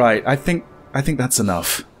 Right, I think that's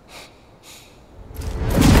enough.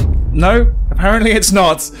 No, apparently it's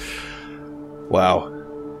not. Wow.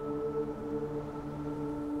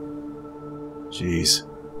 Jeez.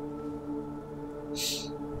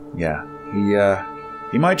 Yeah,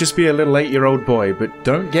 he might just be a little 8-year-old boy, but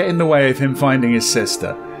don't get in the way of him finding his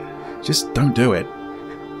sister. Just don't do it.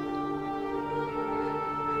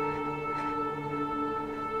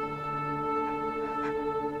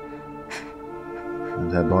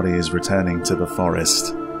 And her body is returning to the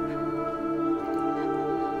forest.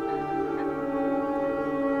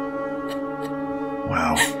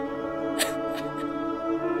 Wow.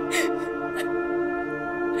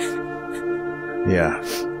 Yeah.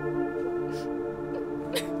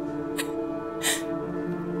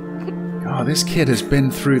 God, this kid has been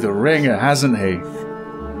through the ringer, hasn't he?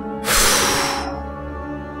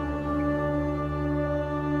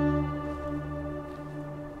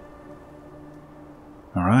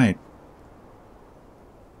 Alright.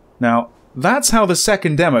 Now, that's how the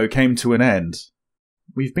second demo came to an end.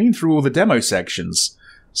 We've been through all the demo sections,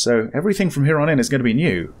 so everything from here on in is going to be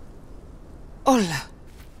new. Olle,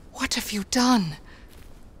 what have you done?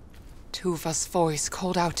 Tuva's voice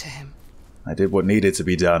called out to him. I did what needed to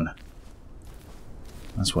be done.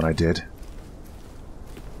 That's what I did.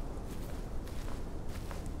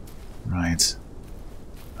 Right.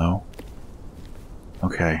 Oh.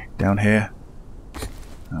 Okay, down here.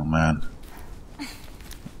 Oh man.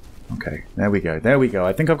 Okay, there we go, there we go.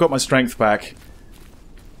 I think I've got my strength back.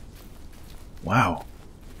 Wow.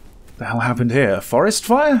 What the hell happened here? A forest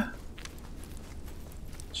fire?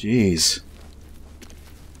 Jeez.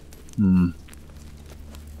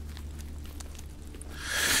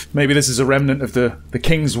 Maybe this is a remnant of the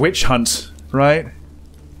king's witch hunt, right?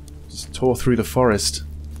 Just tore through the forest.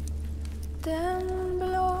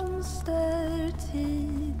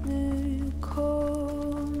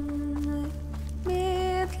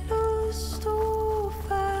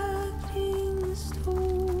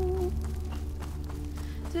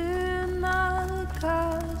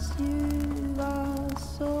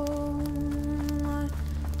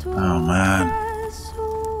 Oh man.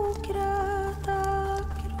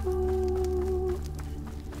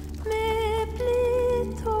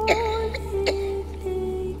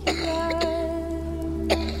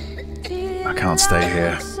 I can't stay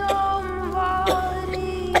here.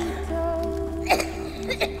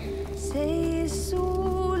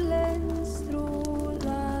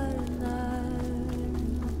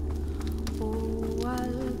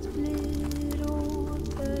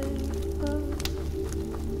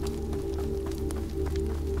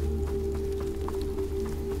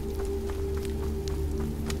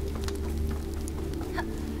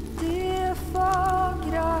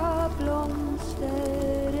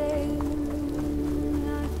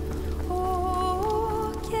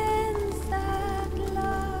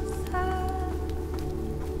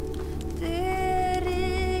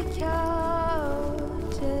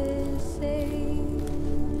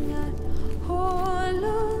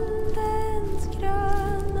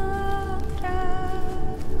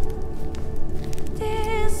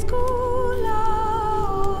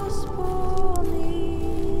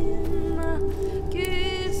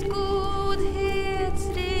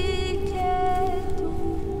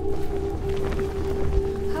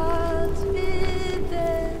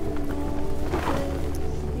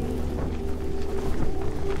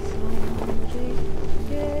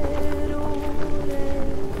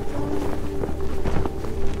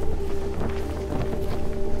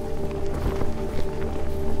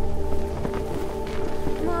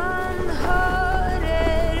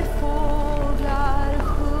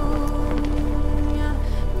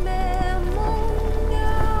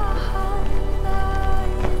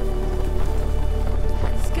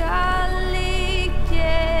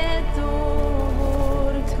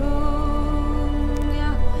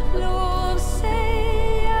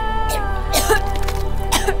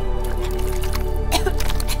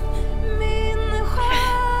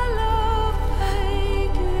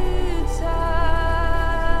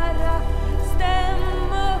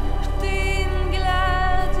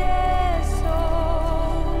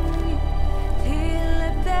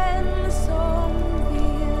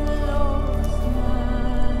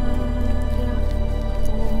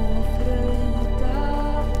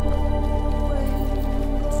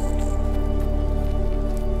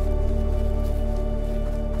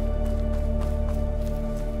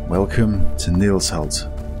 Welcome to Nielsholt.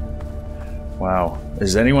 Wow.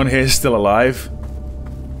 Is anyone here still alive?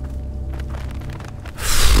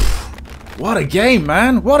 What a game,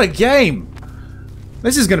 man! What a game!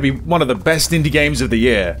 This is going to be one of the best indie games of the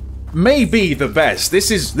year. Maybe the best. This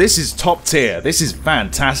is top tier. This is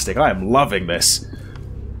fantastic. I am loving this.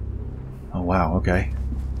 Oh wow, okay.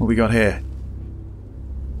 What we got here?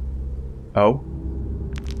 Oh.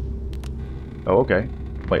 Oh, okay.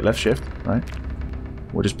 Wait, left shift, right?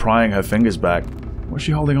 We're just prying her fingers back. What's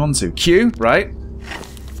she holding on to? Q, right?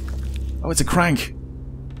 Oh, it's a crank.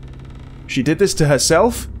 She did this to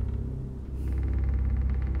herself?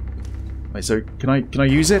 Wait, so can I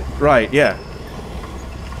use it? Right, yeah.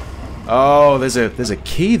 Oh, there's a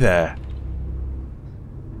key there.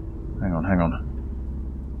 Hang on.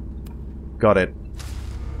 Got it.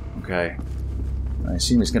 Okay. I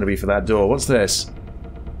assume it's going to be for that door. What's this?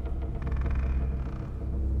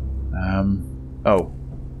 Oh.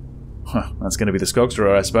 Huh, that's going to be the Skogs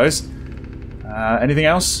drawer, I suppose. Anything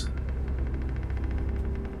else?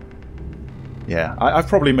 Yeah, I've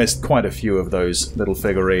probably missed quite a few of those little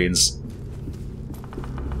figurines.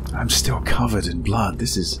 I'm still covered in blood.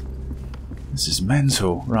 This is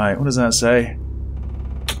mental. Right, what does that say?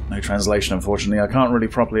 No translation, unfortunately. I can't really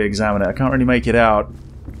properly examine it. I can't really make it out.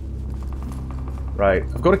 Right,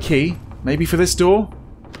 I've got a key. Maybe for this door?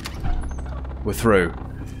 We're through.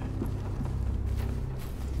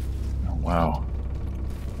 Oh, wow.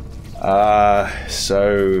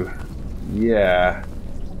 So... yeah.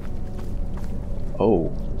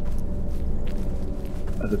 Oh.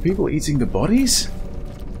 Are the people eating the bodies?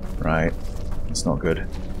 Right. That's not good.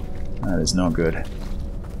 That is not good.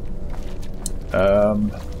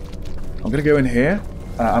 I'm gonna go in here.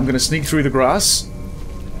 I'm gonna sneak through the grass.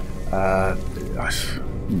 I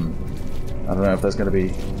don't know if that's gonna be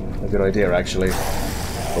a good idea, actually.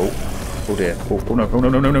 Oh dear. Oh no!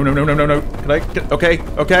 No! Can I?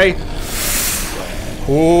 Okay.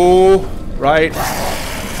 Oh, right.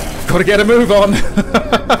 Gotta get a move on.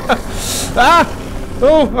 Ah!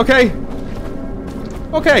 Oh, okay.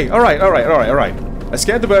 Okay, alright. I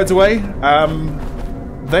scared the birds away.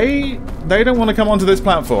 They don't want to come onto this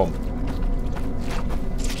platform.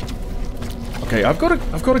 Okay, I've got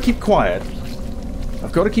to keep quiet.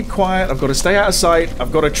 I've got to stay out of sight.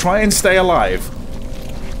 I've got to try and stay alive.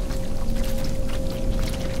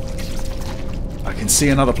 I can see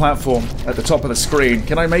another platform at the top of the screen.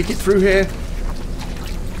 Can I make it through here?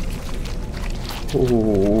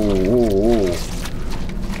 Ooh.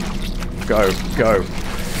 Go.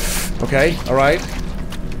 Okay, alright.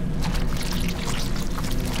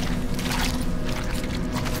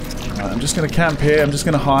 I'm just gonna camp here, I'm just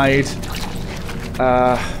gonna hide.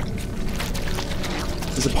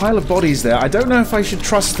 There's a pile of bodies there. I don't know if I should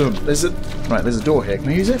trust them. There's a door here. Can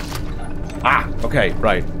I use it? Ah, okay,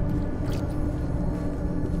 right.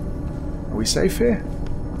 Are we safe here?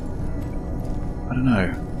 I don't know.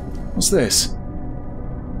 What's this?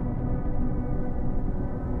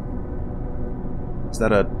 Is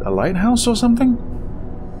that a lighthouse or something?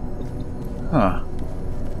 Huh.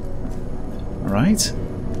 Alright.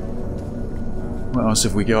 What else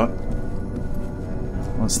have we got?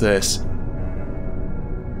 What's this?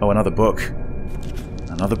 Oh, another book.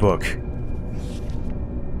 Another book.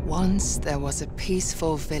 Once there was a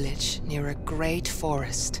peaceful village near a great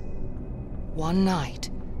forest. One night,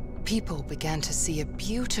 people began to see a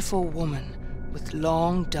beautiful woman with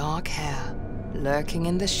long, dark hair lurking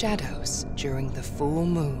in the shadows during the full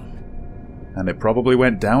moon. And it probably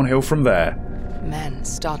went downhill from there. Men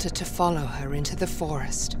started to follow her into the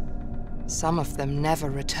forest. Some of them never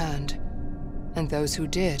returned, and those who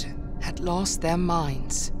did had lost their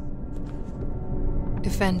minds.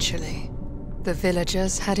 Eventually, the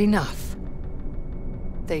villagers had enough.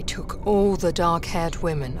 They took all the dark-haired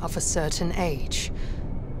women of a certain age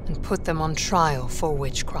and put them on trial for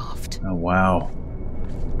witchcraft. Oh, wow.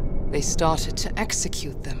 They started to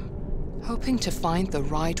execute them, hoping to find the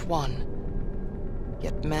right one.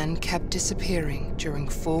 Yet men kept disappearing during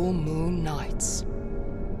full moon nights.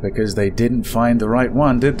 Because they didn't find the right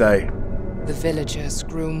one, did they? The villagers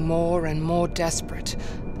grew more and more desperate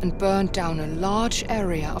and burned down a large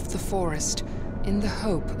area of the forest in the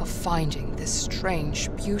hope of finding this strange,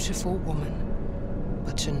 beautiful woman.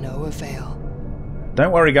 But to no avail.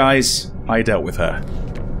 Don't worry, guys. I dealt with her.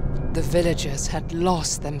 The villagers had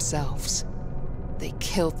lost themselves. They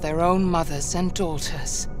killed their own mothers and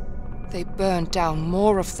daughters. They burned down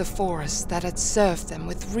more of the forest that had served them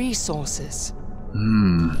with resources.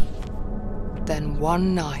 Then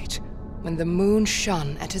one night, when the moon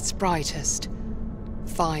shone at its brightest,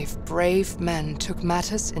 5 brave men took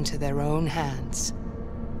matters into their own hands.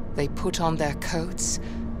 They put on their coats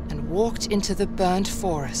and walked into the burnt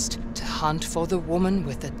forest to hunt for the woman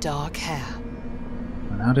with the dark hair.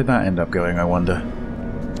 And how did that end up going, I wonder?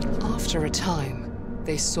 After a time,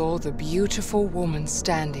 they saw the beautiful woman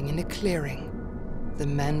standing in a clearing. The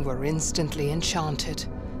men were instantly enchanted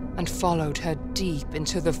and followed her deep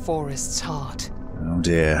into the forest's heart. Oh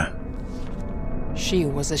dear. She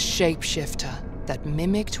was a shapeshifter that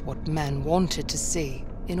mimicked what men wanted to see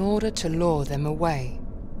in order to lure them away.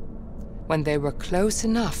 When they were close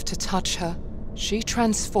enough to touch her, she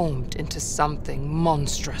transformed into something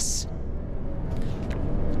monstrous.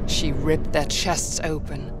 She ripped their chests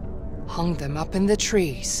open, hung them up in the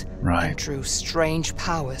trees, and drew strange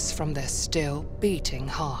powers from their still beating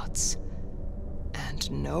hearts. And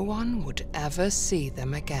no one would ever see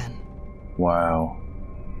them again. Wow.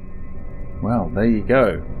 Well, there you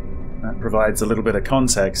go. That provides a little bit of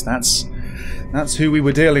context. That's who we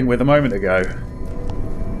were dealing with a moment ago.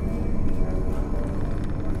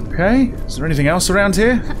 Okay, is there anything else around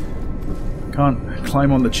here? Can't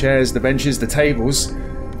climb on the chairs, the benches, the tables.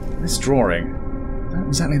 This drawing, I don't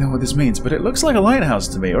exactly know what this means, but it looks like a lighthouse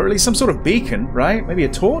to me, or at least some sort of beacon, right? Maybe a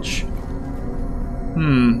torch?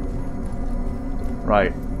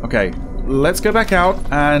 Right, okay. Let's go back out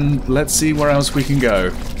and let's see where else we can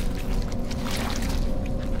go.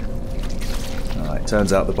 Alright,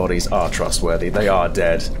 turns out the bodies are trustworthy. They are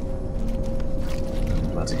dead.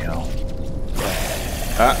 Bloody hell.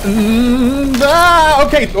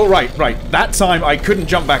 Okay, alright, right. That time I couldn't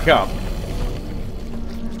jump back up.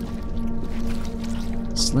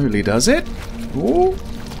 Slowly does it. Ooh,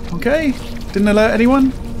 okay. Didn't alert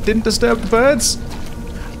anyone? Didn't disturb the birds?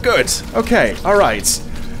 Good. Okay, alright.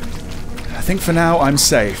 I think for now I'm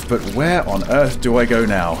safe, but where on earth do I go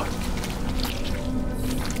now?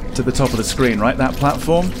 To the top of the screen, right? That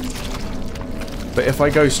platform? But if I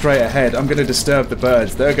go straight ahead, I'm going to disturb the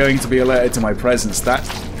birds. They're going to be alerted to my presence.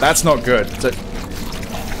 That's not good. So,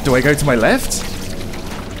 do I go to my left?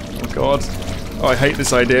 Oh god. Oh, I hate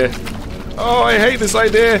this idea. Oh, I hate this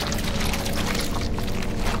idea.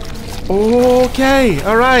 Okay,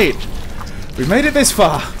 alright. We've made it this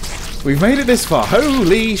far. We've made it this far.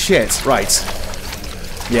 Holy shit. Right.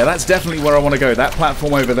 Yeah, that's definitely where I want to go. That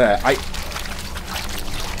platform over there.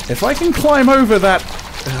 If I can climb over that...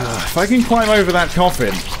 if I can climb over that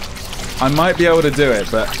coffin, I might be able to do it,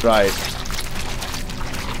 but... Right.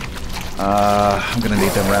 I'm going to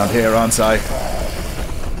need them around here, aren't I?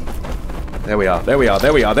 There we are. There we are.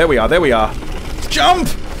 There we are. There we are. There we are. Jump!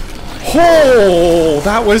 Oh,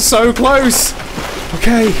 that was so close.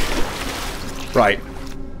 Okay. Right.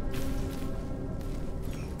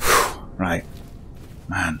 Right.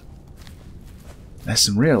 Man. There's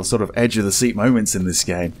some real sort of edge-of-the-seat moments in this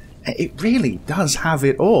game. It really does have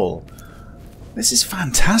it all. This is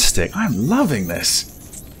fantastic. I'm loving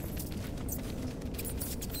this.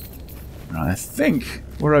 Right, I think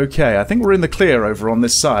we're okay. I think we're in the clear over on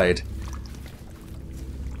this side.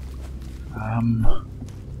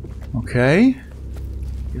 Okay.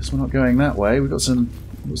 Guess we're not going that way. We've got some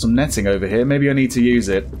netting over here. Maybe I need to use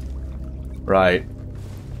it. Right.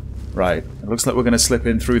 Right. It looks like we're going to slip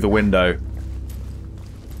in through the window.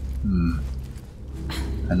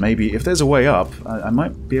 And maybe, if there's a way up, I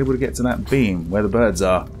might be able to get to that beam where the birds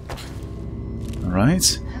are.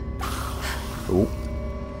 Alright. Oh.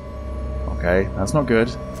 Okay, that's not good.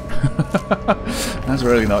 That's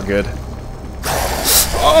really not good.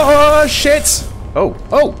 Oh, shit! Oh,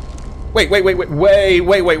 oh! Wait.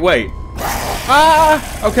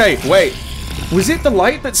 Ah! Okay, wait. Was it the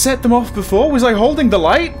light that set them off before? Was I holding the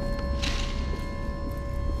light?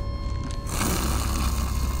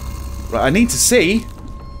 Right, I need to see.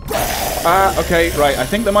 Okay, right. I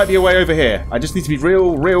think there might be a way over here. I just need to be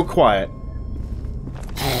real quiet.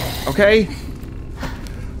 Okay.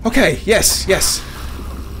 Okay, yes.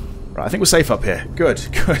 Right, I think we're safe up here. Good.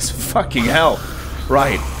 Fucking hell.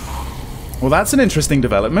 Right. Well, that's an interesting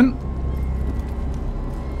development.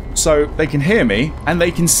 So, they can hear me, and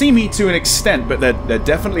they can see me to an extent, but they're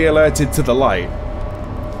definitely alerted to the light.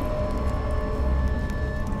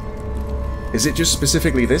 Is it just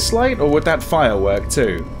specifically this light, or would that fire work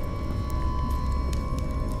too?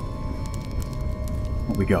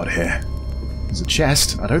 What we got here? There's a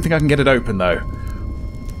chest. I don't think I can get it open, though.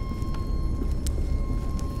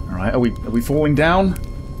 Alright, are we falling down?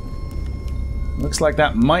 Looks like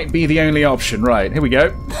that might be the only option. Right, here we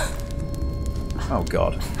go. Oh,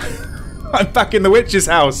 God. I'm back in the witch's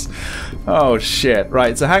house. Oh, shit.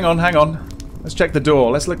 Right, so hang on. Let's check the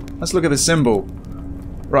door. Let's look at the symbol.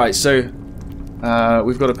 Right, so...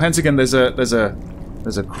 we've got a pentagon. There's a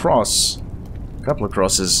cross. A couple of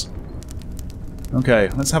crosses. Okay,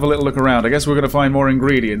 let's have a little look around. I guess we're going to find more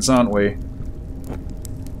ingredients, aren't we?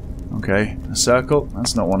 Okay, a circle.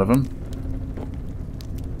 That's not one of them.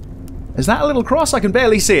 Is that a little cross? I can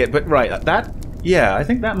barely see it, but right, that... Yeah, I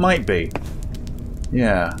think that might be.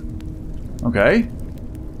 Yeah. Okay.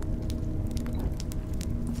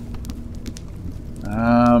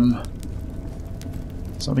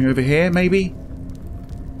 Something over here, maybe?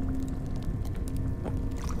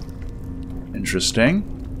 Interesting.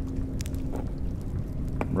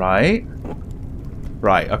 Right.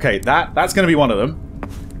 Right, okay, that's gonna be one of them.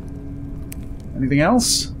 Anything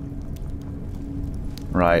else?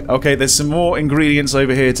 Right, okay, there's some more ingredients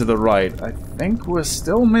over here to the right. I think we're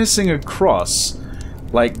still missing a cross.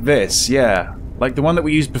 Like this, yeah. Like the one that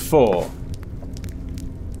we used before.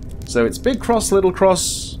 So it's big cross, little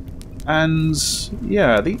cross, and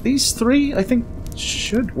yeah, these three, I think,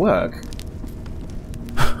 should work.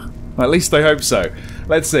 Well, at least I hope so.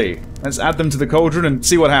 Let's see. Let's add them to the cauldron and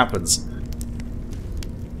see what happens.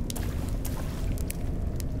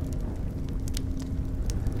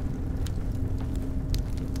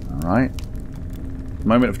 Alright.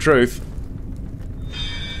 Moment of truth.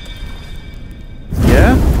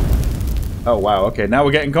 Yeah? Oh wow, okay, now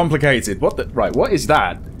we're getting complicated. What the... Right, what is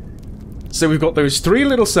that? So we've got those three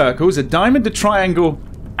little circles, a diamond, a triangle,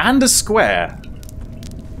 and a square.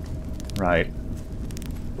 Right.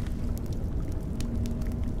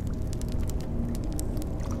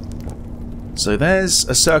 So there's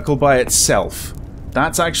a circle by itself.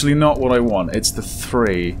 That's actually not what I want. It's the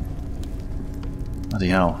three. Bloody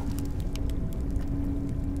hell.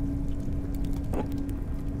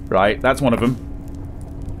 Right, that's one of them.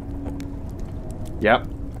 Yep.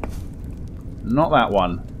 Not that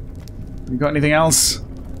one. You got anything else?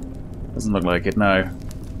 Doesn't look like it, no.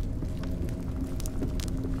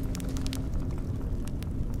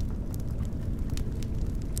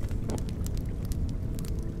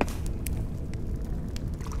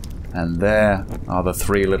 And there are the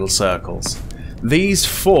three little circles. These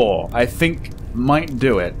four, I think, might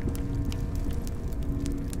do it.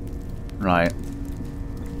 Right.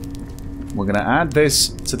 We're going to add this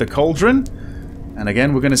to the cauldron. And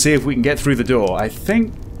again, we're going to see if we can get through the door. I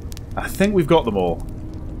think we've got them all.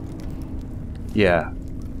 Yeah.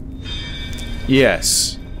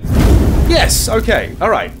 Yes. Yes! Okay,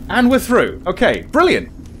 alright. And we're through. Okay, brilliant.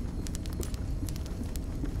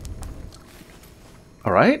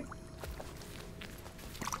 Alright.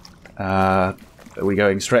 Are we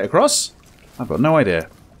going straight across? I've got no idea.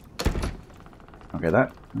 Okay,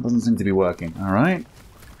 that doesn't seem to be working. Alright.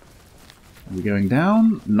 Are we going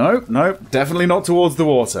down? Nope, nope. Definitely not towards the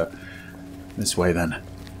water. This way, then.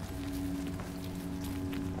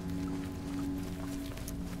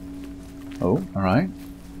 Oh, alright.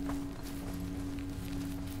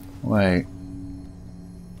 Wait.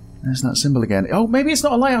 There's that symbol again. Oh, maybe it's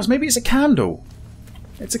not a lighthouse. Maybe it's a candle.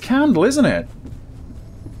 It's a candle, isn't it?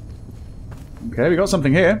 Okay, we got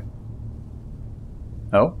something here.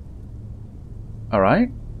 Oh. Alright.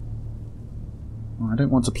 Well, I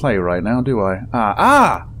don't want to play right now, do I?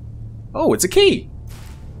 Ah! Oh, it's a key!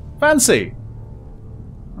 Fancy!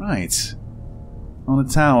 Right. On a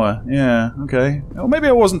tower. Yeah, okay. Well, maybe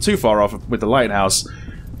I wasn't too far off with the lighthouse.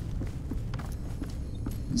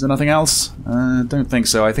 Is there nothing else? Don't think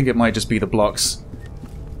so. I think it might just be the blocks.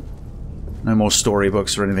 No more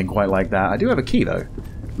storybooks or anything quite like that. I do have a key, though.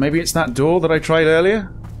 Maybe it's that door that I tried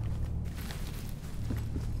earlier?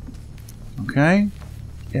 Okay.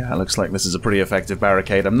 Yeah, it looks like this is a pretty effective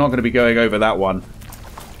barricade. I'm not going to be going over that one.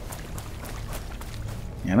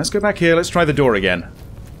 Yeah, let's go back here. Let's try the door again.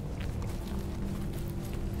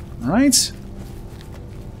 Alright.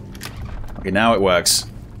 Okay, now it works.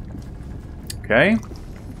 Okay.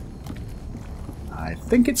 I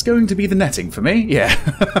think it's going to be the netting for me. Yeah.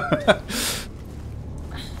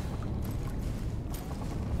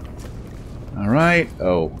 Alright.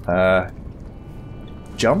 Oh,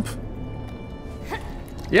 jump?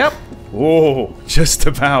 Yep. Whoa, just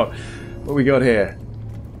about. What we got here?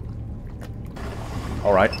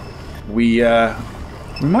 Alright. We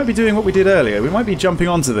might be doing what we did earlier. We might be jumping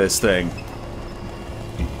onto this thing.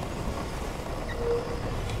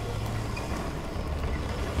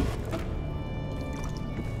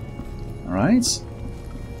 Alright.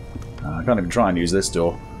 I can't even try and use this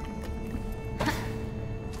door.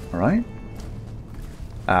 Alright.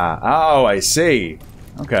 Oh, I see.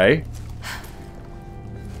 Okay.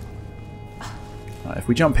 Right, if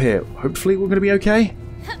we jump here, hopefully we're going to be okay.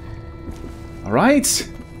 Alright.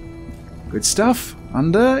 Good stuff.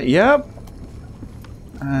 Under, yep.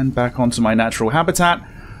 And back onto my natural habitat.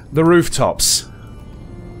 The rooftops.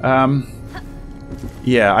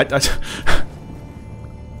 Yeah,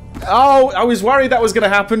 Oh, I was worried that was going to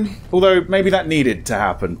happen. Although, maybe that needed to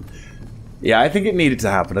happen. Yeah, I think it needed to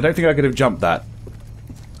happen. I don't think I could have jumped that.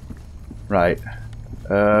 Right.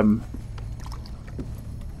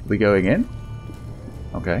 We going in?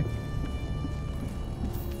 Okay.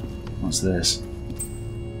 What's this?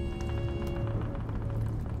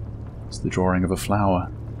 It's the drawing of a flower.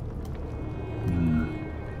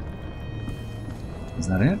 Is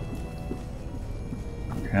that it?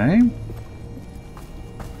 Okay.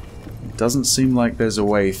 It doesn't seem like there's a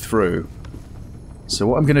way through. So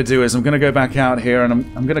what I'm going to do is I'm going to go back out here and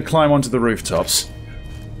I'm going to climb onto the rooftops.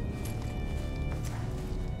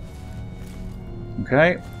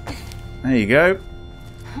 Okay. There you go.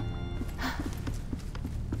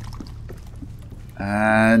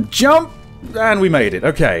 And jump! And we made it.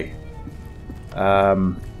 Okay.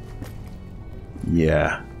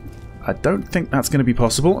 Yeah. I don't think that's going to be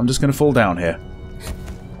possible. I'm just going to fall down here.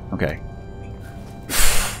 Okay.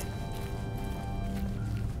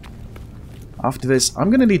 After this, I'm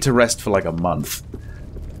going to need to rest for like a month.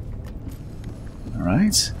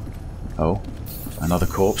 Alright. Oh. Another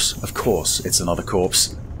corpse. Of course, it's another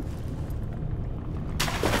corpse.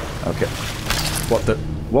 Okay. What the...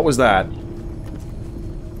 What was that?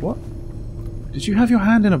 What? Did you have your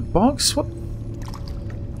hand in a box? What?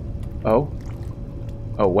 Oh.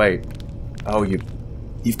 Oh, wait. Oh,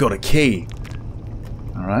 you've got a key.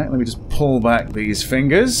 Alright, let me just pull back these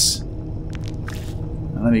fingers.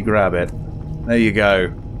 And let me grab it. There you go.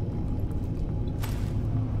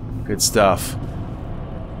 Good stuff.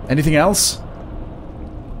 Anything else?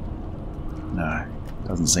 No,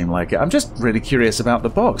 doesn't seem like it. I'm just really curious about the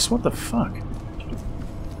box. What the fuck?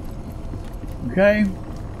 Okay.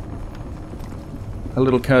 A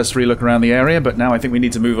little cursory look around the area, but now I think we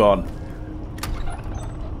need to move on.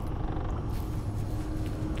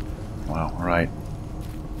 Wow, alright.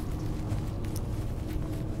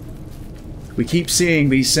 We keep seeing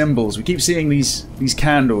these symbols. We keep seeing these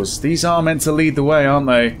candles. These are meant to lead the way, aren't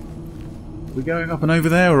they? Are we going up and over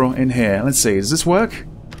there or in here? Let's see. Does this work?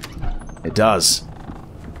 It does.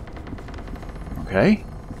 Okay.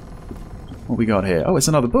 What we got here? Oh, it's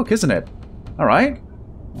another book, isn't it? Alright.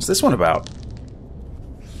 What's this one about?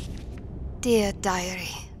 Dear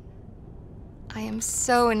Diary, I am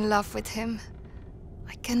so in love with him.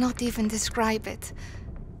 I cannot even describe it.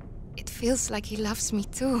 It feels like he loves me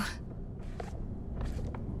too.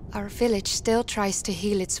 Our village still tries to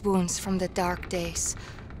heal its wounds from the dark days.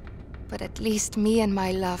 But at least me and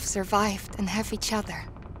my love survived and have each other.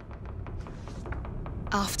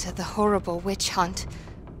 After the horrible witch hunt,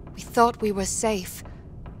 we thought we were safe.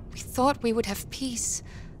 We thought we would have peace.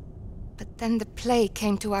 But then the plague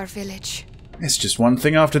came to our village. It's just one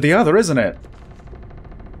thing after the other, isn't it?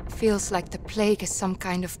 Feels like the plague is some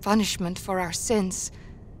kind of punishment for our sins.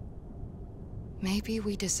 Maybe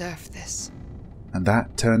we deserve this. And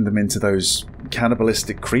that turned them into those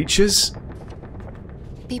cannibalistic creatures?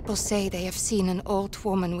 People say they have seen an old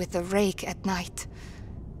woman with a rake at night.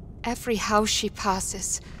 Every house she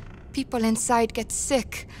passes, people inside get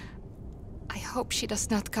sick. I hope she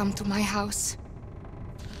does not come to my house.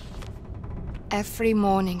 Every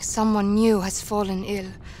morning someone new has fallen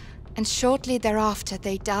ill, and shortly thereafter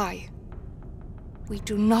they die. We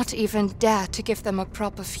do not even dare to give them a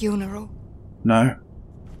proper funeral. No.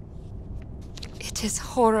 It is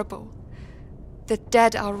horrible. The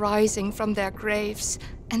dead are rising from their graves,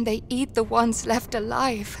 and they eat the ones left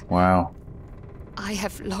alive. Wow. I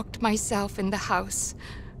have locked myself in the house.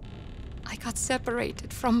 I got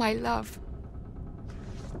separated from my love.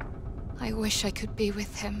 I wish I could be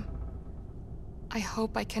with him. I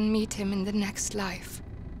hope I can meet him in the next life.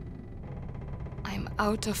 I'm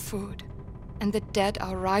out of food, and the dead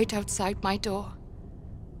are right outside my door.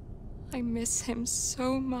 I miss him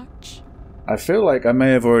so much. I feel like I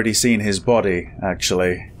may have already seen his body,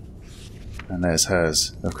 actually. And there's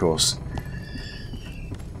hers, of course.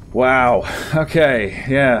 Wow. Okay,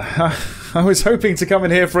 yeah. I was hoping to come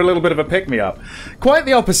in here for a little bit of a pick-me-up. Quite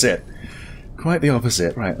the opposite. Quite the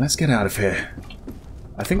opposite. Right, let's get out of here.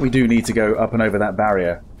 I think we do need to go up and over that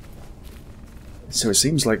barrier. So it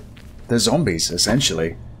seems like they're zombies,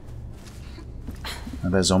 essentially.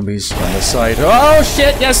 And they're zombies on the side. Oh,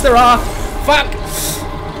 shit! Yes, there are! Fuck!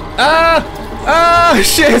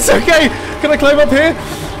 Shit! Okay! Can I climb up here?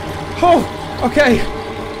 Oh, okay.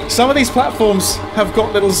 Some of these platforms have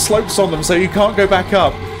got little slopes on them, so you can't go back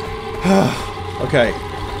up. Okay.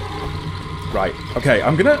 Right. Okay.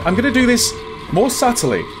 I'm gonna do this more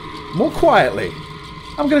subtly, more quietly.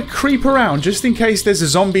 I'm gonna creep around just in case there's a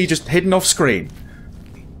zombie just hidden off screen.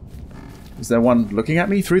 Is there one looking at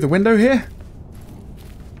me through the window here?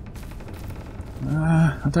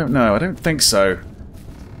 I don't know. I don't think so.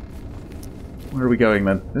 Where are we going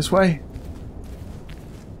then? This way?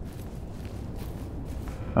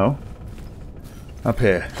 Oh. Up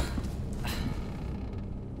here.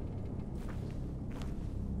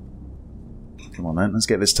 Come on then, let's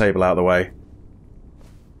get this table out of the way.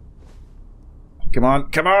 Come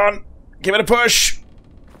on, come on! Give it a push!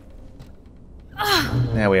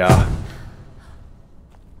 There we are.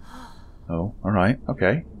 Oh, alright,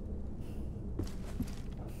 okay.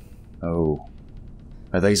 Oh.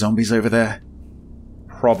 Are they zombies over there?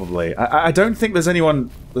 Probably. I don't think there's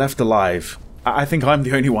anyone left alive. I think I'm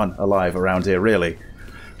the only one alive around here, really.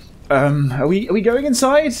 Are we going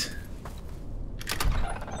inside?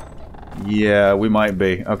 Yeah, we might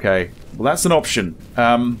be. Okay. Well, that's an option.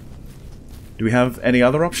 Do we have any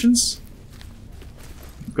other options?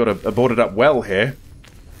 We've got a boarded up well here.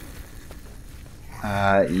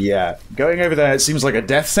 Yeah. Going over there, it seems like a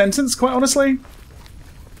death sentence, quite honestly.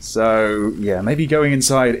 So, yeah, maybe going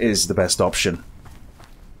inside is the best option.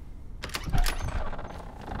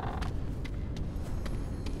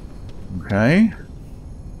 Okay.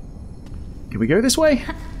 Can we go this way?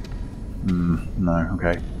 No,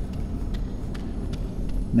 okay.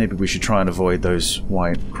 Maybe we should try and avoid those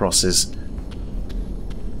white crosses.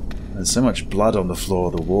 There's so much blood on the floor,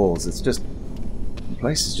 the walls, it's just... the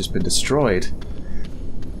place has just been destroyed.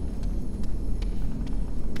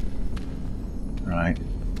 Right.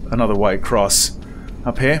 Another white cross.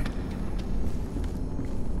 Up here.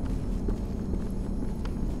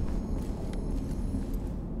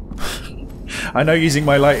 I know using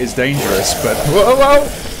my light is dangerous, but... Whoa, whoa!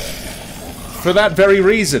 For that very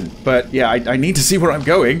reason. But, yeah, I need to see where I'm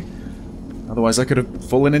going. Otherwise I could have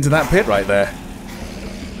fallen into that pit right there.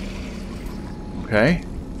 Okay.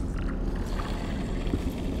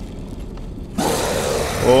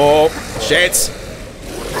 Oh, shit!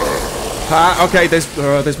 Okay,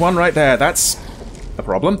 there's one right there. That's a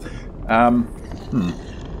problem.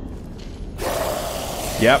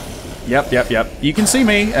 Yep. You can see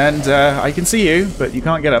me, and I can see you, but you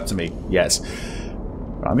can't get up to me. Yes.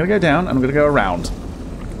 I'm gonna go down, and I'm gonna go around.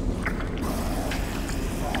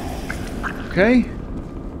 Okay.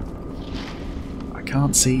 I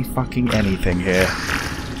can't see fucking anything here.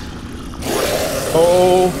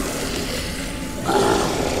 Oh.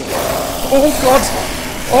 Oh, God!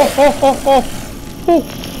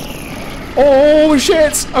 Oh,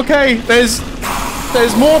 shit! Okay, there's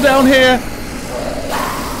more down here.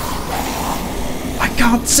 I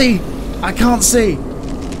can't see. I can't see.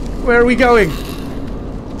 Where are we going?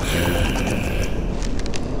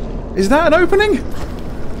 Is that an opening?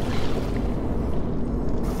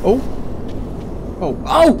 Oh.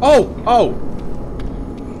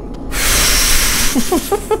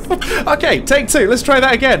 Okay, take two. Let's try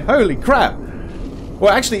that again. Holy crap.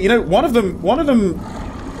 Well, actually, you know, one of them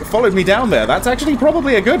followed me down there. That's actually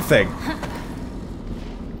probably a good thing.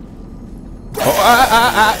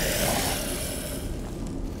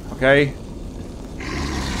 Okay.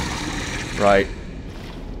 Right.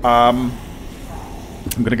 I'm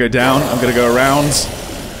gonna go down. I'm gonna go around.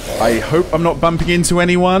 I hope I'm not bumping into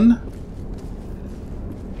anyone.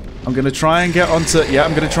 I'm gonna try and get onto... yeah,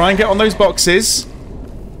 I'm gonna try and get on those boxes.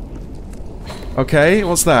 Okay,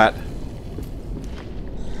 what's that?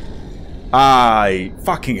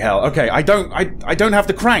 Fucking hell. Okay, I don't have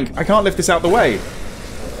to crank. I can't lift this out the way.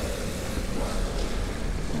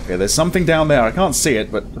 Okay, there's something down there. I can't see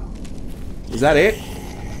it, but... is that it?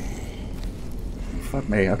 Fuck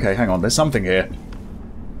me. Okay, hang on. There's something here.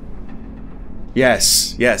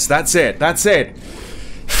 Yes, that's it. That's it.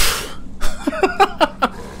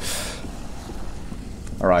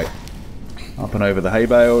 Alright. Up and over the hay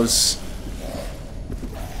bales.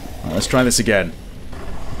 Right, let's try this again.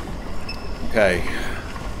 Okay.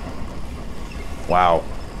 Wow.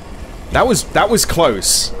 That was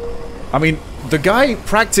close. I mean, the guy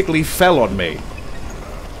practically fell on me.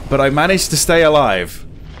 But I managed to stay alive.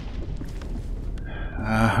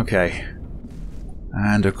 Okay.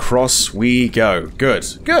 And across we go. Good.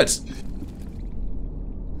 Good.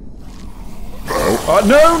 Oh,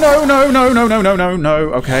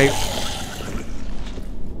 no. Okay.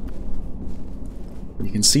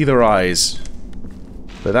 You can see their eyes.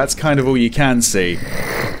 But that's kind of all you can see.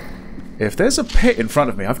 If there's a pit in front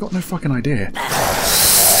of me, I've got no fucking idea.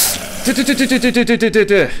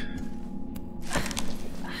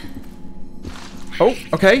 Oh,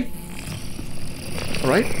 okay.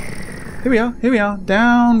 Alright. Here we are.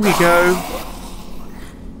 Down we go.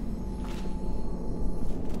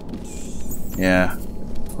 Yeah.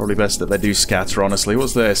 Probably best that they do scatter, honestly.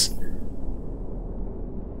 What's this?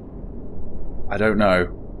 I don't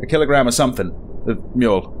know. A kilogram or something. The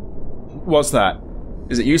mule. What's that?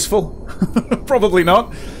 Is it useful? Probably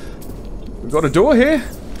not. We've got a door here.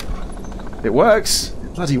 It works.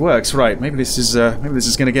 Bloody works, right. Maybe this is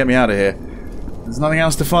gonna get me out of here. There's nothing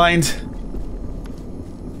else to find.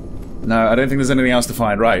 No, I don't think there's anything else to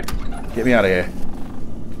find. Right. Get me out of here.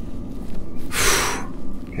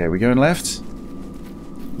 Okay, we going left?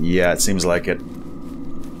 Yeah, it seems like it.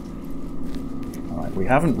 Alright, we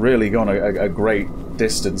haven't really gone a great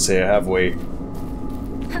distance here, have we?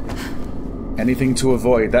 Anything to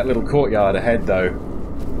avoid. That little courtyard ahead, though.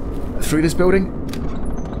 Through this building?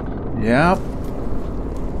 Yeah.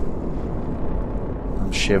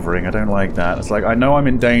 I'm shivering. I don't like that. It's like, I know I'm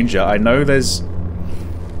in danger. I know there's...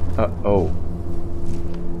 oh.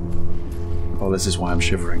 Oh, this is why I'm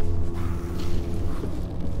shivering.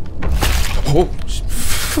 Oh!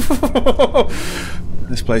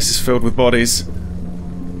 This place is filled with bodies.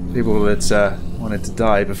 People that wanted to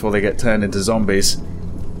die before they get turned into zombies.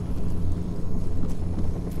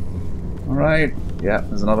 Alright. Yeah,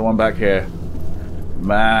 there's another one back here.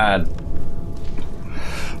 Man.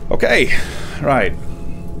 Okay. Right.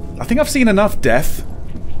 I think I've seen enough death.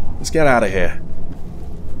 Let's get out of here.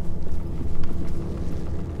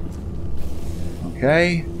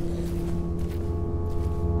 Okay.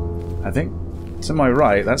 I think to my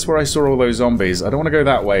right, that's where I saw all those zombies. I don't want to go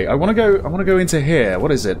that way. I want to go into here.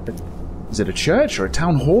 What is it? Is it a church or a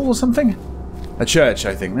town hall or something? A church,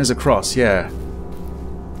 I think. There's a cross, yeah.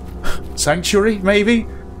 Sanctuary, maybe?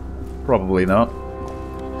 Probably not.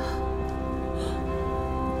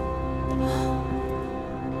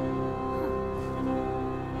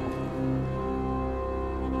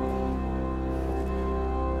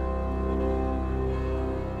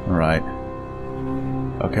 Alright.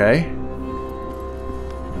 Okay.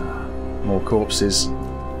 More corpses.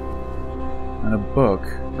 And a book.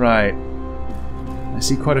 Right. I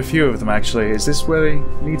see quite a few of them, actually. Is this where they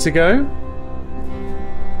need to go?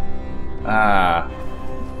 Ah.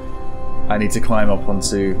 I need to climb up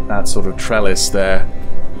onto that sort of trellis there.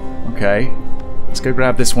 Okay. Let's go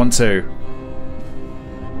grab this one too.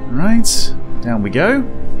 Right. Down we go.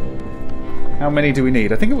 How many do we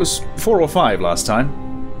need? I think it was 4 or 5 last time.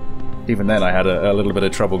 Even then I had a little bit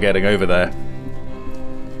of trouble getting over there.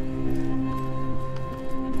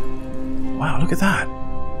 Wow, look at that.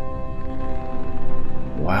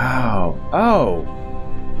 Wow. Oh.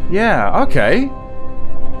 Yeah, okay.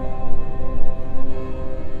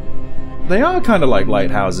 They are kind of like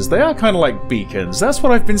lighthouses. They are kind of like beacons. That's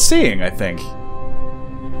what I've been seeing, I think.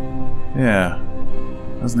 Yeah.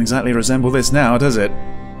 Doesn't exactly resemble this now, does it?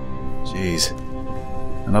 Jeez.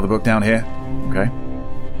 Another book down here. Okay.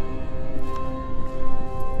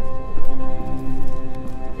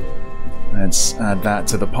 Let's add that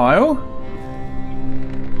to the pile.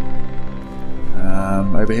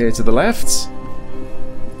 Over here to the left.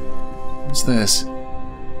 What's this?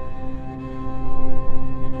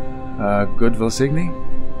 Good Vilsigny?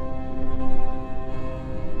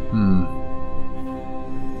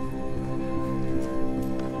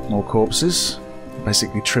 More corpses.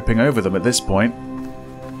 Basically tripping over them at this point.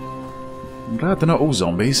 I'm glad they're not all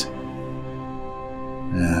zombies.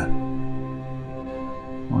 Yeah.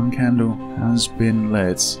 One candle has been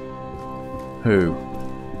lit. Who?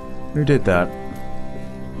 Who did that?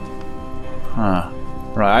 Huh.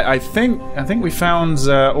 Right, I think we found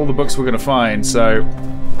all the books we're going to find, so...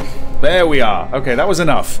 There we are. Okay, that was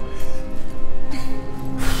enough.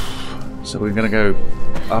 So we're going to go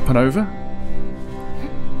up and over?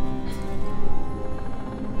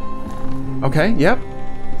 Okay, yep.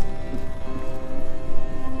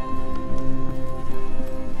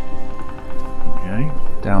 Okay,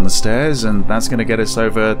 down the stairs, and that's going to get us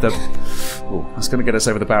over the... Ooh, that's going to get us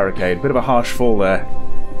over the barricade. Bit of a harsh fall there.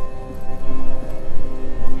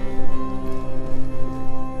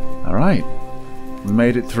 Alright. We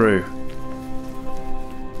made it through.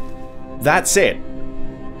 That's it.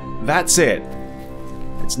 That's it.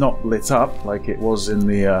 It's not lit up like it was in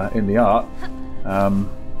the art,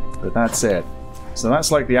 but that's it. So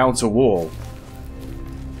that's like the outer wall.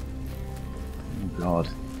 Oh god!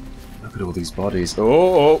 Look at all these bodies.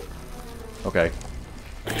 Oh. Okay.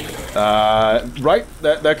 Right.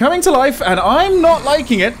 They're coming to life, and I'm not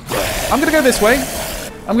liking it. I'm gonna go this way.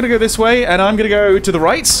 I'm gonna go this way, and I'm gonna go to the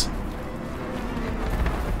right.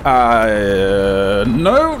 No,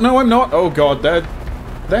 I'm not. Oh god, they're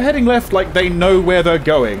heading left like they know where they're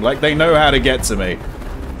going, like they know how to get to me.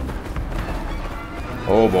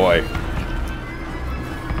 Oh boy.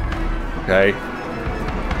 Okay.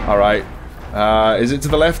 Alright. Is it to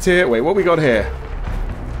the left here? Wait, what we got here?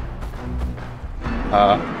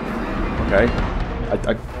 Okay.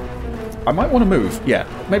 I might want to move. Yeah.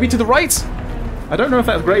 Maybe to the right? I don't know if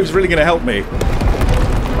that grave's really going to help me.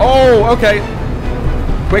 Oh, okay.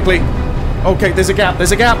 Quickly. Okay, there's a gap.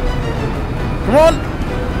 There's a gap. Come on.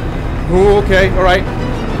 Oh, okay, alright.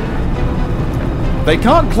 They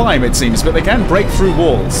can't climb, it seems, but they can break through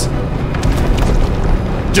walls.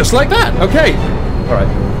 Just like that! Okay! Alright.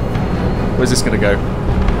 Where's this gonna go?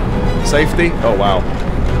 Safety? Oh, wow.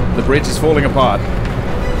 The bridge is falling apart.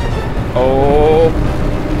 Oh!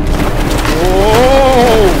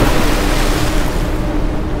 Whoa!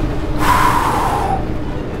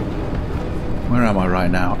 Where am I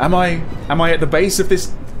right now? Am I at the base of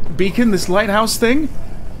this beacon, this lighthouse thing?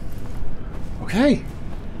 Okay.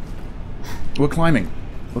 We're climbing.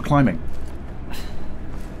 We're climbing.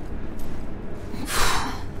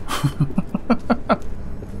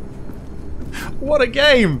 What a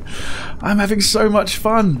game! I'm having so much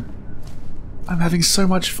fun. I'm having so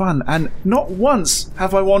much fun, and not once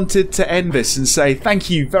have I wanted to end this and say thank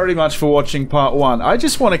you very much for watching part 1. I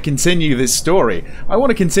just want to continue this story. I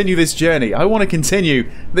want to continue this journey. I want to continue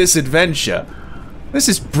this adventure. This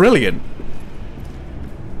is brilliant.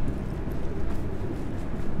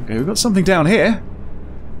 Okay, we've got something down here.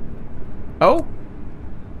 Oh?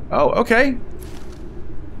 Oh, okay.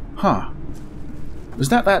 Huh. Was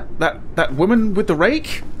that woman with the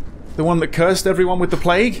rake? The one that cursed everyone with the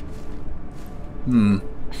plague?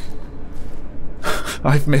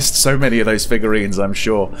 I've missed so many of those figurines, I'm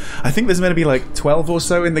sure. I think there's meant to be like 12 or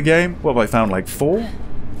so in the game. What have I found, like 4?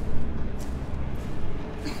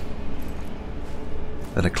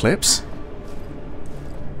 An eclipse?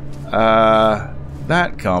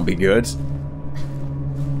 That can't be good.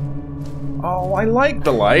 Oh, I like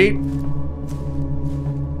the light.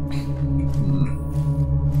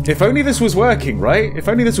 If only this was working, right? If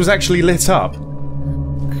only this was actually lit up.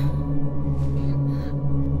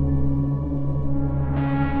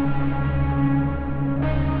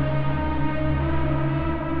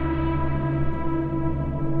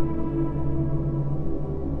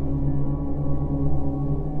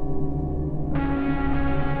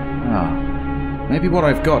 Maybe what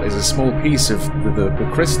I've got is a small piece of the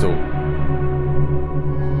crystal.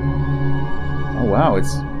 Oh wow,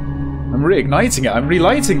 I'm reigniting it. I'm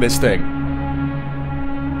relighting this thing.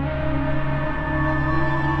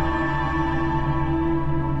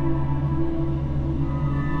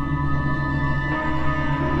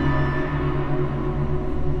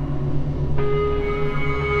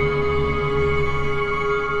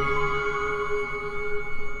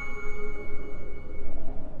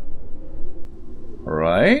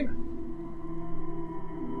 Right.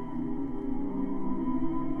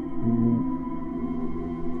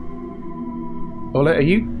 Olle, are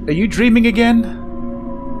you dreaming again?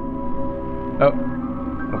 Oh,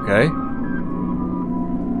 okay.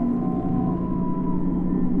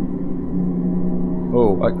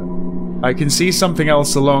 Oh, I can see something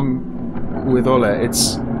else along with Olle.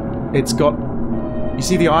 It's got, you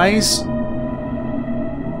see the eyes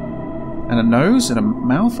and a nose and a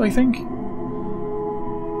mouth, I think.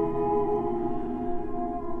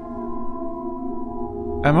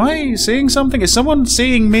 Am I seeing something? Is someone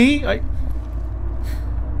seeing me?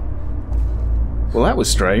 Well, that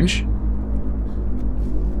was strange.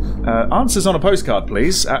 Answers on a postcard,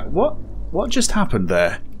 please. What just happened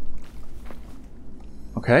there?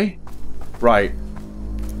 Okay. Right.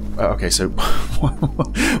 Okay, so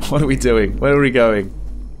what are we doing? Where are we going?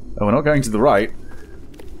 Oh, we're not going to the right.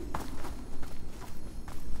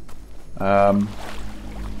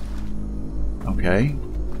 Okay.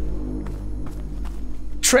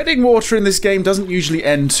 Treading water in this game doesn't usually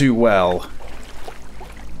end too well.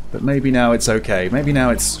 But maybe now it's okay. Maybe now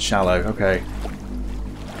it's shallow. Okay.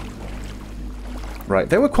 Right,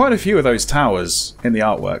 there were quite a few of those towers in the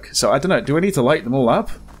artwork. So I don't know, do I need to light them all up?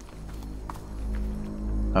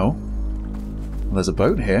 Oh. Well, there's a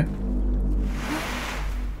boat here.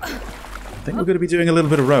 I think we're going to be doing a little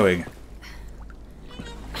bit of rowing.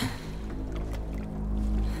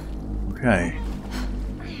 Okay.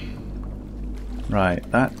 Right,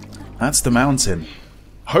 that's the mountain.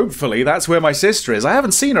 Hopefully that's where my sister is. I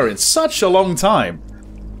haven't seen her in such a long time.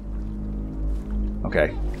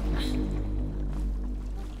 Okay.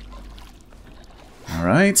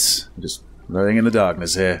 Alright. Just rowing in the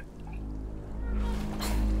darkness here.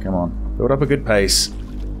 Come on. Build up a good pace.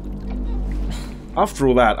 After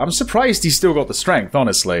all that, I'm surprised he's still got the strength,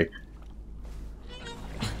 honestly.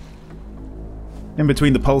 In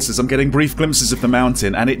between the pulses, I'm getting brief glimpses of the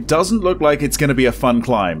mountain, and it doesn't look like it's going to be a fun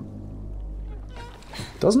climb.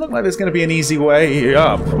 Doesn't look like there's going to be an easy way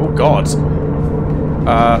up. Oh, God.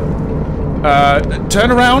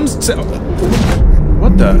 Turn around.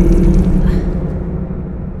 What the?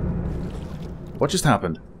 What just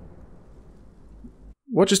happened?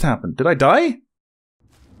 What just happened? Did I die?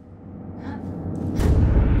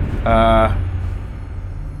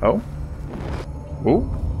 Oh?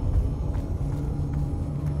 Oh?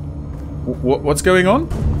 What's going on?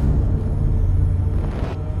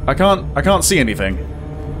 I can't see anything.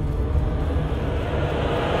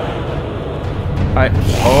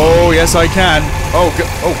 Oh, yes I can. Oh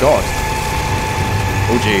god.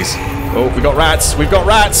 Oh jeez. Oh, we got rats. We've got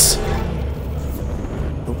rats.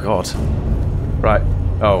 Oh god. Right.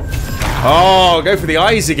 Oh. Oh, go for the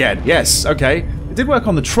eyes again. Yes, okay. It did work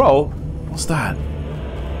on the troll. What's that?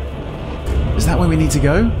 Is that where we need to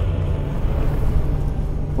go?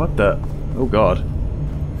 What the? Oh god.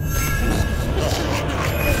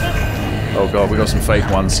 Oh god, we got some fake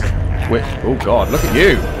ones. Oh god, look at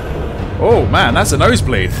you. Oh man, that's a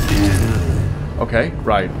nosebleed. Okay,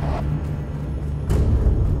 right.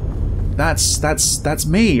 That's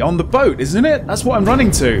me on the boat, isn't it? That's what I'm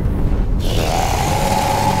running to.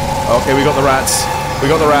 Okay, we got the rats. We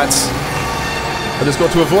got the rats. I just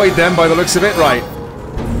got to avoid them by the looks of it. Right.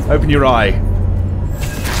 Open your eye.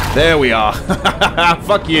 There we are.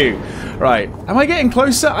 Fuck you. Right. Am I getting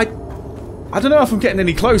closer? I don't know if I'm getting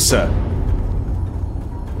any closer.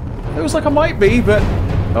 It was like I might be, but...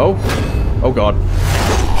 Oh. Oh, God.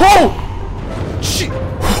 Oh! Shit.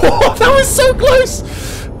 That was so close!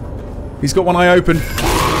 He's got one eye open.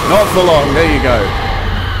 Not for long. There you go.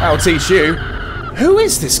 That'll teach you. Who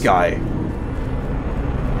is this guy?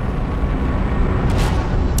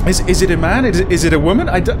 Is it a man? Is it a woman?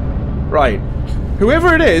 Right.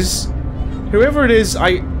 Whoever it is,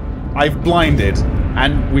 I've blinded,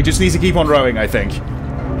 and we just need to keep on rowing, I think.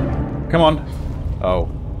 Come on. Oh.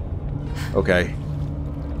 Okay.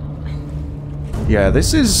 Yeah,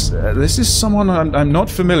 this is someone I'm not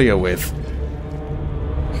familiar with.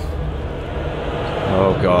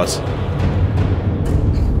 Oh god.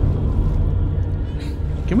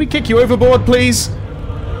 Can we kick you overboard, please?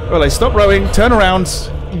 Well, stop rowing, turn around,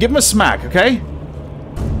 give him a smack, okay?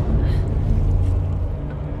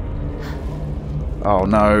 Oh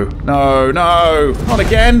no, no, no! Not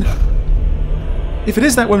again! If it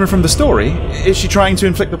is that woman from the story, is she trying to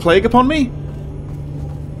inflict the plague upon me?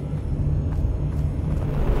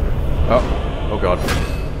 Oh. Oh god.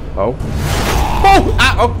 Oh. Oh!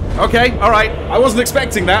 Ah, oh! Okay, alright. I wasn't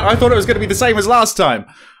expecting that. I thought it was going to be the same as last time.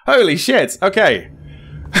 Holy shit. Okay.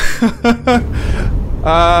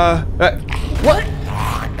 What?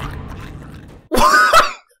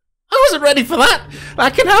 I wasn't ready for that!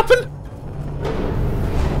 That can happen!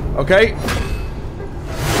 Okay.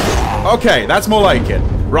 Okay, that's more like it.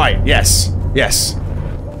 Right, yes. Yes.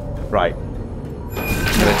 Right.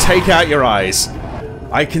 I'm gonna take out your eyes.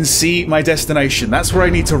 I can see my destination. That's where I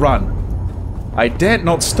need to run. I dare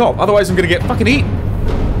not stop, otherwise I'm gonna get fucking eaten.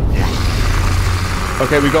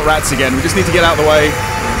 Okay, we've got rats again. We just need to get out of the way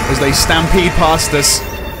as they stampede past us.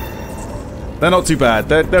 They're not too bad.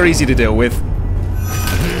 They're easy to deal with.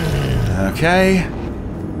 Okay.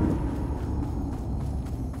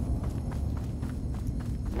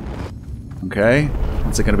 Okay.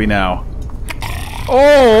 What's it gonna be now?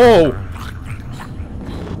 Oh!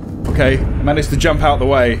 Okay, I managed to jump out the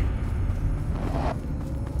way.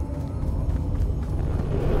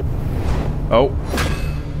 Oh.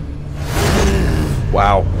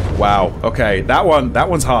 Wow. Wow. Okay, that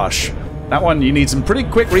one's harsh. That one, you need some pretty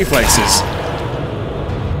quick reflexes.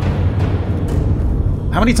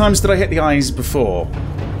 How many times did I hit the eyes before?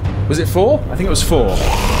 Was it 4? I think it was 4.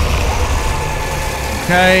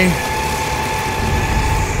 Okay.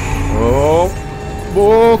 Oh.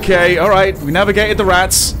 Okay, alright. We navigated the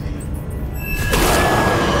rats. We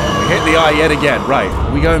hit the eye yet again. Right.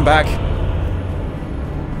 Are we going back?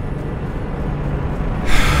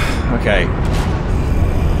 Okay.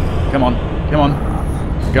 Come on. Come on.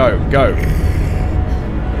 Go. Go.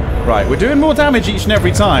 Right. We're doing more damage each and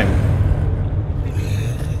every time.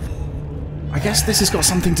 I guess this has got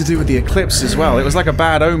something to do with the eclipse as well. It was like a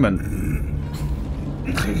bad omen.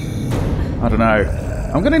 I don't know.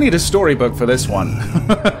 I'm gonna need a storybook for this one.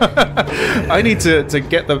 I need to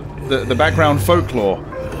get the background folklore.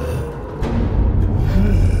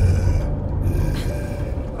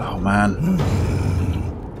 Oh man.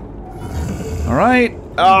 Alright.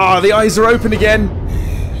 Ah, the eyes are open again.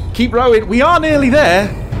 Keep rowing. We are nearly there,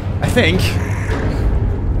 I think.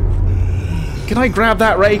 Can I grab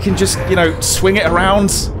that rake and just, you know, swing it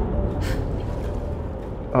around?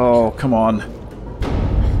 Oh, come on.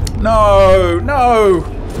 No, no!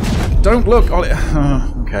 Don't look, Olle.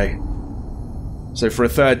 Okay. So for a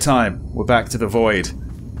third time, we're back to the void.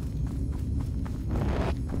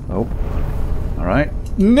 Oh. Alright.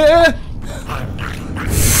 Nah!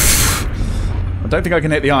 I don't think I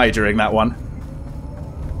can hit the eye during that one.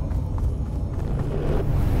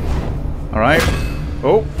 Alright.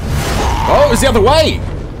 Oh. Oh, it was the other way!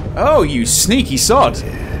 Oh, you sneaky sod.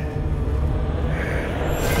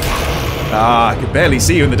 Ah, I could barely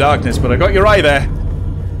see you in the darkness, but I got your eye there.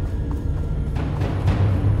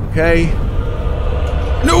 Okay.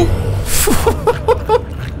 No!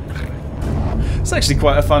 It's actually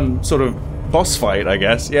quite a fun sort of boss fight, I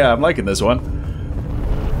guess. Yeah, I'm liking this one.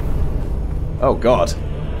 Oh, God.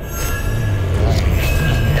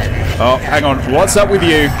 Oh, hang on. What's up with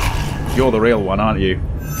you? You're the real one, aren't you?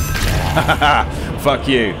 Fuck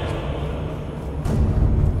you.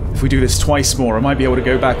 If we do this twice more, I might be able to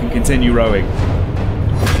go back and continue rowing.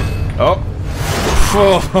 Oh.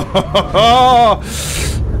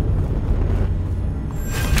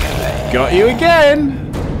 Got you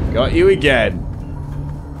again. Got you again.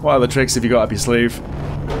 What other tricks have you got up your sleeve?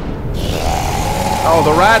 Oh,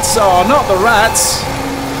 the rats. Oh, not the rats.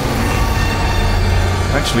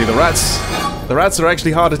 Actually, the rats are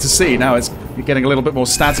actually harder to see. Now it's getting a little bit more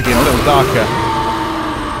staticky and a little darker.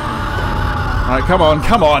 Alright, come on,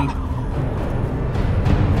 come on!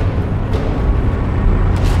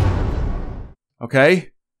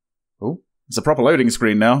 Okay. Oh, it's a proper loading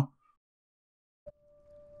screen now.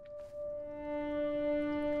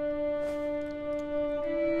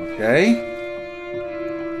 Okay.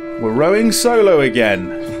 We're rowing solo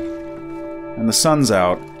again. And the sun's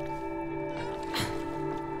out.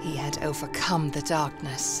 He had overcome the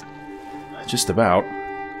darkness. Just about.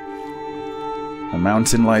 The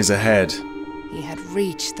mountain lies ahead. He had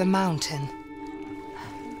reached the mountain.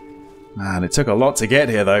 Man, it took a lot to get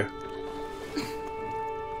here, though.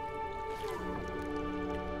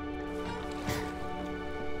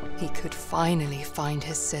 He could finally find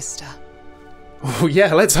his sister. Oh,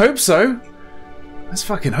 yeah, let's hope so. Let's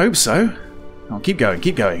fucking hope so. Oh, keep going,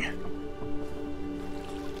 keep going.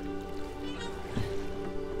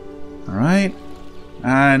 Alright.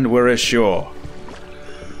 And we're ashore.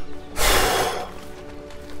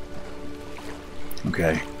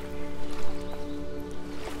 Okay.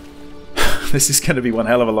 This is going to be one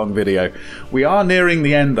hell of a long video. We are nearing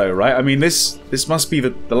the end, though, right? I mean, this must be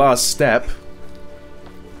the last step.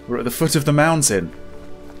 We're at the foot of the mountain.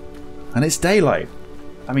 And it's daylight.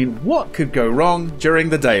 I mean, what could go wrong during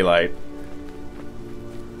the daylight?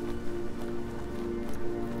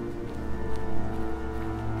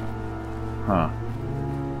 Huh.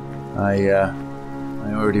 I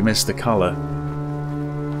already missed the color.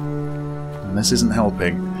 And this isn't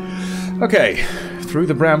helping. Okay, through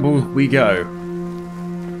the bramble we go.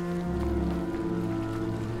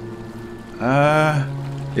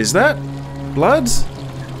 Is that blood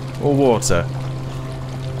or water?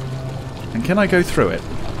 And can I go through it?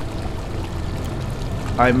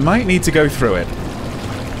 I might need to go through it.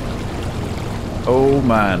 Oh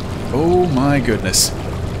man. Oh my goodness.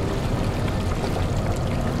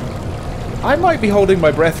 I might be holding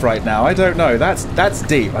my breath right now. I don't know. That's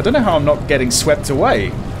deep. I don't know how I'm not getting swept away.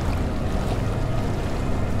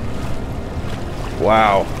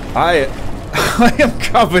 Wow. I am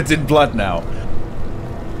covered in blood now.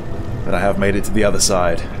 But I have made it to the other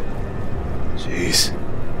side. Jeez.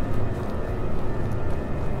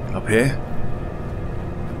 Up here?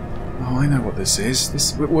 Oh, I know what this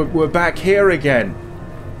is. We're back here again.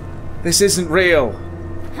 This isn't real.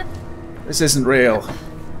 This isn't real.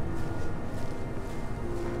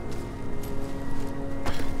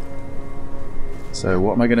 So,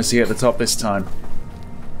 what am I going to see at the top this time?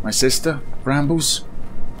 My sister? Brambles?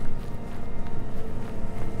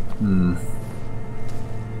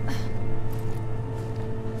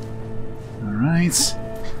 Alright.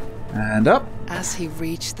 And up. As he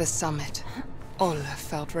reached the summit, Olle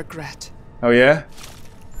felt regret. Oh, yeah?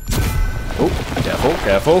 Oh, careful,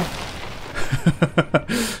 careful. He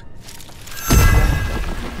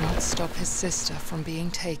could not stop his sister from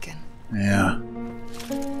being taken. Yeah.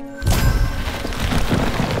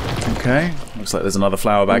 Okay, looks like there's another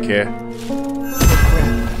flower back here.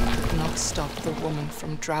 Regret could not stop the woman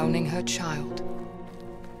from drowning her child.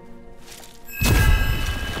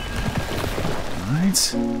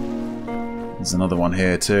 Right. There's another one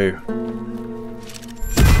here too.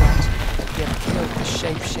 Regret he had killed the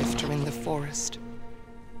shapeshifter in the forest.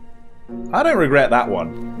 I don't regret that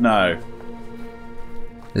one. No.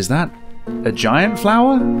 Is that a giant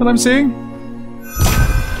flower that I'm seeing?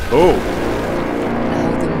 Oh.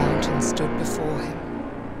 Now the mountain stood before him,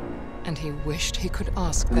 and he wished he could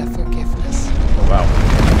ask their forgiveness. Oh, wow.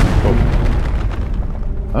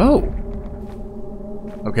 Oh.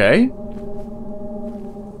 Oh. Okay.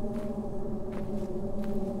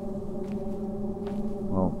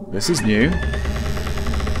 Well, this is new.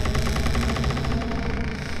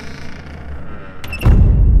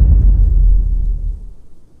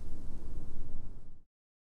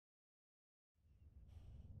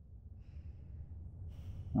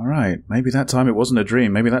 Alright, maybe that time it wasn't a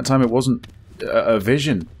dream. Maybe that time it wasn't a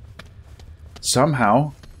vision.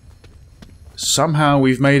 Somehow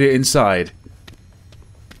we've made it inside.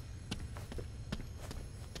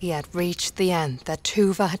 He had reached the end that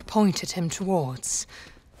Tuva had pointed him towards.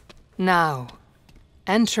 Now,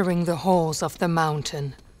 entering the halls of the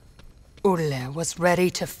mountain, Olle was ready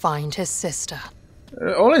to find his sister.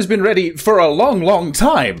 Olle's been ready for a long, long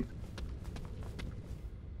time.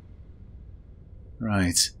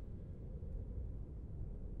 Right.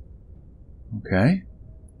 Okay.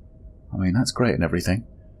 I mean, that's great and everything.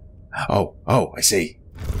 Oh, I see.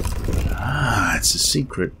 Ah, it's a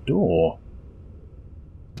secret door.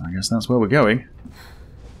 I guess that's where we're going.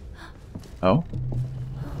 Oh.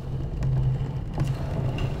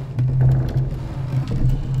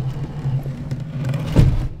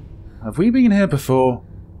 Have we been here before?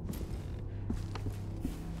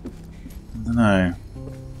 I don't know.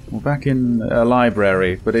 We're back in a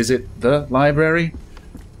library, but is it the library?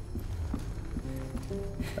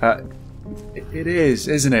 It is,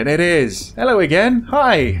 isn't it? It is. Hello again.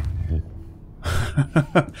 Hi.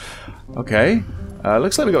 Okay.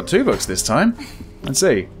 Looks like we got 2 books this time. Let's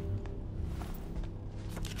see.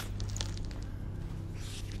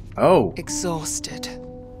 Oh. Exhausted,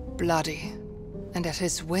 bloody, and at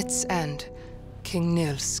his wits' end, King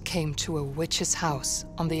Nils came to a witch's house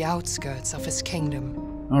on the outskirts of his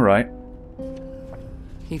kingdom. All right.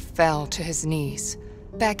 He fell to his knees,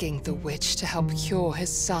 begging the witch to help cure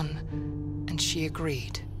his son, and she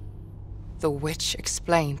agreed. The witch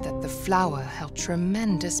explained that the flower held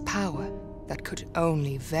tremendous power that could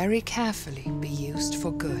only very carefully be used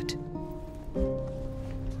for good.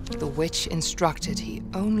 The witch instructed he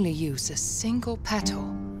only use a single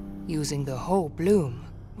petal. Using the whole bloom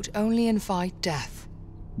would only invite death.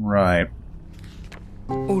 Right.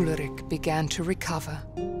 Ulrich began to recover,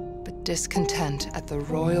 but discontent at the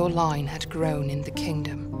royal line had grown in the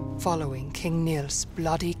kingdom, following King Nils'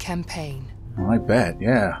 bloody campaign. I bet,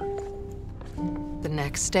 yeah. The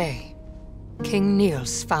next day, King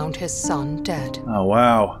Nils found his son dead. Oh,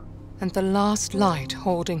 wow. And the last light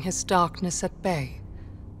holding his darkness at bay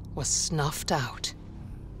was snuffed out.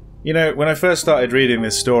 You know, when I first started reading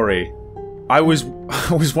this story, I was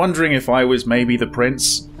wondering if I was maybe the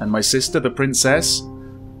prince and my sister the princess.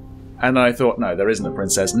 And I thought, no, there isn't a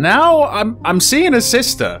princess. Now I'm seeing a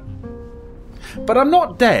sister. But I'm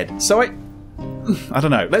not dead, so I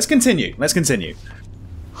don't know. Let's continue.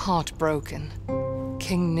 Heartbroken,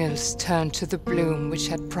 King Nils turned to the bloom which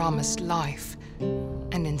had promised life,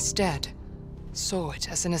 and instead saw it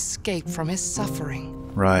as an escape from his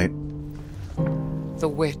suffering. Right. The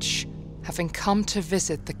witch, having come to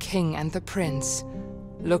visit the king and the prince,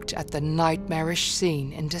 looked at the nightmarish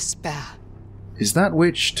scene in despair. Is that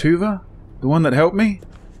witch Tuva? The one that helped me?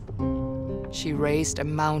 She raised a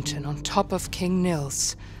mountain on top of King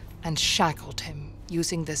Nils and shackled him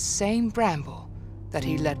using the same bramble that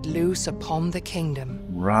he let loose upon the kingdom.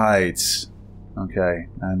 Right. Okay,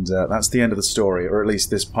 and that's the end of the story, or at least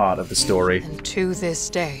this part of the story. And to this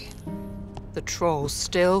day, the trolls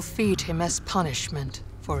still feed him as punishment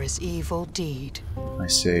for his evil deed. I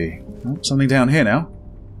see. Oh, something down here now.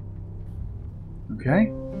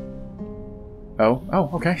 Okay. Oh,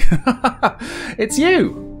 okay. It's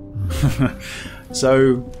you!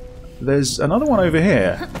 So, there's another one over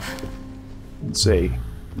here. Let's see.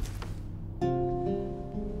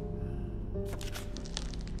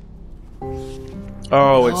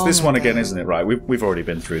 Oh, it's this one again, isn't it? Right, we've already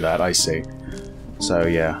been through that, I see. So,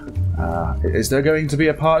 yeah. Is there going to be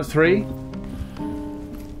a part 3? I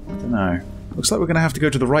don't know. Looks like we're going to have to go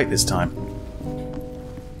to the right this time.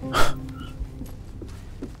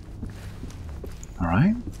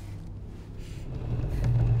 Alright.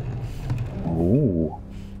 Ooh.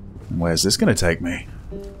 Where's this going to take me?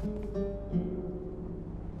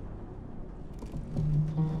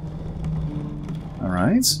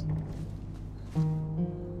 Alright.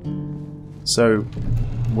 So,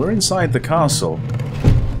 we're inside the castle.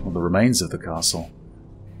 Or the remains of the castle.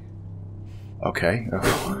 Okay.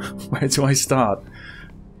 Where do I start?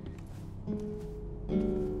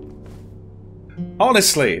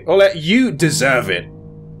 Honestly, Olle, you deserve it.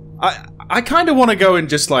 I kind of want to go and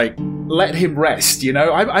just, like, let him rest, you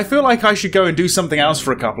know? I feel like I should go and do something else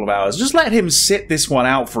for a couple of hours. Just let him sit this one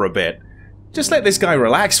out for a bit. Just let this guy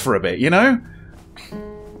relax for a bit, you know?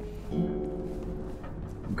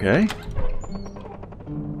 Okay.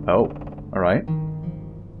 Oh, alright.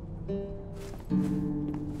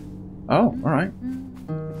 Oh, alright.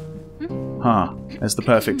 Huh. That's the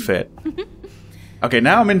perfect fit. Okay,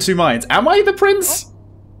 now I'm in two minds. Am I the prince?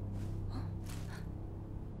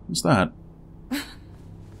 What's that?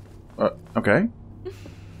 Okay.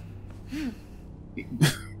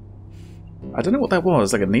 I don't know what that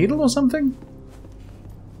was. Like a needle or something?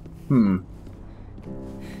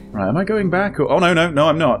 Right, am I going back? Or, oh, no,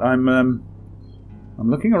 I'm not. I'm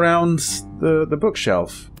looking around the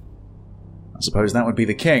bookshelf. I suppose that would be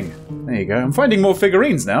the king. There you go. I'm finding more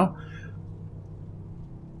figurines now.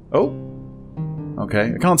 Oh.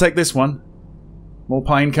 Okay, I can't take this one. More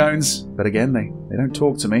pine cones. But again, they don't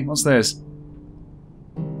talk to me. What's this?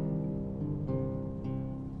 A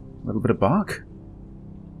little bit of bark?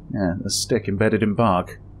 Yeah, a stick embedded in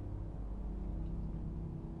bark.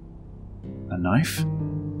 A knife?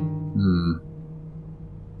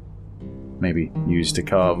 Maybe used to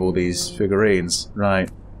carve all these figurines. Right.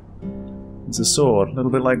 It's a sword, a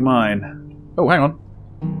little bit like mine. Oh, hang on.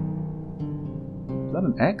 Is that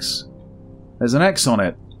an X? There's an X on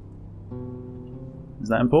it. Is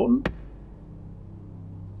that important?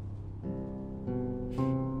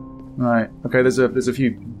 Right. Okay, there's a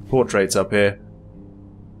few portraits up here.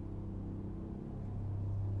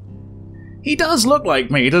 He does look like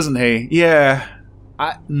me, doesn't he? Yeah.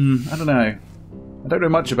 I don't know. I don't know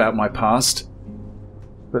much about my past.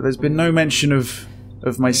 But there's been no mention of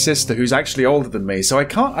my sister, who's actually older than me, so I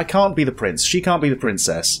can't be the prince. She can't be the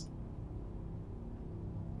princess.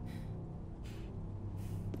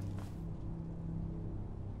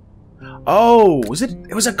 Oh, was it?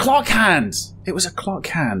 It was a clock hand. It was a clock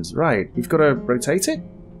hand. Right. We've got to rotate it.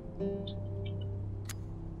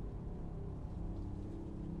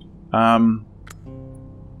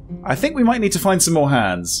 I think we might need to find some more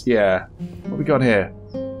hands. Yeah. What we got here?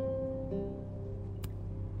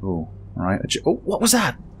 Oh, alright. Oh, what was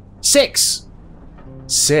that? 6!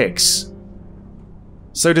 6.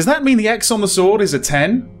 So does that mean the X on the sword is a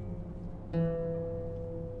 10?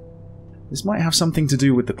 This might have something to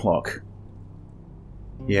do with the clock.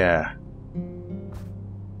 Yeah.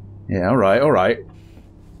 Yeah, alright, alright.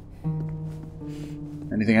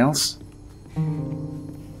 Anything else?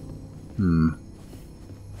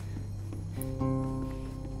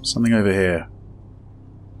 Something over here.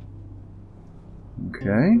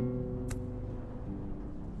 Okay.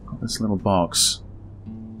 Got this little box.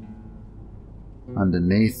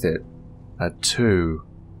 Underneath it, a 2.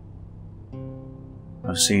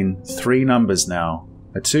 I've seen 3 numbers now.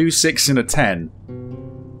 A 2, 6, and a 10.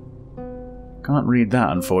 Can't read that,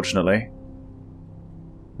 unfortunately.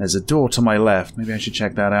 There's a door to my left. Maybe I should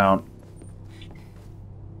check that out.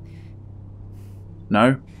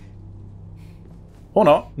 No? Or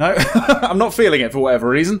not. No. I'm not feeling it for whatever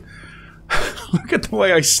reason. Look at the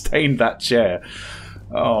way I stained that chair.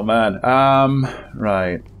 Oh, man.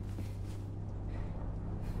 Right.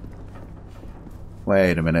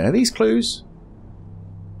 Wait a minute. Are these clues?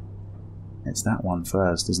 It's that one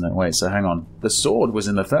first, isn't it? Wait, so hang on. The sword was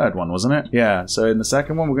in the third one, wasn't it? Yeah, so in the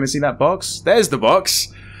second one we're going to see that box. There's the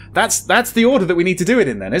box! That's the order that we need to do it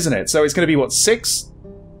in then, isn't it? So it's going to be, what, 6,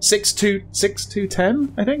 2,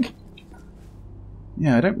 10, I think?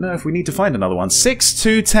 Yeah, I don't know if we need to find another one. 6,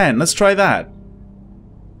 2, 10. Let's try that.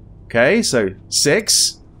 Okay, so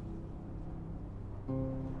 6.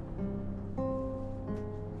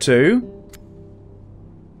 2.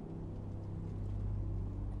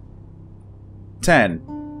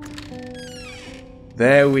 10.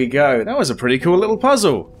 There we go. That was a pretty cool little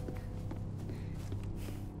puzzle.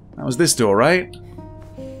 That was this door, right?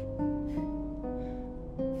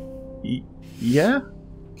 Yeah?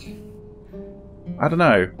 I don't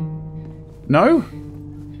know. No?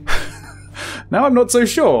 Now I'm not so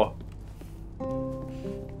sure.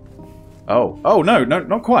 Oh. Oh, no,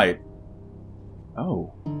 not quite.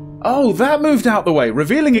 Oh. Oh, that moved out the way,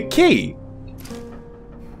 revealing a key.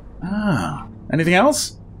 Ah. Anything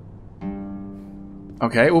else?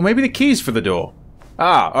 Okay, well maybe the key's for the door.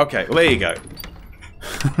 Ah, okay, well there you go.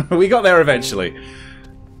 We got there eventually.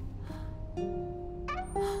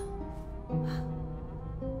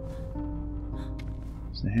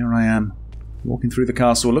 So here I am, walking through the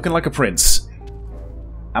castle looking like a prince.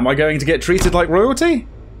 Am I going to get treated like royalty?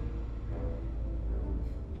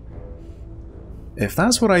 If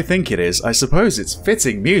that's what I think it is, I suppose it's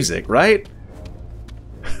fitting music, right?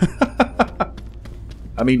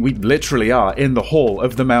 I mean, we literally are in the Hall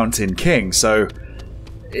of the Mountain King, so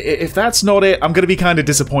if that's not it, I'm going to be kind of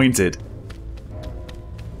disappointed.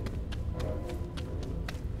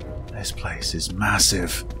 This place is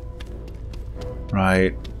massive.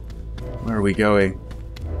 Right. Where are we going?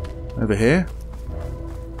 Over here?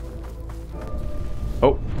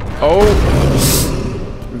 Oh.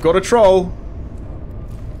 Oh! We've got a troll.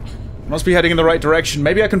 Must be heading in the right direction.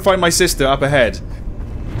 Maybe I can find my sister up ahead.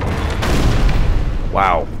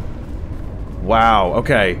 Wow. Wow,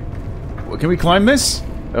 okay. Can we climb this?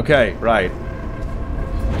 Okay, right.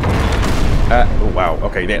 Oh, wow.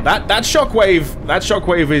 Okay, yeah, that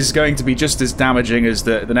shockwave is going to be just as damaging as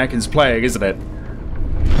the Necken's playing, isn't it?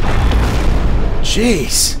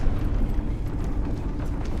 Jeez.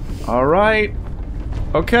 All right.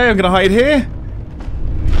 Okay, I'm gonna hide here.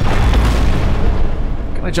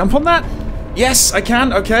 Can I jump on that? Yes, I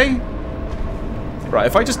can. Okay. Right.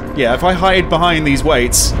 If I hide behind these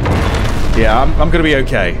weights, yeah, I'm gonna be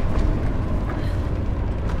okay.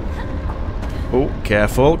 Oh,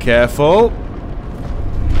 careful, careful.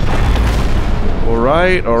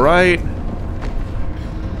 Alright, alright.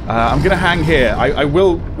 I'm gonna hang here. I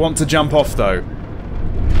will want to jump off, though.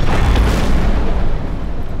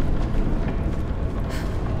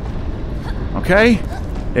 Okay,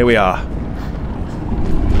 here we are.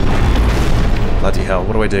 Bloody hell,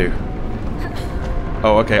 what do I do?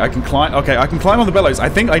 Oh, okay, I can climb. Okay, I can climb on the bellows. I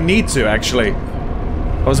think I need to, actually.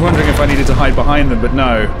 I was wondering if I needed to hide behind them, but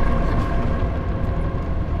no.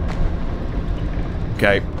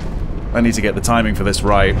 Okay, I need to get the timing for this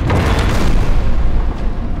right.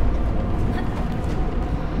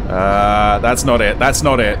 That's not it. That's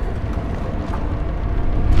not it.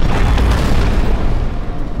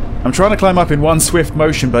 I'm trying to climb up in one swift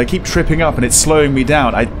motion, but I keep tripping up and it's slowing me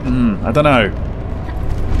down. I don't know.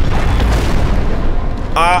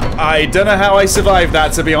 I don't know how I survived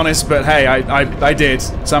that, to be honest, but hey, I did,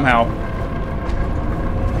 somehow.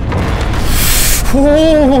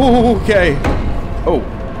 Okay. Oh.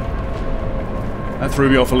 That threw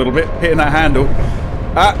me off a little bit, hitting that handle.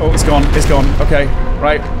 Oh, it's gone, okay,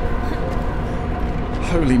 right.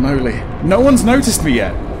 Holy moly. No one's noticed me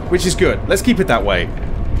yet, which is good. Let's keep it that way.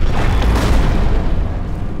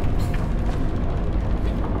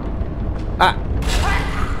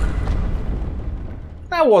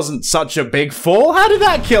 That wasn't such a big fall. How did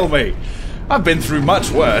that kill me? I've been through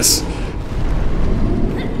much worse.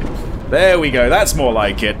 There we go. That's more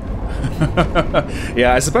like it.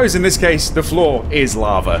 Yeah, I suppose in this case the floor is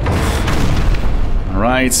lava. All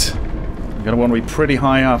right. I'm gonna want to be pretty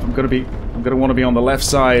high up. I'm gonna want to be on the left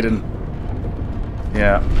side and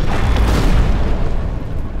yeah.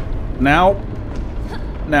 Now.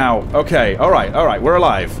 Okay. All right. We're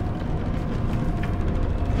alive.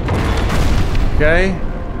 Okay.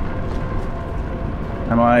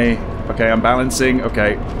 Am I... Okay, I'm balancing.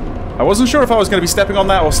 Okay. I wasn't sure if I was going to be stepping on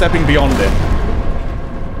that or stepping beyond it.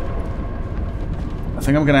 I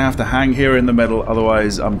think I'm going to have to hang here in the middle,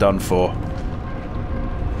 otherwise I'm done for.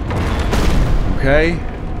 Okay.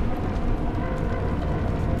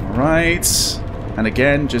 Alright. And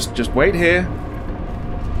again, just wait here.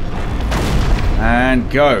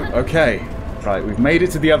 And go. Okay. Right, we've made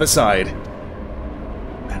it to the other side.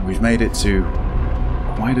 And we've made it to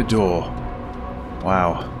quite a door.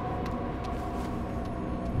 Wow.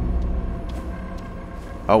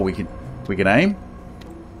 Oh, we can aim?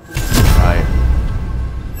 Right.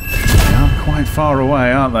 They are quite far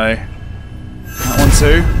away, aren't they? That one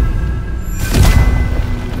too.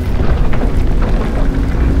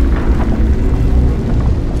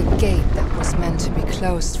 The gate that was meant to be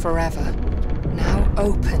closed forever, now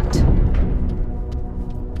opened.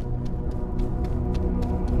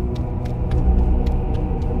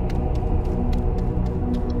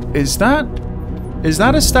 Is that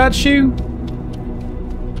a statue?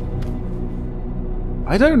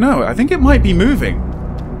 I don't know. I think it might be moving.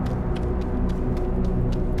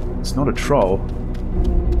 It's not a troll.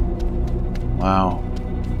 Wow.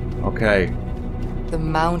 Okay. The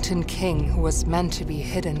Mountain King, who was meant to be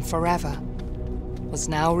hidden forever, was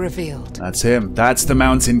now revealed. That's him. That's the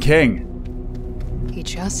Mountain King. He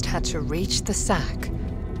just had to reach the sack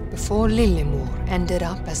before Lillimor ended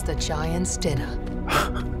up as the giant's dinner.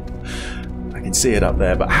 I can see it up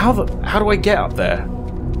there, but how do I get up there?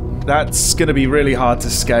 That's gonna be really hard to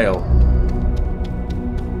scale.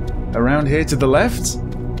 Around here to the left?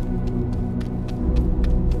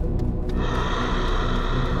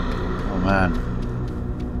 Oh man.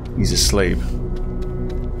 He's asleep.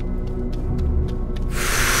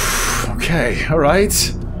 Okay,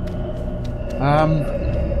 alright.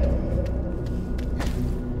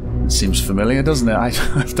 It seems familiar, doesn't it?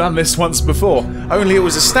 I've done this once before. Only it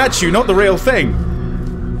was a statue, not the real thing.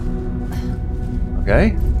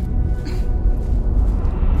 Okay.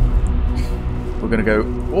 We're gonna go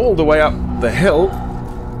all the way up the hill,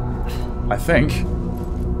 I think.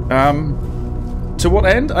 To what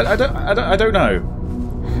end? I don't know.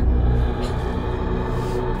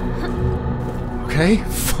 Okay,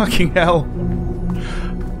 fucking hell.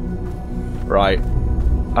 Right.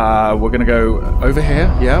 We're gonna go over here,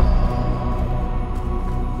 yeah.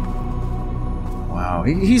 Wow,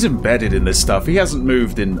 he's embedded in this stuff. He hasn't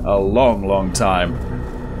moved in a long, long time.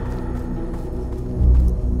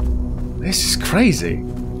 This is crazy.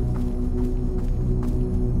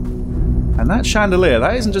 And that chandelier,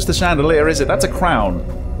 that isn't just a chandelier, is it? That's a crown.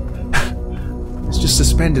 It's just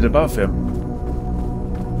suspended above him.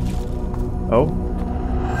 Oh.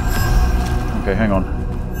 Okay, hang on.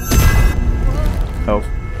 Oh.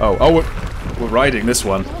 Oh, oh, we're riding this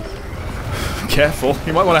one. Careful,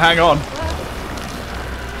 you might want to hang on.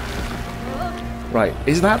 Right,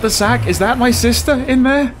 is that the sack? Is that my sister in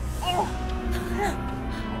there?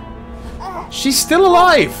 She's still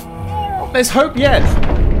alive! There's hope yet!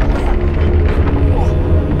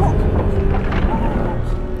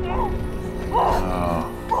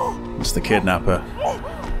 Oh, it's the kidnapper.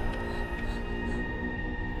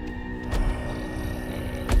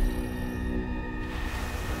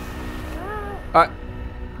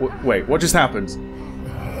 Wait, what just happened?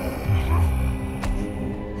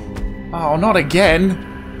 Oh, not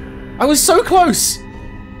again! I was so close!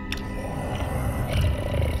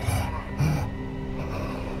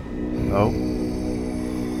 Oh.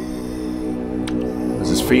 This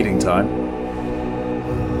is feeding time.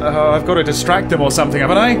 I've got to distract him or something,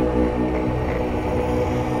 haven't I?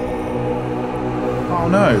 Oh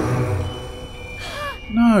no.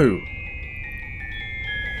 No.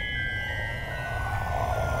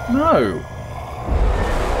 No.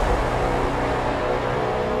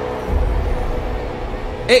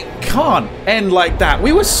 It can't end like that.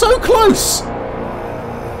 We were so close!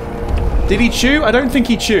 Did he chew? I don't think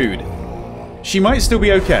he chewed. She might still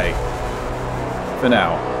be okay. For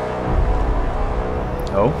now.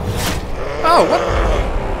 Oh. Oh, what?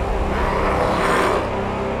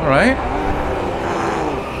 Alright.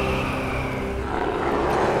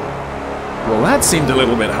 Well, that seemed a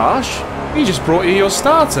little bit harsh. He just brought you your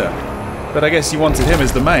starter. But I guess you wanted him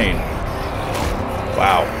as the main.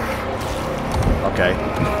 Wow. Okay.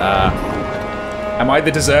 Am I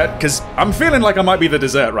the dessert? Because I'm feeling like I might be the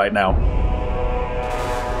dessert right now.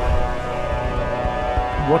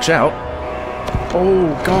 Watch out. Oh,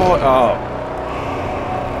 God.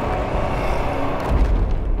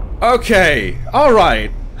 Oh. Okay.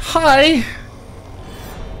 Alright. Hi.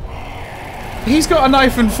 He's got a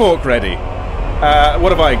knife and fork ready.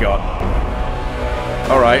 What have I got?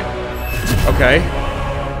 Alright. Okay.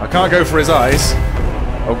 I can't go for his eyes.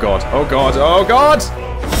 Oh, God. Oh, God. Oh, God!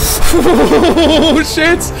 Oh,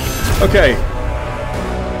 shit! Okay.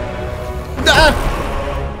 Ah!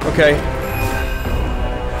 Okay.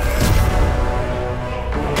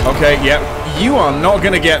 Okay, yeah. You are not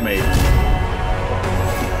gonna get me.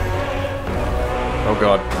 Oh,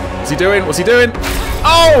 God. What's he doing? What's he doing?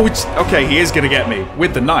 Oh! Okay, he is gonna get me.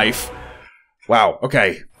 With the knife. Wow,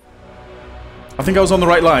 okay. I think I was on the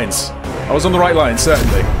right lines. I was on the right lines,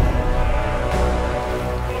 certainly.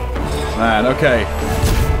 Man, okay.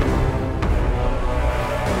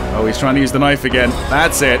 Oh, he's trying to use the knife again.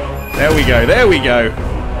 That's it. There we go. There we go.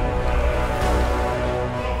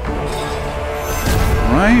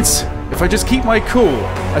 Right. If I just keep my cool,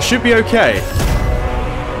 I should be okay.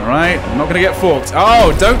 Alright. I'm not gonna get forked.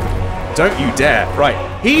 Oh, don't you dare. Right.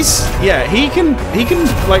 Yeah, he can,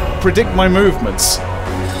 like, predict my movements.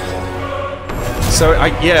 So,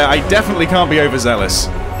 I definitely can't be overzealous.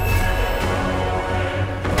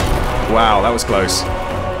 Wow, that was close.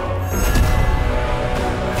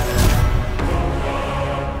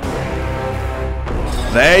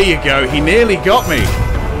 There you go. He nearly got me.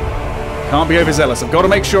 Can't be overzealous. I've got to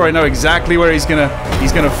make sure I know exactly where he's gonna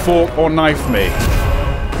fork or knife me.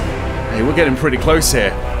 Hey, we're getting pretty close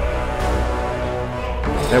here.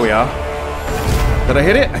 There we are. Did I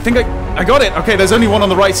hit it? I think I got it. Okay, there's only one on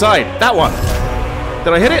the right side. That one.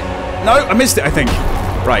 Did I hit it? No, I missed it, I think.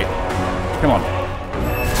 Right. Come on.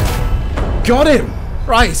 Got him!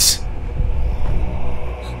 Right.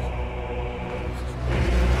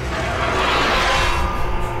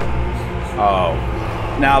 Oh.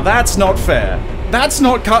 Now that's not fair. That's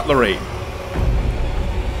not cutlery.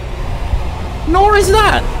 Nor is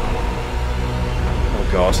that. Oh,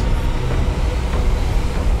 God.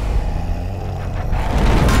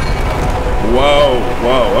 Whoa,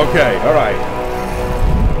 whoa, okay, alright.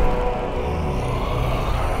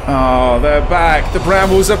 Oh, they're back. The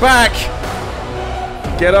brambles are back.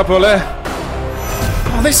 Get up, Olle.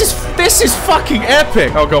 Oh, this is fucking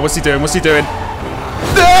epic. Oh, God, what's he doing? What's he doing?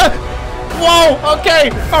 Whoa, okay.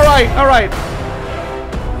 Alright, alright.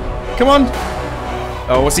 Come on.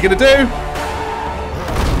 Oh, what's he gonna do?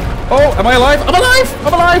 Oh, am I alive? I'm alive!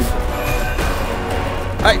 I'm alive!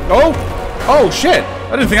 Oh, shit.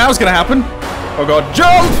 I didn't think that was gonna happen. Oh, God,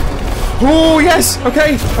 jump! Oh, yes.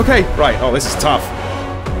 Okay, okay. Right, oh, this is tough.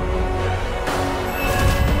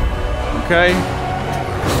 Okay.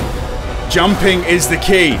 Jumping is the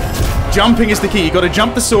key. Jumping is the key. You got to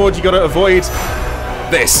jump the sword. You got to avoid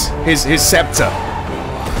this. His scepter.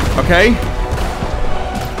 Okay?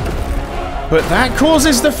 But that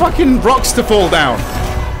causes the fucking rocks to fall down.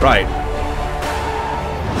 Right.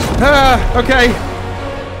 Okay.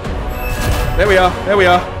 There we are. There we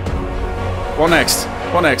are. What next?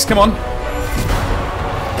 What next? Come on.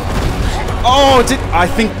 Oh, I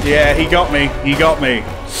think... Yeah, he got me. He got me.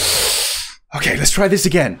 Okay, let's try this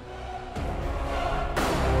again.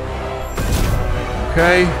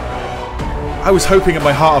 Okay. I was hoping in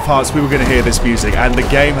my heart of hearts we were going to hear this music, and the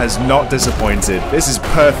game has not disappointed. This is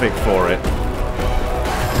perfect for it.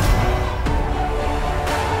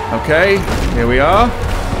 Okay, here we are.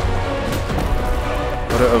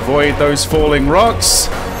 Gotta avoid those falling rocks.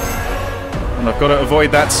 And I've got to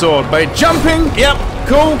avoid that sword by jumping. Yep,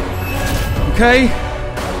 cool. Okay.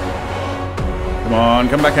 Come on,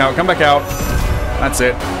 come back out, come back out. That's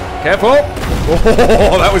it. Careful.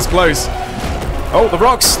 Oh, that was close. Oh, the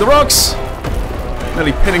rocks, the rocks.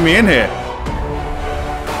 Nearly pinning me in here.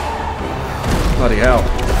 Bloody hell.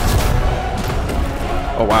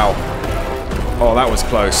 Oh, wow. Oh, that was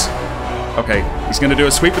close. Okay, he's going to do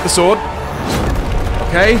a sweep with the sword.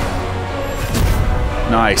 Okay.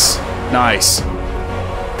 Nice. Nice.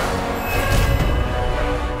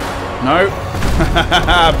 No.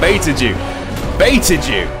 Baited you. Baited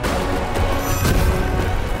you.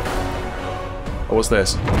 Oh, what's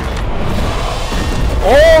this?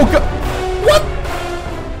 Oh, God. What?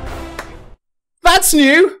 That's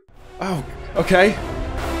new. Oh, okay.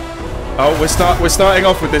 Oh, we're starting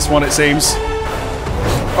off with this one, it seems.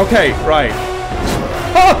 Okay, right.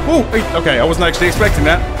 Oh, okay, I wasn't actually expecting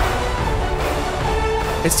that.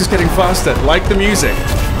 It's just getting faster, like the music.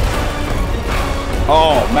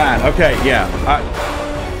 Oh, man, okay, yeah.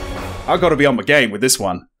 I gotta be on my game with this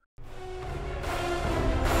one.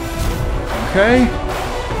 Okay.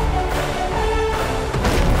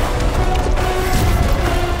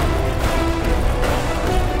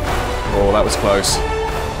 Oh, that was close.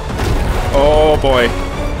 Oh, boy.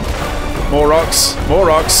 More rocks, more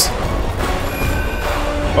rocks.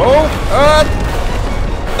 Oh,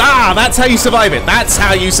 that's how you survive it. That's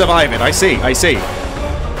how you survive it. I see, I see.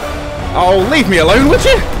 Oh, leave me alone, would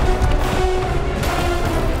you?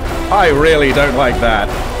 I really don't like that.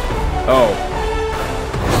 Oh.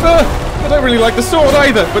 I don't really like the sword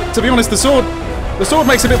either, but to be honest, the sword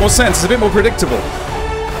makes a bit more sense. It's a bit more predictable.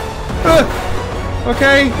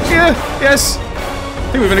 Okay, yeah, yes.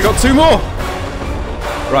 I think we've only got 2 more.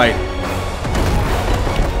 Right.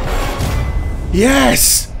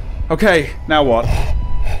 Yes! Okay, now what?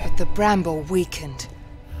 But the bramble weakened.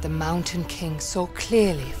 The Mountain King saw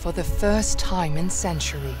clearly for the first time in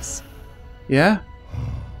centuries. Yeah?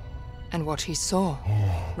 And what he saw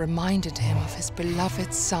reminded him of his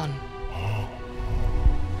beloved son.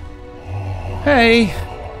 Hey!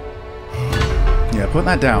 Yeah, put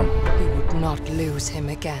that down. He would not lose him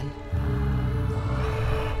again.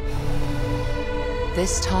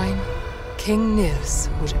 This time, King Nils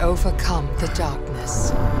would overcome the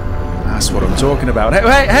darkness. That's what I'm talking about. Hey,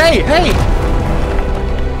 hey, hey, hey!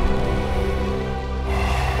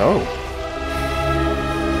 Oh.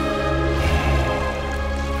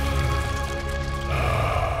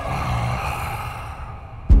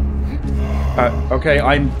 Okay,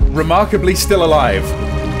 I'm remarkably still alive.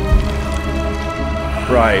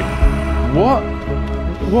 Right. What?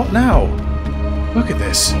 What now? Look at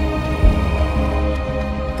this.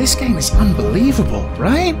 This game is unbelievable,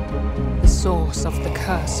 right? The source of the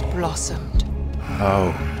curse blossomed.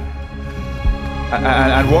 Oh.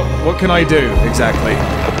 And what can I do, exactly?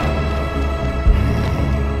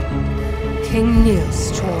 King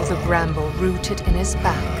Nils tore the bramble rooted in his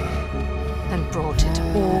back and brought it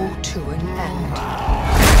all to an end.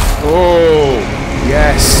 Oh,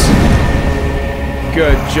 yes.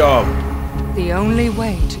 Good job. The only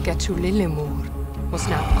way to get to Lillemor was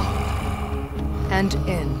now up and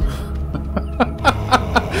in.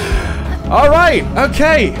 All right,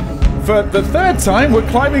 okay. For the 3rd time, we're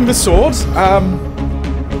climbing the sword.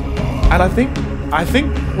 And I think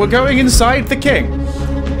we're going inside the king.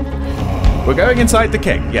 We're going inside the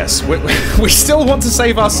king. Yes, we still want to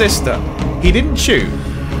save our sister. He didn't chew,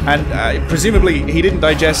 and presumably he didn't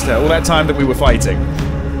digest her all that time that we were fighting.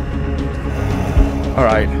 All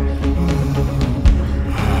right.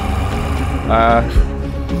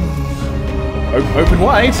 Open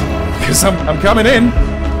wide, because I'm coming in.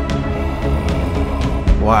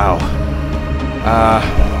 Wow.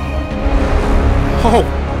 Oh.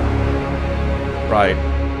 Right.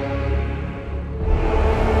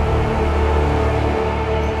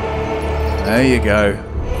 There you go.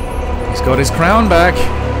 He's got his crown back.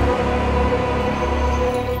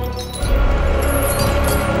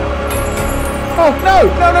 Oh, no!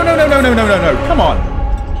 No, no, no, no, no, no, no, no, no. Come on.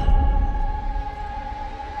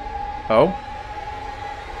 Oh.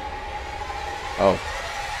 Oh.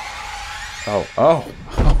 Oh, oh.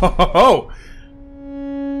 Oh,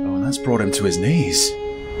 and that's brought him to his knees.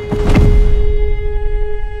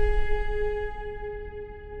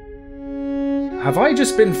 Have I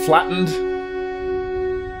just been flattened?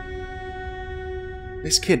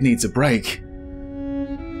 This kid needs a break.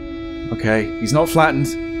 Okay, he's not flattened.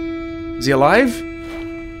 Is he alive?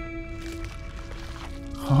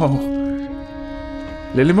 Oh.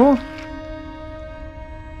 Lillimore?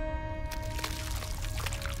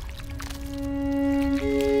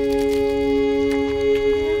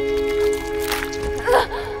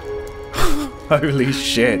 Holy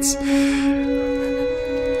shit.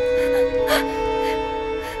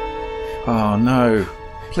 Oh no.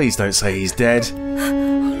 Please don't say he's dead.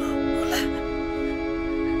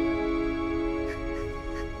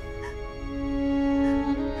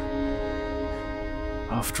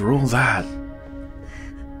 After all that.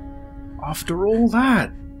 After all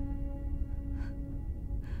that.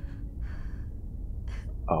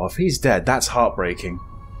 Oh, if he's dead, that's heartbreaking.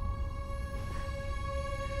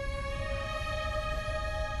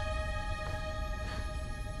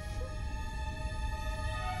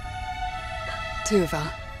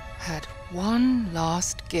 Tuva had one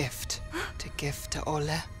last gift to give to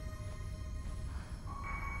Olle.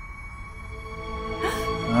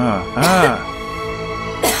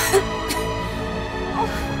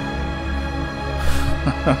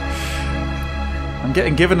 I'm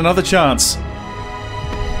getting given another chance.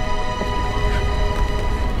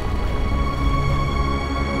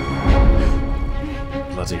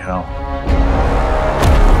 Bloody hell.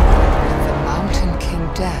 The Mountain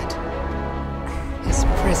King dead, his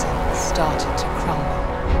prison started to crumble.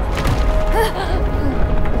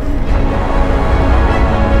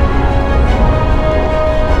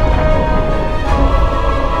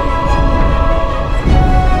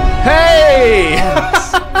 Hey!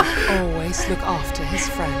 Always look after his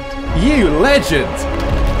friend. You legend!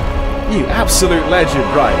 You absolute legend,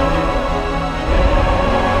 right.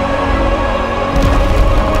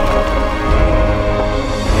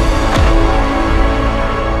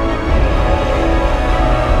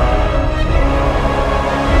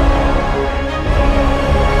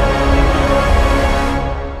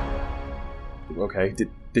 Okay,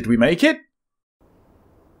 did we make it?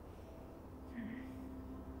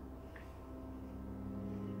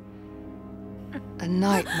 A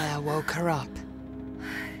nightmare woke her up.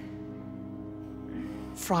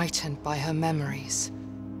 Frightened by her memories,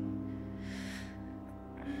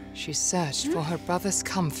 she searched for her brother's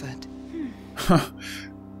comfort.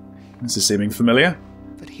 This is seeming familiar.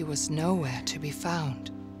 But he was nowhere to be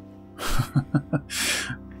found.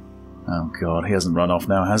 Oh god, he hasn't run off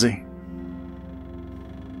now, has he?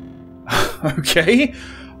 Okay,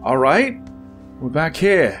 alright. We're back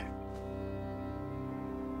here.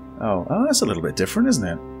 Oh, that's a little bit different, isn't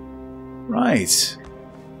it? Right.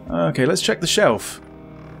 Okay, let's check the shelf.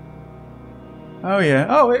 Oh yeah.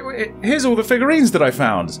 Oh, here's all the figurines that I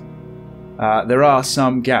found. There are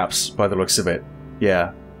some gaps by the looks of it.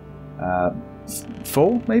 Yeah.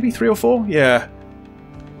 4, maybe? 3 or 4? Yeah.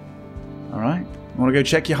 Alright. Want to go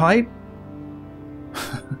check your height?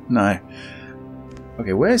 No.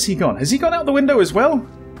 Okay, where's he gone? Has he gone out the window as well?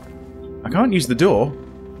 I can't use the door.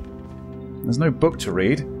 There's no book to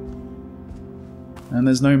read. And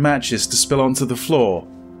there's no matches to spill onto the floor.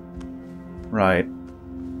 Right.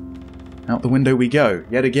 Out the window we go,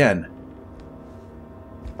 yet again.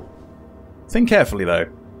 Think carefully, though.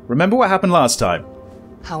 Remember what happened last time.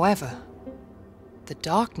 However, the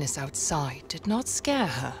darkness outside did not scare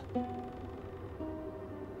her.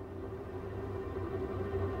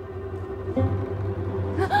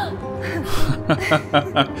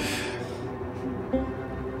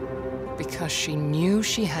 Because she knew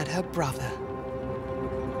she had her brother.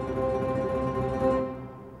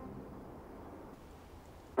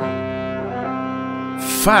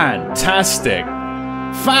 Fantastic!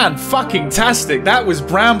 Fan-fucking-tastic! That was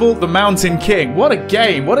Bramble the Mountain King. What a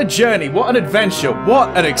game, what a journey, what an adventure,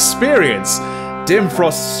 what an experience! Dim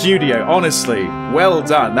Frost Studio, honestly, well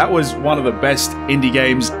done. That was one of the best indie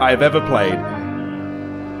games I've ever played.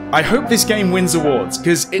 I hope this game wins awards,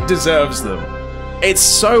 because it deserves them. It's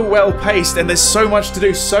so well paced and there's so much to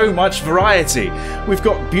do, so much variety. We've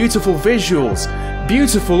got beautiful visuals,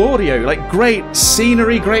 beautiful audio, like great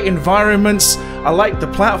scenery, great environments. I like the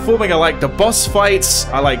platforming, I like the boss fights,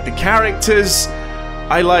 I like the characters.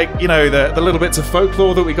 I like, you know, the little bits of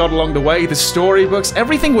folklore that we got along the way, the storybooks.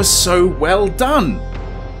 Everything was so well done.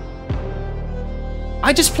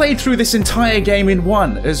 I just played through this entire game in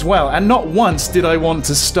one as well, and not once did I want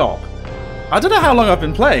to stop. I don't know how long I've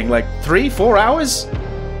been playing, like 3-4 hours?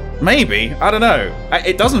 Maybe, I don't know.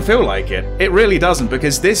 It doesn't feel like it. It really doesn't,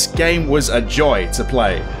 because this game was a joy to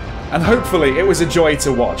play. And hopefully it was a joy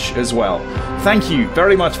to watch as well. Thank you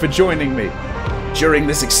very much for joining me during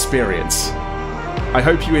this experience. I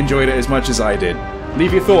hope you enjoyed it as much as I did.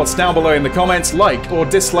 Leave your thoughts down below in the comments, like or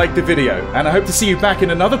dislike the video, and I hope to see you back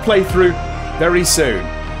in another playthrough very soon.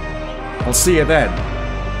 I'll see you then.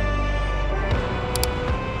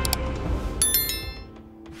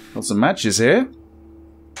 Got some matches here.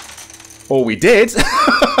 Or we did.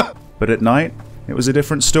 But at night, it was a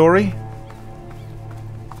different story.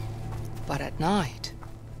 But at night,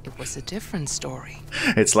 it was a different story.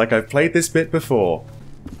 It's like I've played this bit before.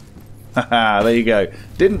 Haha, there you go.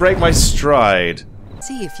 Didn't break my stride.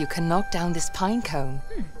 See if you can knock down this pine cone.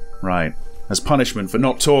 Right. As punishment for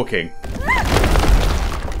not talking.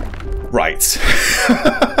 Right.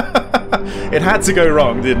 It had to go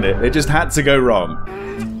wrong, didn't it? It just had to go wrong.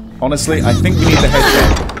 Honestly, I think we need the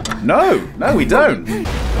headset. No, we don't.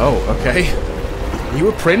 Oh, okay. Are you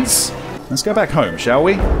a prince? Let's go back home, shall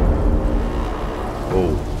we?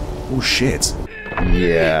 Oh, shit.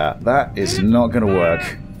 Yeah, that is not gonna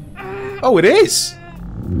work. Oh, it is!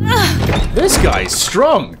 This guy's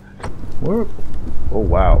strong! Whoa. Oh,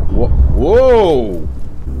 wow. Whoa!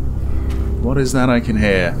 What is that I can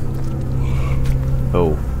hear?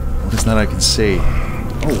 Oh, what is that I can see?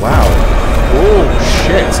 Oh, wow. Oh,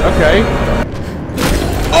 shit. Okay.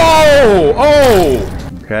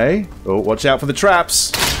 Oh! Okay. Oh, watch out for the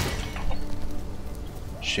traps.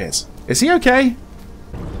 Shit. Is he okay?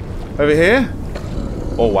 Over here?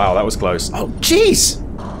 Oh, wow, that was close. Oh, jeez!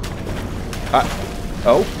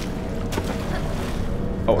 Oh.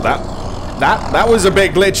 Oh, that was a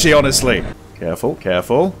bit glitchy, honestly. Careful,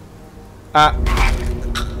 careful. I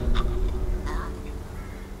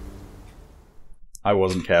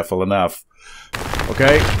wasn't careful enough.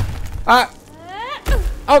 Okay.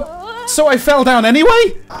 Oh, so I fell down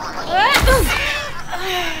anyway?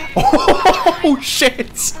 Oh,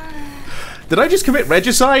 shit! Did I just commit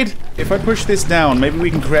regicide? If I push this down, maybe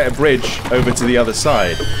we can create a bridge over to the other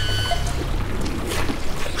side.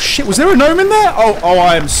 Shit, was there a gnome in there? Oh,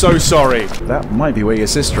 I am so sorry. That might be where your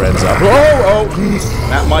sister ends up. Oh!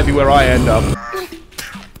 That might be where I end up.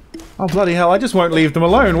 Oh, bloody hell, I just won't leave them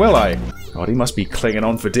alone, will I? God, he must be clinging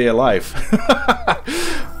on for dear life.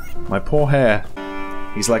 My poor hare.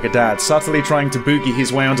 He's like a dad, subtly trying to boogie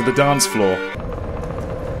his way onto the dance floor.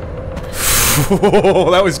 Oh,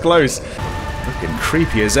 that was close. Looking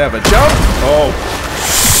creepy as ever. Jump! Oh.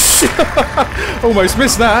 Almost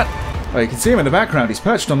missed that. Oh, you can see him in the background. He's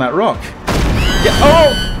perched on that rock. Yeah.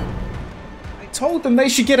 Oh! I told them they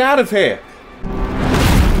should get out of here.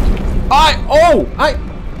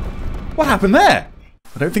 What happened there?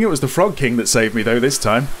 I don't think it was the Frog King that saved me, though, this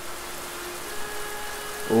time.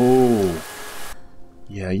 Oh.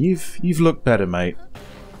 Yeah, you've looked better, mate.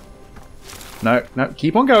 No,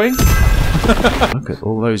 keep on going. Look at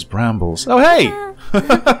all those brambles. Oh, hey!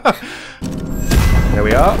 There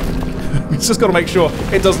we are. It's just got to make sure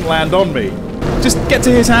it doesn't land on me. Just get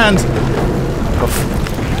to his hand. Oh.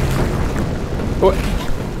 What?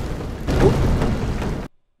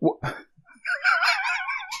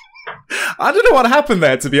 I don't know what happened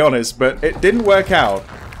there, to be honest, but it didn't work out.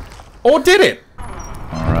 Or did it?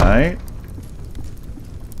 Alright.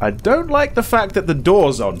 I don't like the fact that the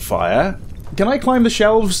door's on fire. Can I climb the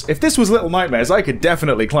shelves? If this was Little Nightmares, I could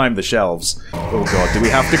definitely climb the shelves. Oh god, do we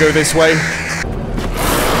have to go this way?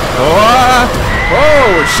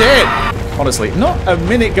 Oh, shit! Honestly, not a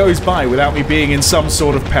minute goes by without me being in some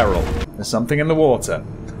sort of peril. There's something in the water.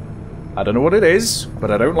 I don't know what it is,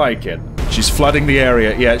 but I don't like it. She's flooding the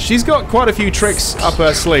area. Yeah, she's got quite a few tricks up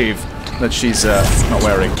her sleeve that she's not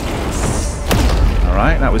wearing.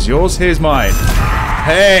 Alright, that was yours. Here's mine.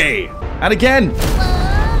 Hey! And again!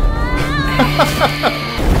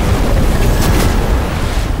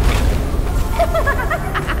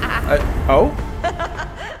 Oh?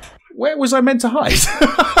 Where was I meant to hide?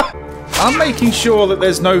 I'm making sure that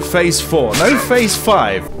there's no phase 4, no phase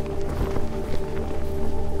 5.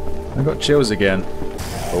 I got chills again.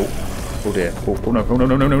 Oh dear. Oh no,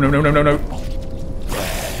 no.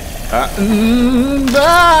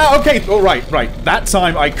 Okay, all right. That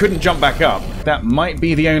time I couldn't jump back up. That might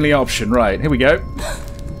be the only option. Right, here we go.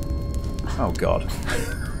 Oh god.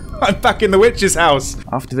 I'm back in the witch's house.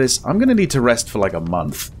 After this, I'm gonna need to rest for like a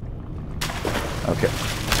month. Okay.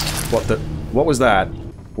 What was that?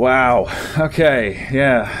 Wow. Okay,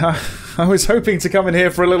 yeah. I was hoping to come in here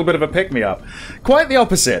for a little bit of a pick-me-up. Quite the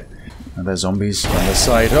opposite. Are there zombies on the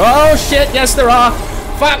side? Oh shit, yes there are!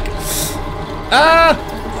 Fuck!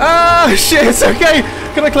 Shit, okay!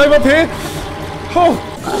 Can I climb up here? Oh!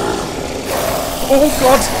 Oh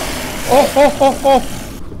god!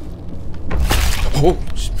 Oh!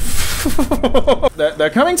 They're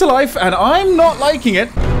coming to life, and I'm not liking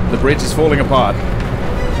it. The bridge is falling apart.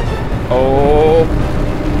 Oh!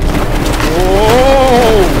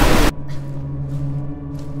 Oh!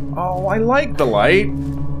 Oh, I like the light.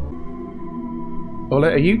 Olle,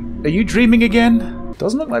 are you dreaming again?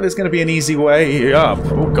 Doesn't look like there's going to be an easy way up.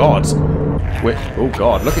 Oh god. Wait, oh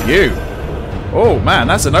god, look at you. Oh man,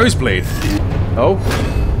 that's a nosebleed. Oh.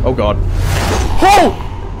 Oh god. Oh!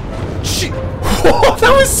 Shit. Oh,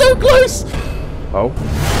 that was so close! Oh.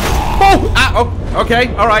 Oh! Ah, oh, okay,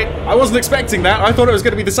 alright. I wasn't expecting that. I thought it was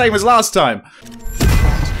going to be the same as last time. He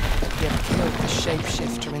had killed the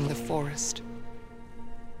shapeshifter in the forest.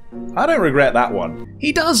 I don't regret that one.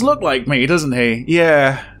 He does look like me, doesn't he?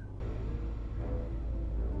 Yeah.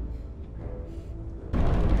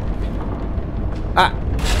 Ah.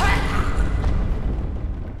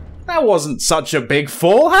 That wasn't such a big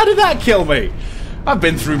fall. How did that kill me? I've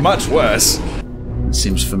been through much worse. It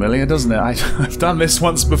seems familiar, doesn't it? I've done this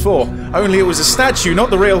once before. Only it was a statue, not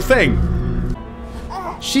the real thing.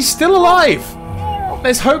 She's still alive.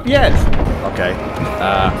 There's hope yet. Okay.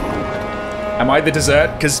 Am I the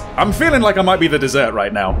dessert? Because I'm feeling like I might be the dessert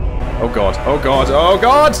right now. Oh god. Oh god. Oh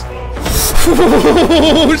god.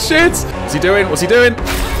 Oh shit. What's he doing? What's he doing?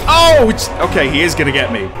 Oh! Okay, he is gonna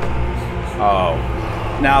get me. Oh.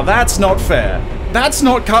 Now that's not fair. That's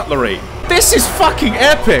not cutlery. This is fucking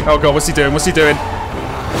epic. Oh god, what's he doing? What's he doing?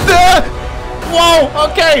 Whoa!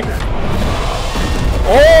 Okay.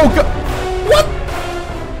 Oh god. What?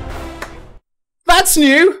 That's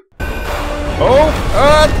new. Oh.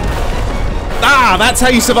 Ah, that's how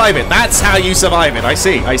you survive it. That's how you survive it. I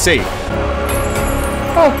see. I see.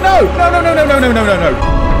 Oh no! No! No! No! No! No! No! No! No! No!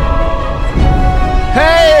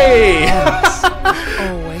 Hey!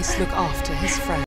 Always look after his friends.